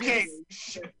hate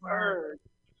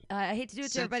I hate to do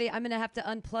it to everybody. I'm going to have to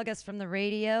unplug us from the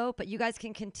radio, but you guys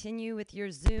can continue with your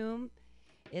Zoom.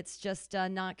 It's just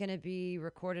not going to be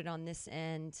recorded on this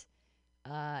end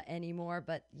anymore.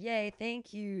 But yay,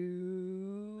 thank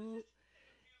you.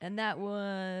 And that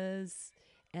was,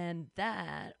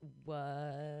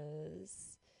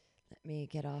 let me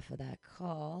get off of that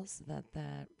call so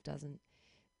that doesn't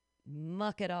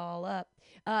muck it all up.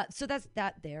 So that's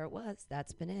that. There it was.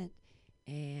 That's been it.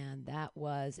 And that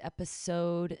was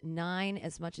episode 9,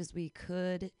 as much as we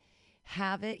could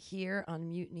have it here on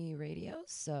Mutiny Radio.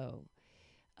 So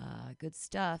good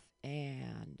stuff.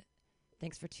 And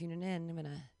thanks for tuning in. I'm going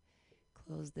to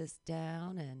close this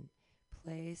down and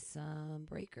play some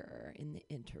Breaker in the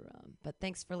interim. But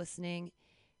thanks for listening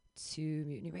to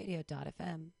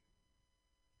MutinyRadio.fm.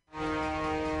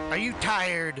 Are you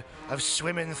tired of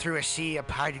swimming through a sea of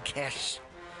podcasts?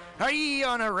 Are ye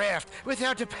on a raft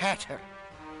without a paddle?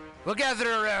 Well,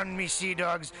 gather around me, sea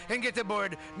dogs, and get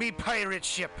aboard me pirate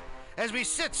ship as we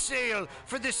set sail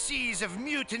for the seas of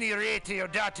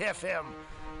MutinyRadio.fm.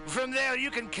 From there,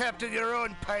 you can captain your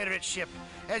own pirate ship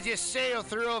as you sail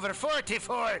through over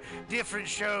 44 different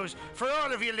shows for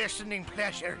all of your listening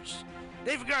pleasures.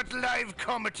 They've got live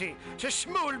comedy to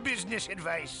small business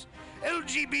advice,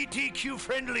 LGBTQ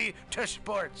friendly to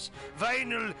sports,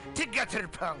 vinyl to gutter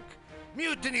punk.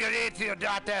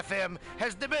 MutinyRadio.fm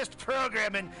has the best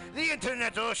programming the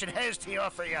internet ocean has to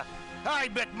offer you. I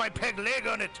bet my peg leg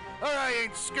on it, or I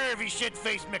ain't scurvy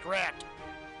shit-faced McRat.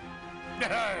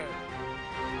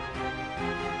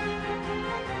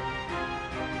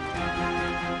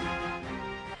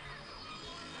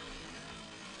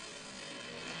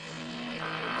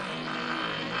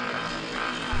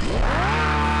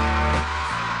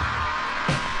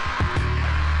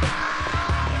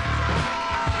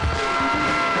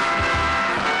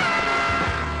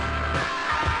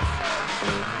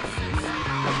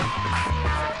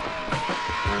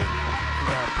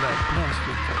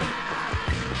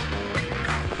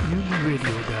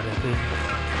 MutinyRadio.fm.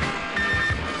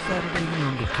 Saturday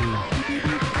noon to 2.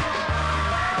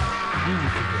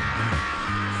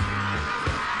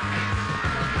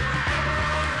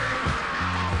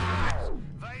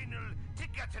 Vinyl to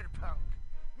gutter punk.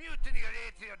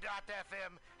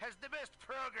 MutinyRadio.fm has the best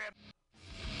program.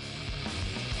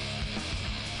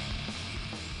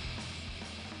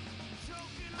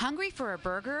 Hungry for a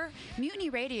burger? Mutiny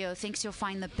Radio thinks you'll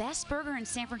find the best burger in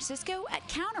San Francisco at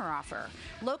Counteroffer,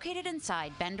 located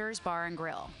inside Bender's Bar and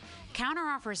Grill.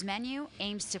 Counteroffer's menu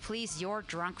aims to please your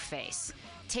drunk face.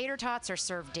 Tater tots are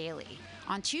served daily.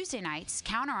 On Tuesday nights,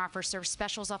 Counteroffer serves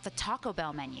specials off the Taco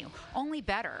Bell menu, only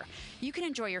better. You can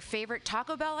enjoy your favorite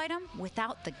Taco Bell item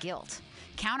without the guilt.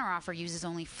 Counteroffer uses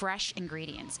only fresh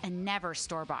ingredients and never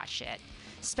store-bought shit.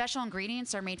 Special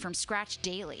ingredients are made from scratch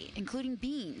daily, including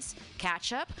beans,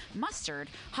 ketchup, mustard,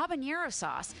 habanero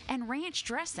sauce, and ranch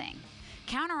dressing.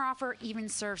 Counteroffer even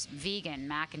serves vegan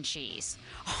mac and cheese.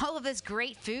 All of this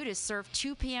great food is served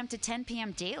 2 p.m. to 10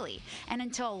 p.m. daily and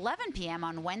until 11 p.m.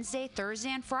 on Wednesday, Thursday,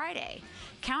 and Friday.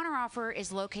 Counteroffer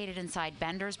is located inside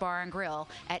Bender's Bar and Grill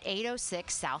at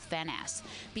 806 South Van Ness.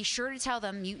 Be sure to tell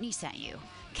them Mutiny sent you.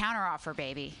 Counteroffer,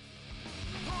 baby.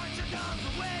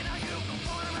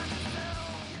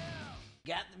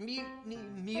 Got the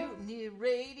mutiny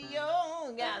radio.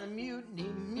 Got the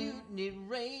mutiny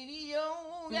radio.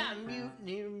 Got the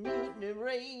mutiny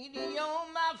radio,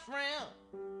 my friend.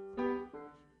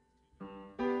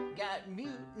 Got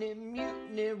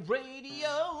mutiny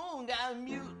radio. Got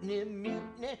mutiny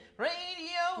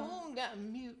radio. Got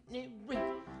mutiny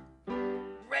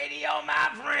radio, my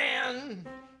friend.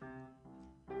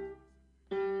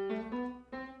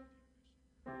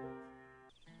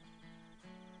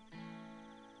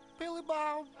 Billy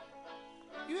Bob,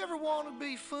 you ever want to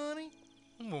be funny?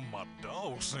 Well, my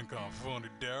dogs think I'm funny,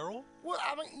 Daryl. Well,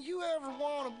 I mean, you ever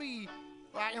want to be,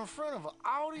 like, in front of an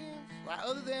audience? Like,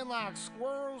 other than, like,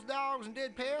 squirrels, dogs, and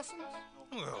dead peasants?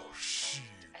 Oh, shit.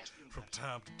 From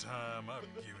time to time,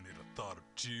 I've given it a thought or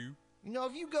two. You know,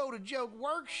 if you go to Joke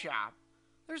Workshop,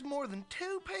 there's more than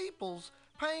 2 peoples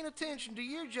paying attention to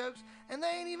your jokes, and they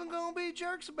ain't even gonna be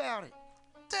jerks about it.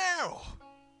 Daryl,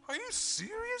 are you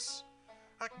serious?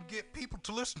 I can get people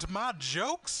to listen to my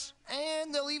jokes?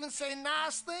 And they'll even say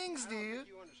nice things to you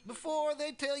before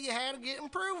they tell you how to get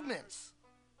improvements.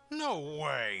 No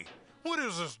way. What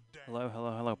is this? Hello,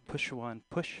 hello, hello. Push 1,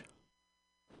 push.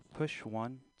 Push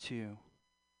 1, 2.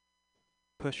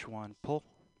 Push 1, pull.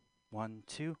 1,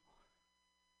 2.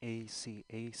 AC,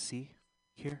 AC.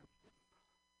 Here.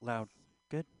 Loud.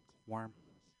 Good. Warm.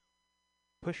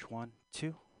 Push 1,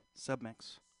 2.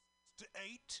 Submix. To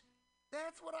 8.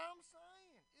 That's what I'm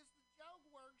saying. It's the Joke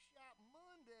Workshop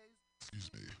Mondays. Excuse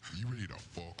me, are you ready to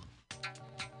fuck?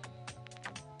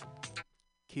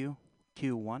 Q.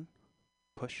 Q1.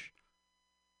 Push.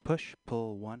 Push,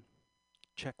 pull 1.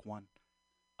 Check 1.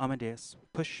 Amadeus.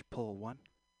 Push, pull 1.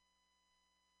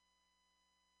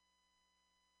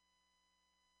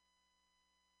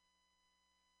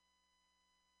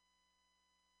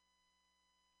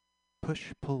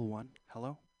 Push, pull 1.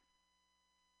 Hello?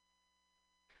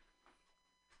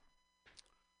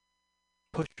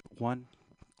 Push 1.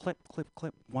 Clip, clip,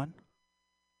 clip. 1.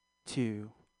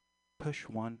 2. Push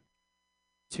 1.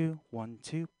 2. 1,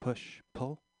 2. Push,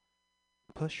 pull.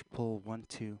 Push, pull. 1,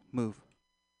 2. Move.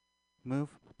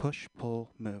 Move, push, pull,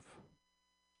 move.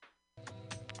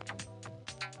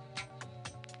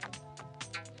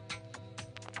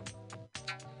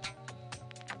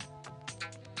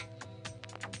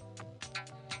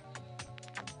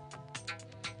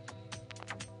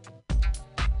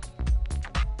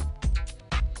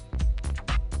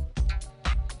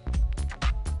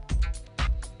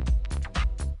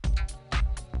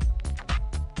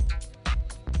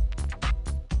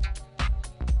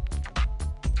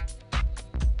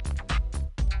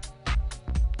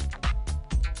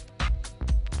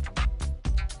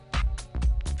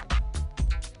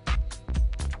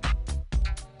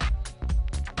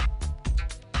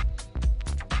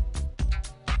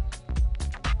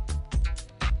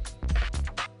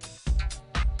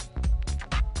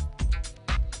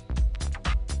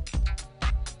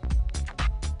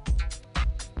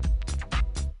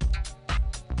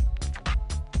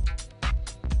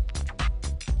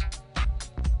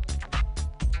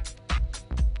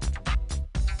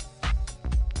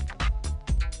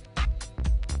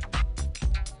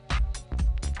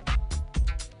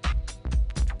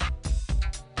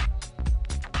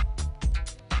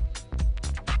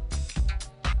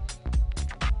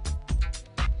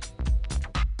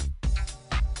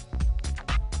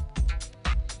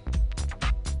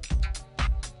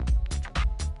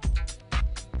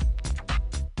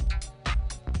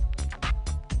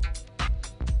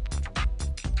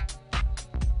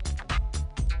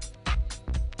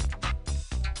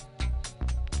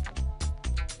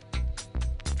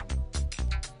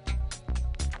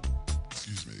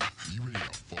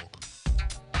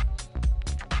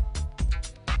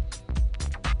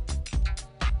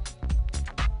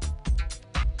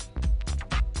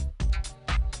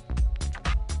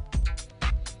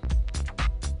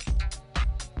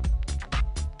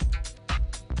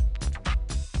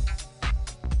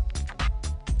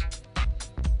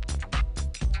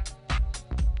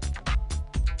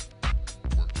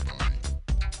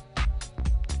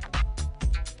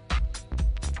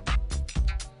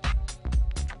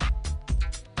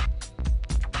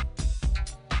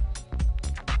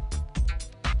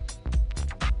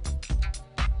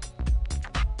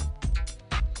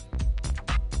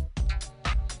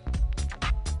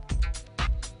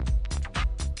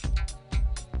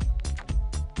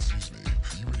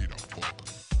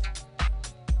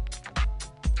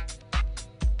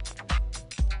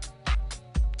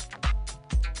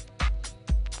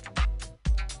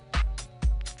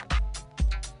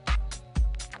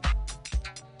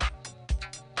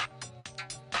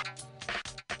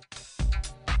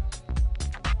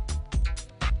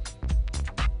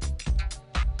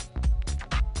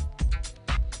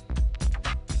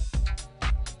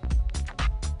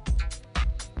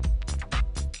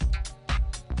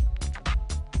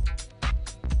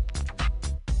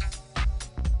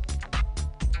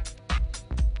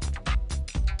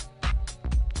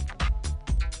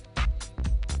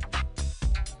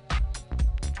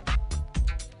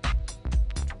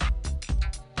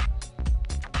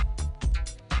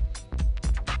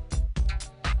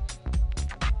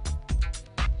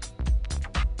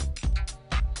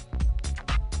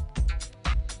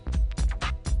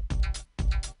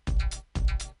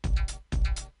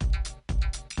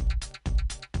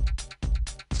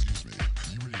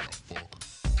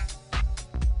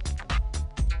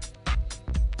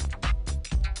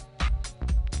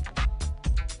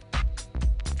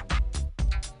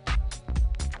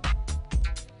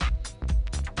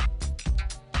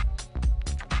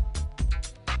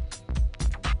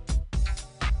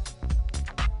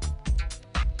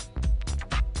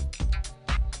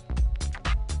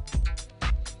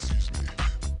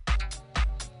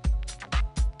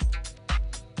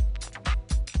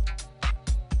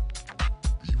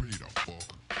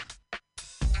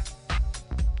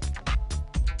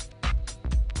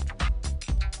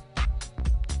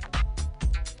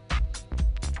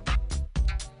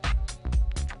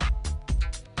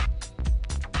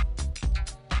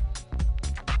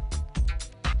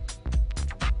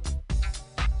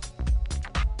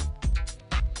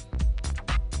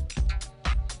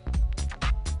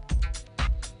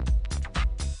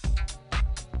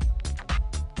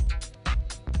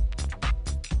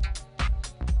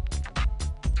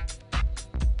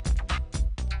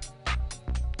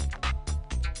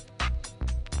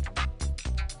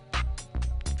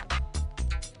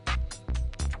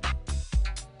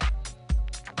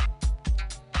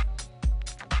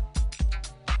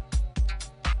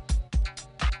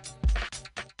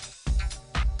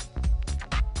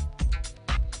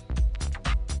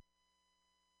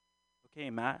 Okay,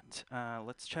 Matt,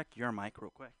 let's check your mic real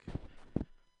quick.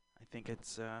 I think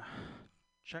it's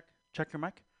check your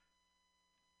mic.